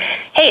saying,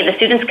 hey, the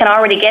students can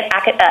already get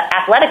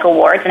athletic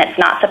awards, and it's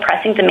not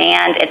suppressing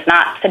demand. It's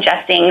not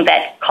suggesting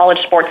that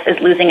college sports is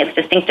losing its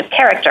distinctive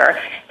character.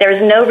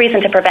 There's no reason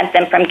to prevent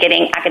them from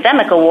getting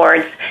academic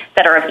awards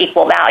that are of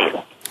equal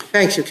value.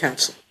 Thank you,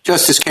 counsel.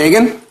 Justice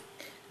Kagan?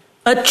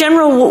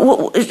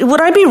 General,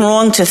 would I be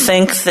wrong to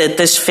think that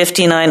this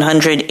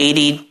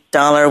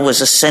 $5,980 was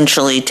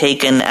essentially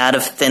taken out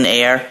of thin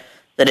air,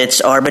 that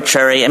it's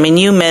arbitrary? I mean,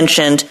 you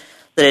mentioned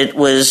that it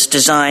was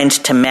designed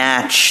to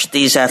match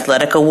these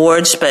athletic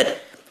awards, but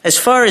as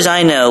far as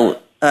I know,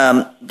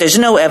 there's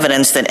no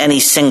evidence that any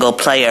single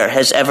player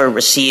has ever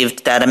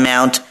received that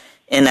amount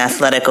in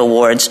athletic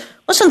awards.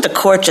 Wasn't the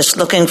court just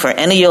looking for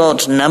any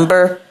old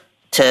number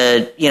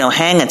to,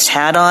 hang its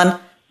hat on,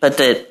 but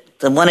the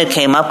one it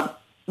came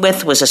up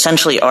with was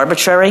essentially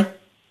arbitrary?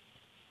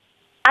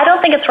 I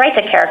don't think it's right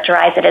to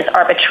characterize it as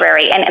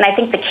arbitrary, and I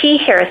think the key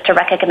here is to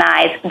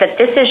recognize that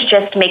this is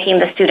just making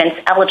the students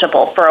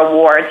eligible for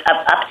awards of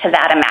up to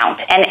that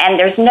amount, and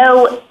there's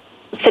no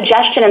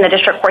suggestion in the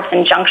district court's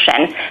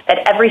injunction that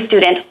every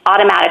student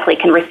automatically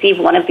can receive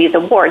one of these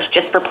awards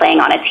just for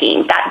playing on a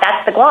team.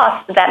 That's the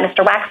gloss that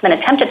Mr. Waxman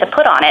attempted to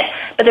put on it,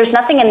 but there's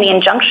nothing in the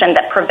injunction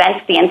that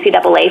prevents the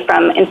NCAA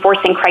from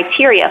enforcing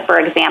criteria,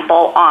 for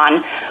example,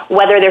 on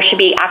whether there should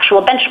be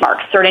actual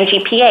benchmarks, certain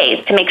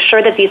GPAs, to make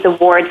sure that these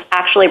awards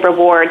actually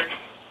reward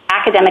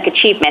academic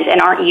achievement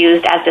and aren't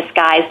used as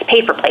disguised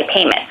pay-for-play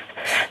payments.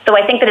 So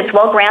I think that it's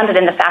well-grounded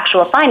in the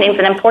factual findings,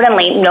 and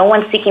importantly, no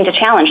one's seeking to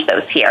challenge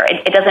those here.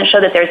 It doesn't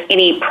show that there's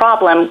any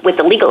problem with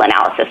the legal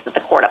analysis that the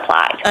court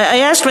applied. I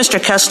asked Mr.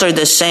 Kessler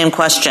this same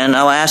question.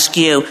 I'll ask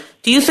you,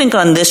 do you think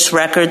on this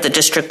record the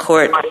district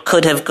court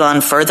could have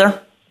gone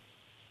further?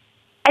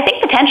 I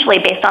think potentially,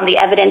 based on the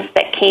evidence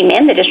that came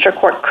in, the district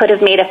court could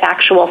have made a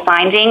factual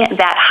finding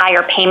that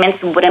higher payments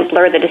wouldn't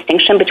blur the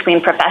distinction between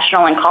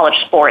professional and college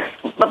sports.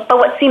 But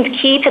what seemed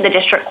key to the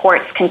district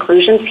court's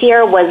conclusions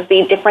here was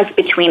the difference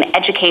between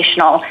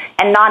educational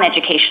and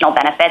non-educational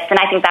benefits, and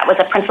I think that was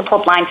a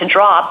principled line to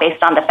draw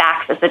based on the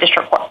facts as the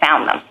district court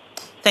found them.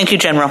 Thank you,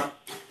 General.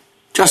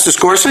 Justice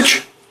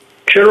Gorsuch?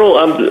 General,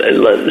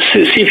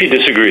 see if you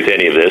disagree with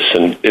any of this,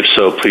 and if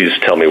so, please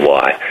tell me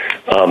why.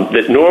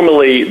 That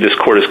normally this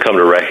court has come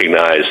to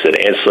recognize that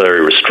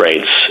ancillary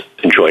restraints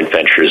in joint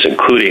ventures,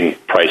 including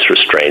price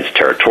restraints,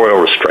 territorial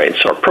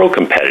restraints, are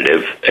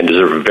pro-competitive and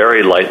deserve a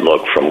very light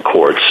look from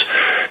courts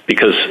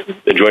because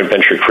the joint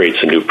venture creates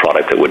a new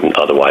product that wouldn't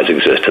otherwise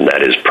exist, and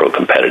that is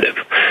pro-competitive.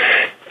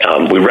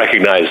 We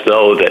recognize,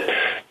 though, that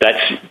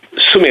that's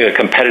assuming a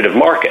competitive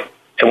market.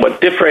 And what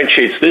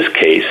differentiates this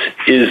case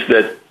is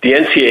that the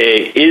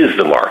NCAA is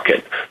the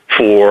market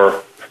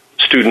for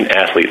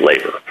student-athlete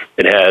labor.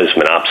 It has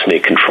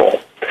monopsony control.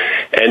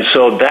 And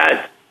so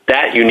that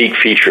unique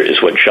feature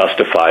is what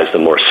justifies the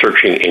more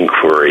searching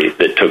inquiry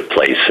that took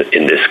place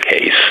in this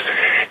case.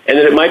 And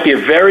that it might be a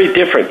very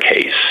different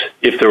case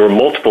if there were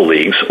multiple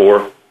leagues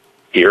or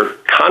here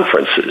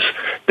conferences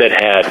that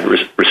had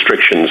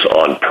restrictions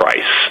on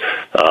price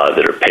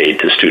that are paid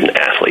to student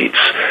athletes,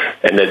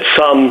 and that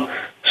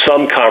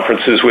some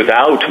conferences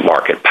without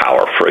market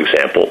power, for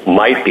example,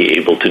 might be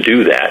able to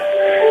do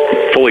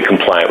that fully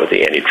compliant with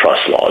the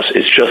antitrust laws.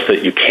 It's just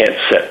that you can't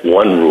set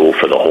one rule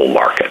for the whole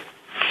market.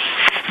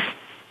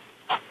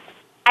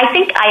 I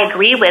think I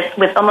agree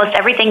with almost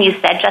everything you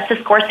said, Justice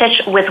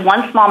Gorsuch, with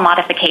one small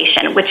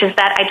modification, which is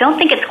that I don't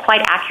think it's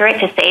quite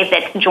accurate to say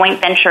that joint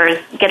ventures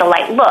get a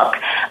light look.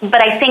 But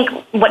I think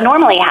what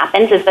normally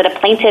happens is that a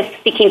plaintiff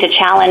seeking to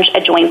challenge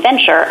a joint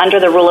venture under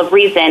the rule of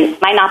reason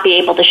might not be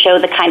able to show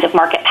the kind of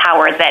market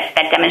power that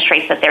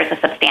demonstrates that there's a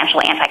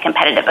substantial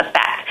anti-competitive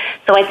effect.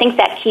 So I think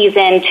that keys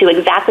into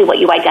exactly what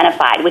you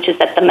identified, which is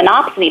that the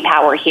monopsony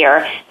power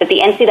here that the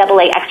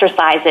NCAA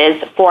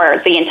exercises for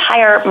the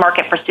entire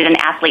market for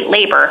student-athlete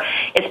labor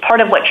is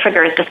part of what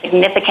triggers the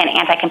significant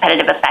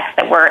anti-competitive effects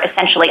that were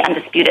essentially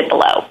undisputed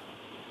below.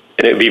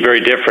 And it would be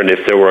very different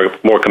if there were a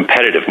more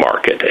competitive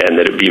market, and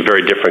that it would be a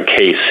very different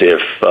case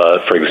if,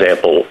 for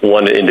example,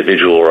 one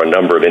individual or a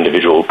number of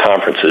individual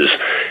conferences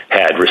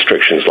had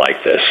restrictions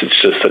like this.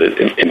 It's just that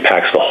it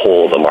impacts the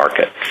whole of the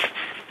market.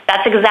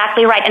 That's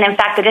exactly right. And in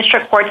fact, the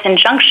district court's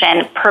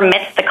injunction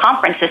permits the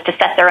conferences to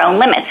set their own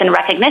limits in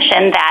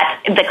recognition that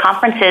the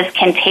conferences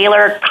can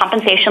tailor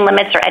compensation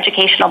limits or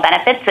educational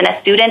benefits, and a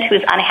student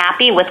who's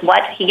unhappy with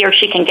what he or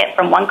she can get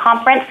from one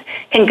conference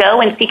can go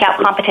and seek out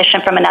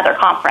competition from another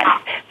conference.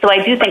 So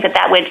I do think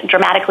that would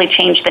dramatically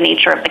change the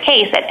nature of the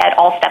case at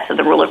all steps of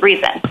the rule of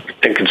reason.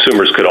 And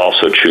consumers could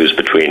also choose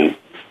between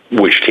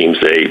which teams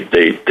they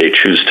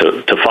choose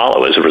to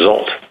follow as a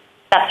result.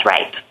 That's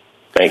right.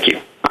 Thank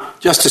you.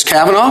 Justice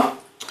Kavanaugh?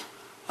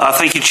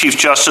 Thank you, Chief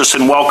Justice,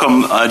 and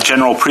welcome,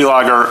 General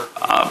Prelogger.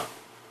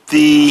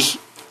 The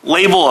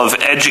label of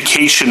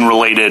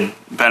education-related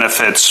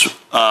benefits,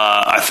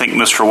 I think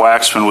Mr.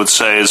 Waxman would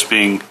say, is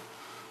being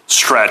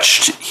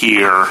stretched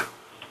here,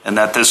 and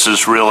that this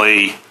is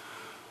really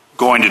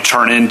going to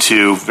turn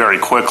into, very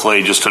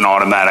quickly, just an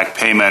automatic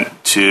payment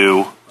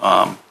to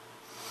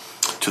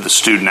the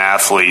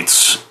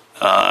student-athletes,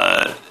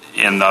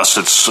 and thus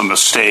it's a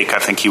mistake, I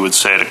think he would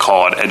say, to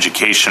call it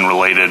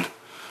education-related.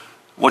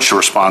 What's your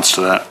response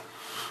to that?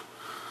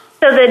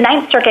 So the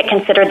Ninth Circuit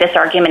considered this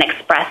argument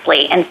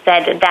expressly and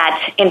said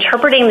that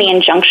interpreting the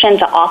injunction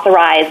to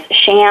authorize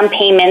sham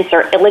payments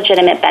or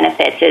illegitimate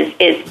benefits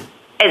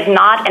is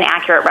not an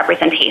accurate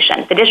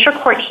representation. The district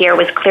court here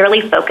was clearly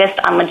focused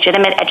on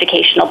legitimate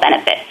educational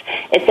benefits.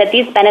 It said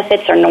these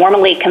benefits are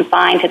normally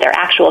confined to their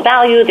actual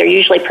value. They're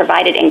usually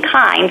provided in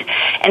kind.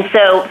 And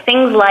so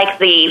things like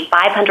the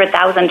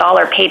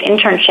 $500,000 paid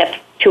internship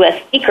to a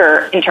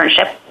speaker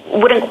internship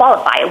wouldn't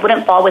qualify. It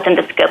wouldn't fall within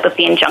the scope of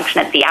the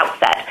injunction at the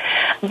outset.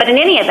 But in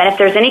any event, if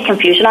there's any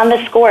confusion on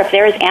this score, if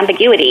there is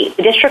ambiguity,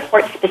 the district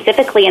court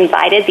specifically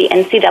invited the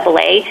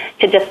NCAA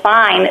to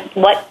define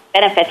what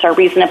benefits are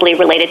reasonably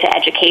related to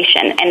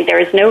education. And there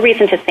is no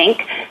reason to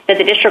think that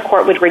the district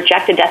court would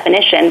reject a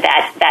definition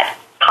that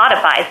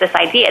codifies this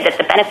idea that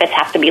the benefits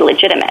have to be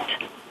legitimate.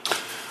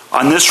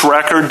 On this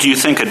record, do you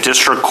think a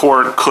district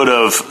court could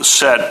have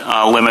set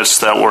limits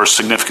that were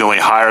significantly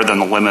higher than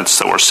the limits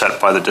that were set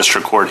by the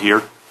district court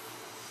here?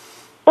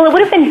 Well, it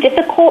would have been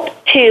difficult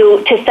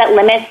to set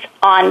limits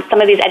on some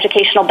of these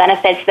educational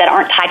benefits that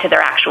aren't tied to their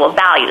actual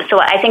value. So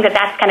I think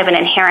that's kind of an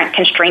inherent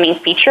constraining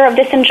feature of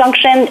this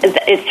injunction.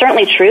 It's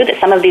certainly true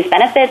that some of these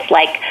benefits,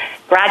 like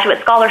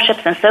graduate scholarships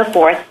and so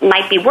forth,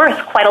 might be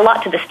worth quite a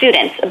lot to the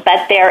students,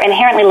 but they're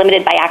inherently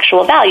limited by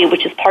actual value,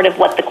 which is part of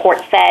what the court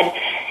said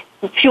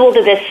fueled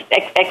this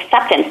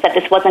acceptance that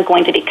this wasn't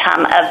going to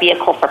become a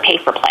vehicle for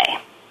pay-for-play.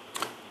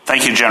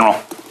 Thank you, General.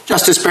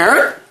 Justice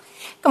Barrett?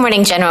 Good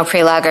morning, General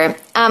Prelogger.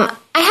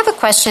 I have a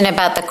question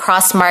about the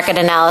cross-market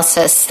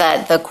analysis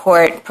that the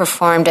court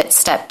performed at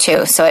Step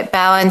 2. So it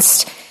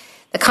balanced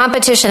the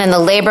competition in the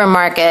labor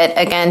market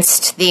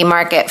against the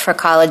market for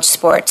college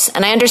sports.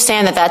 And I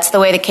understand that that's the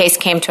way the case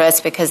came to us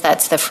because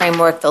that's the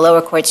framework the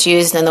lower courts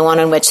used and the one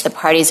in which the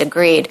parties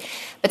agreed.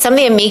 But some of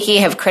the amici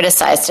have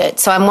criticized it.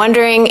 So I'm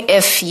wondering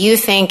if you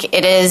think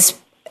it is,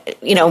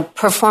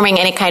 performing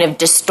any kind of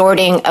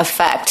distorting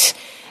effect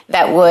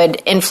that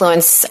would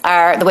influence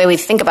the way we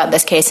think about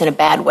this case in a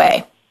bad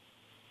way.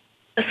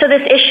 So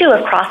this issue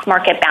of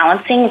cross-market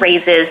balancing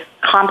raises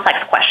complex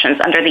questions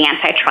under the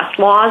antitrust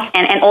laws.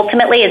 And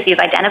ultimately, as you've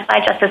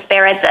identified, Justice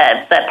Barrett,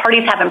 the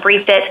parties haven't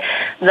briefed it.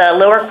 The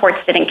lower courts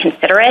didn't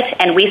consider it.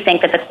 And we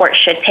think that the court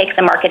should take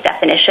the market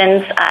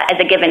definitions as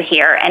a given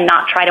here and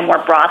not try to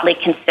more broadly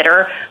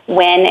consider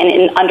when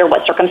and under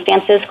what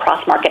circumstances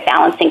cross-market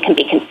balancing can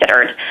be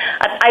considered.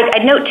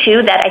 I'd note,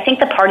 too, that I think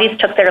the parties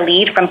took their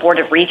lead from Board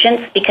of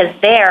Regents because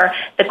there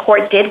the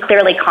court did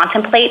clearly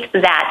contemplate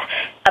that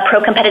a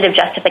pro-competitive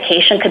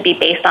justification could be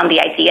based on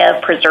the idea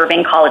of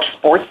preserving college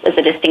sports as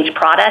a distinct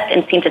product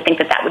and seemed to think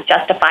that that would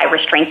justify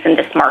restraints in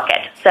this market.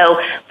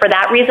 So for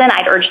that reason,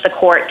 I'd urge the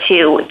court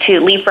to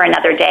leave for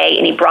another day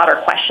any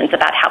broader questions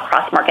about how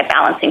cross-market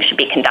balancing should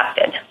be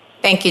conducted.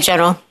 Thank you,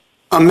 General.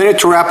 A minute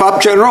to wrap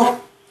up, General.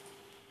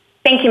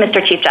 Thank you,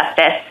 Mr. Chief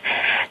Justice.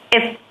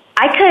 If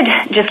I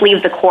could just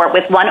leave the court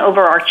with one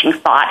overarching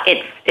thought,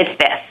 it's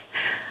this.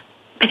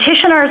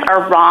 Petitioners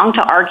are wrong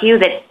to argue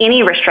that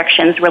any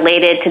restrictions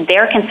related to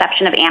their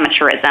conception of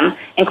amateurism,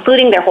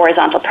 including their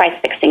horizontal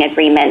price-fixing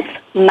agreements,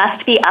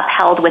 must be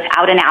upheld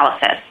without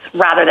analysis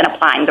rather than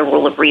applying the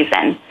rule of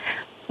reason.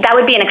 That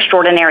would be an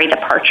extraordinary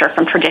departure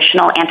from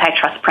traditional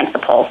antitrust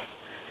principles.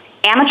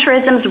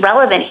 Amateurism is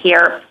relevant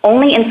here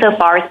only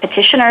insofar as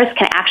petitioners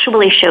can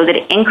actually show that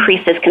it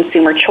increases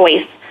consumer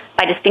choice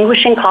by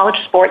distinguishing college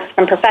sports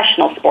from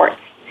professional sports.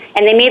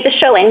 And they made the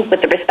showing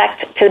with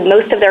respect to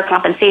most of their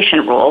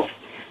compensation rules.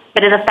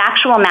 But as a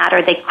factual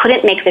matter, they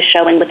couldn't make the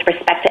showing with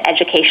respect to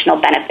educational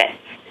benefits.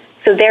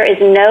 So there is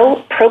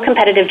no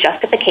pro-competitive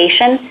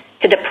justification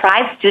to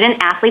deprive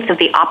student athletes of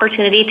the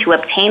opportunity to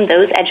obtain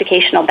those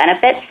educational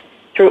benefits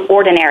through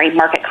ordinary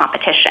market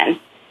competition.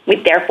 We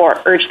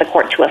therefore urge the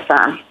court to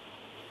affirm.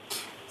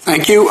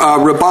 Thank you.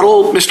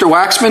 Rebuttal, Mr.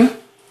 Waxman?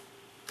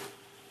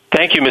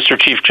 Thank you, Mr.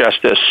 Chief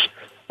Justice.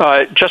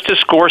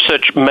 Justice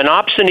Gorsuch,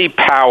 monopsony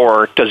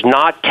power does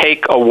not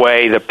take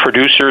away the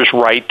producer's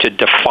right to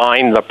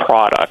define the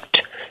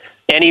product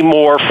any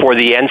more for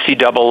the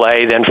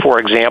NCAA than, for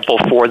example,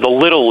 for the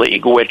Little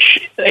League,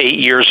 which 8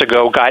 years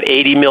ago got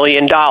 $80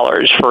 million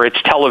for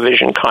its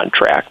television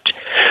contract.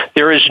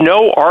 There is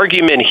no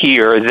argument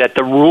here that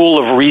the rule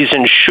of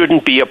reason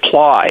shouldn't be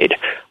applied.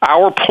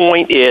 Our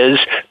point is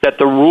that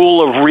the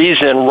rule of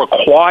reason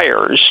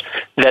requires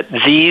that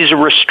these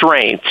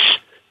restraints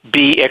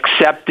be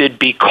accepted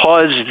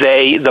because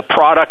the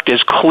product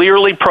is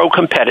clearly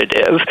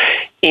pro-competitive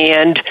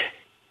and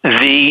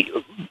the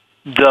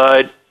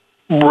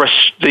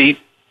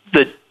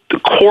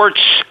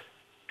court's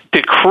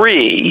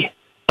decree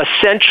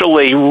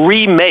essentially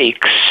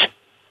remakes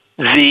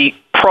the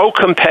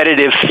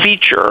pro-competitive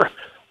feature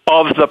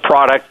of the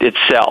product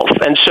itself.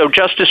 And so,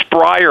 Justice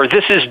Breyer,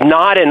 this is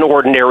not an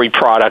ordinary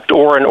product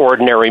or an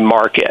ordinary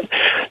market.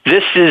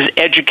 This is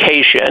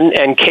education,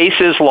 and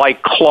cases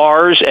like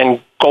Klar's and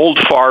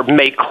Goldfarb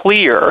make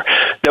clear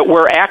that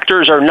where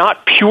actors are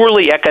not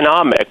purely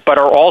economic but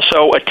are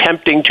also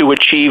attempting to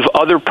achieve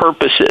other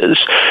purposes,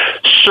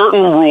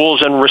 certain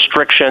rules and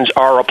restrictions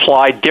are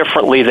applied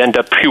differently than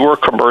to pure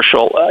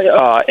commercial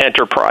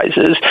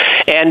enterprises.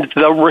 And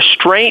the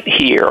restraint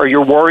here,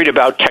 you're worried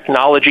about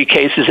technology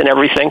cases and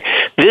everything,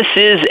 this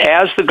is,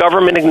 as the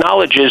government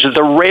acknowledges,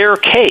 the rare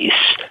case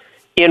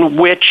in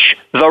which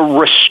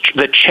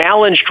the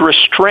challenged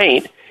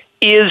restraint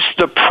is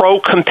the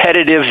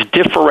pro-competitive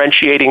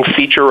differentiating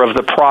feature of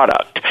the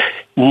product.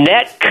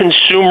 Net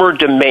consumer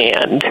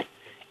demand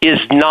is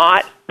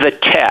not the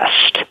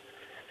test.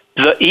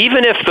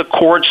 Even if the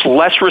court's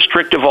less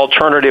restrictive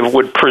alternative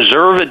would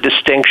preserve a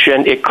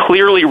distinction, it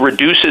clearly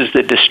reduces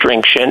the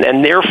distinction,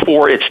 and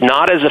therefore it's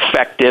not as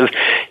effective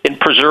in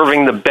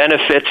preserving the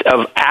benefits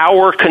of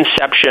our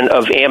conception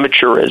of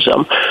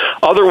amateurism.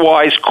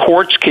 Otherwise,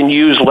 courts can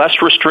use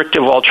less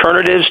restrictive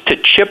alternatives to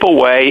chip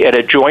away at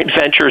a joint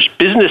venture's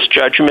business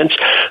judgments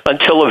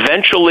until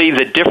eventually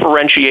the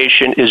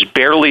differentiation is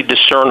barely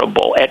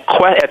discernible. At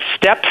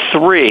step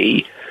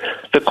 3,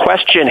 the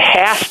question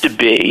has to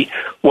be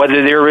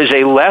whether there is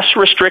a less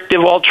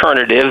restrictive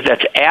alternative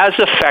that's as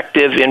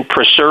effective in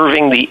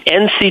preserving the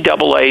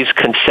NCAA's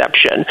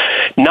conception,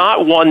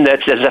 not one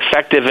that's as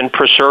effective in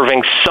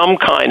preserving some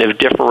kind of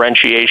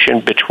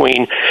differentiation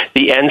between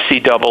the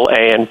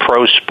NCAA and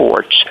pro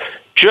sports.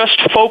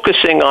 Just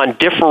focusing on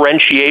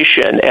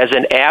differentiation as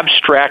an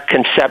abstract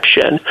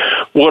conception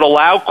would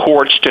allow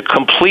courts to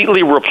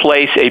completely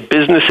replace a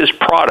business's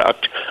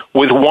product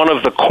with one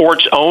of the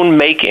court's own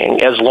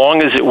making as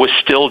long as it was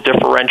still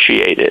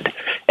differentiated.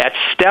 At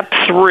step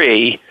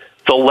 3,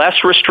 the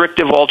less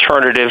restrictive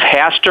alternative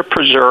has to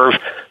preserve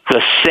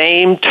the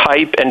same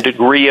type and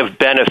degree of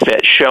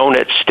benefit shown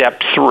at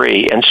step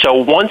 3. And so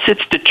once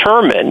it's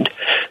determined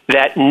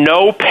that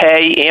no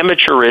pay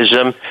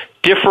amateurism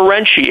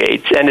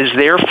differentiates and is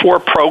therefore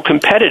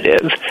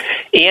pro-competitive,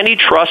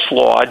 antitrust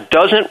law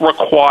doesn't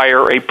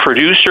require a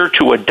producer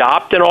to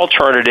adopt an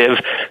alternative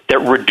that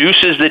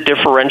reduces the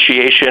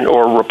differentiation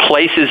or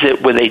replaces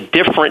it with a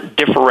different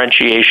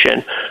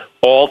differentiation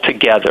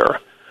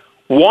altogether.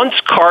 Once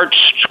courts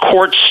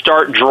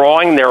start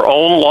drawing their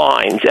own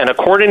lines, and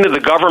according to the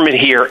government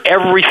here,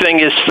 everything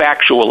is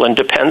factual and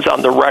depends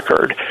on the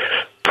record,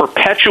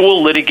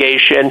 perpetual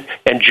litigation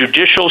and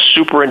judicial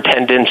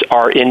superintendents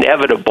are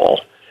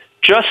inevitable.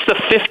 Just the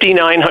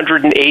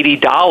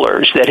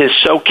 $5,980 that has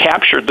so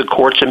captured the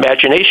court's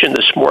imagination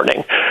this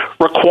morning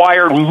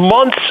required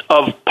months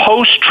of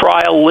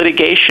post-trial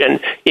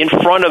litigation in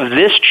front of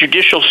this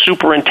judicial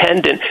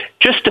superintendent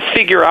just to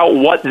figure out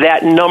what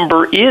that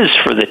number is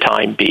for the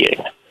time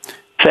being.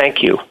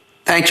 Thank you.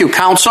 Thank you,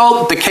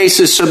 counsel. The case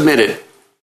is submitted.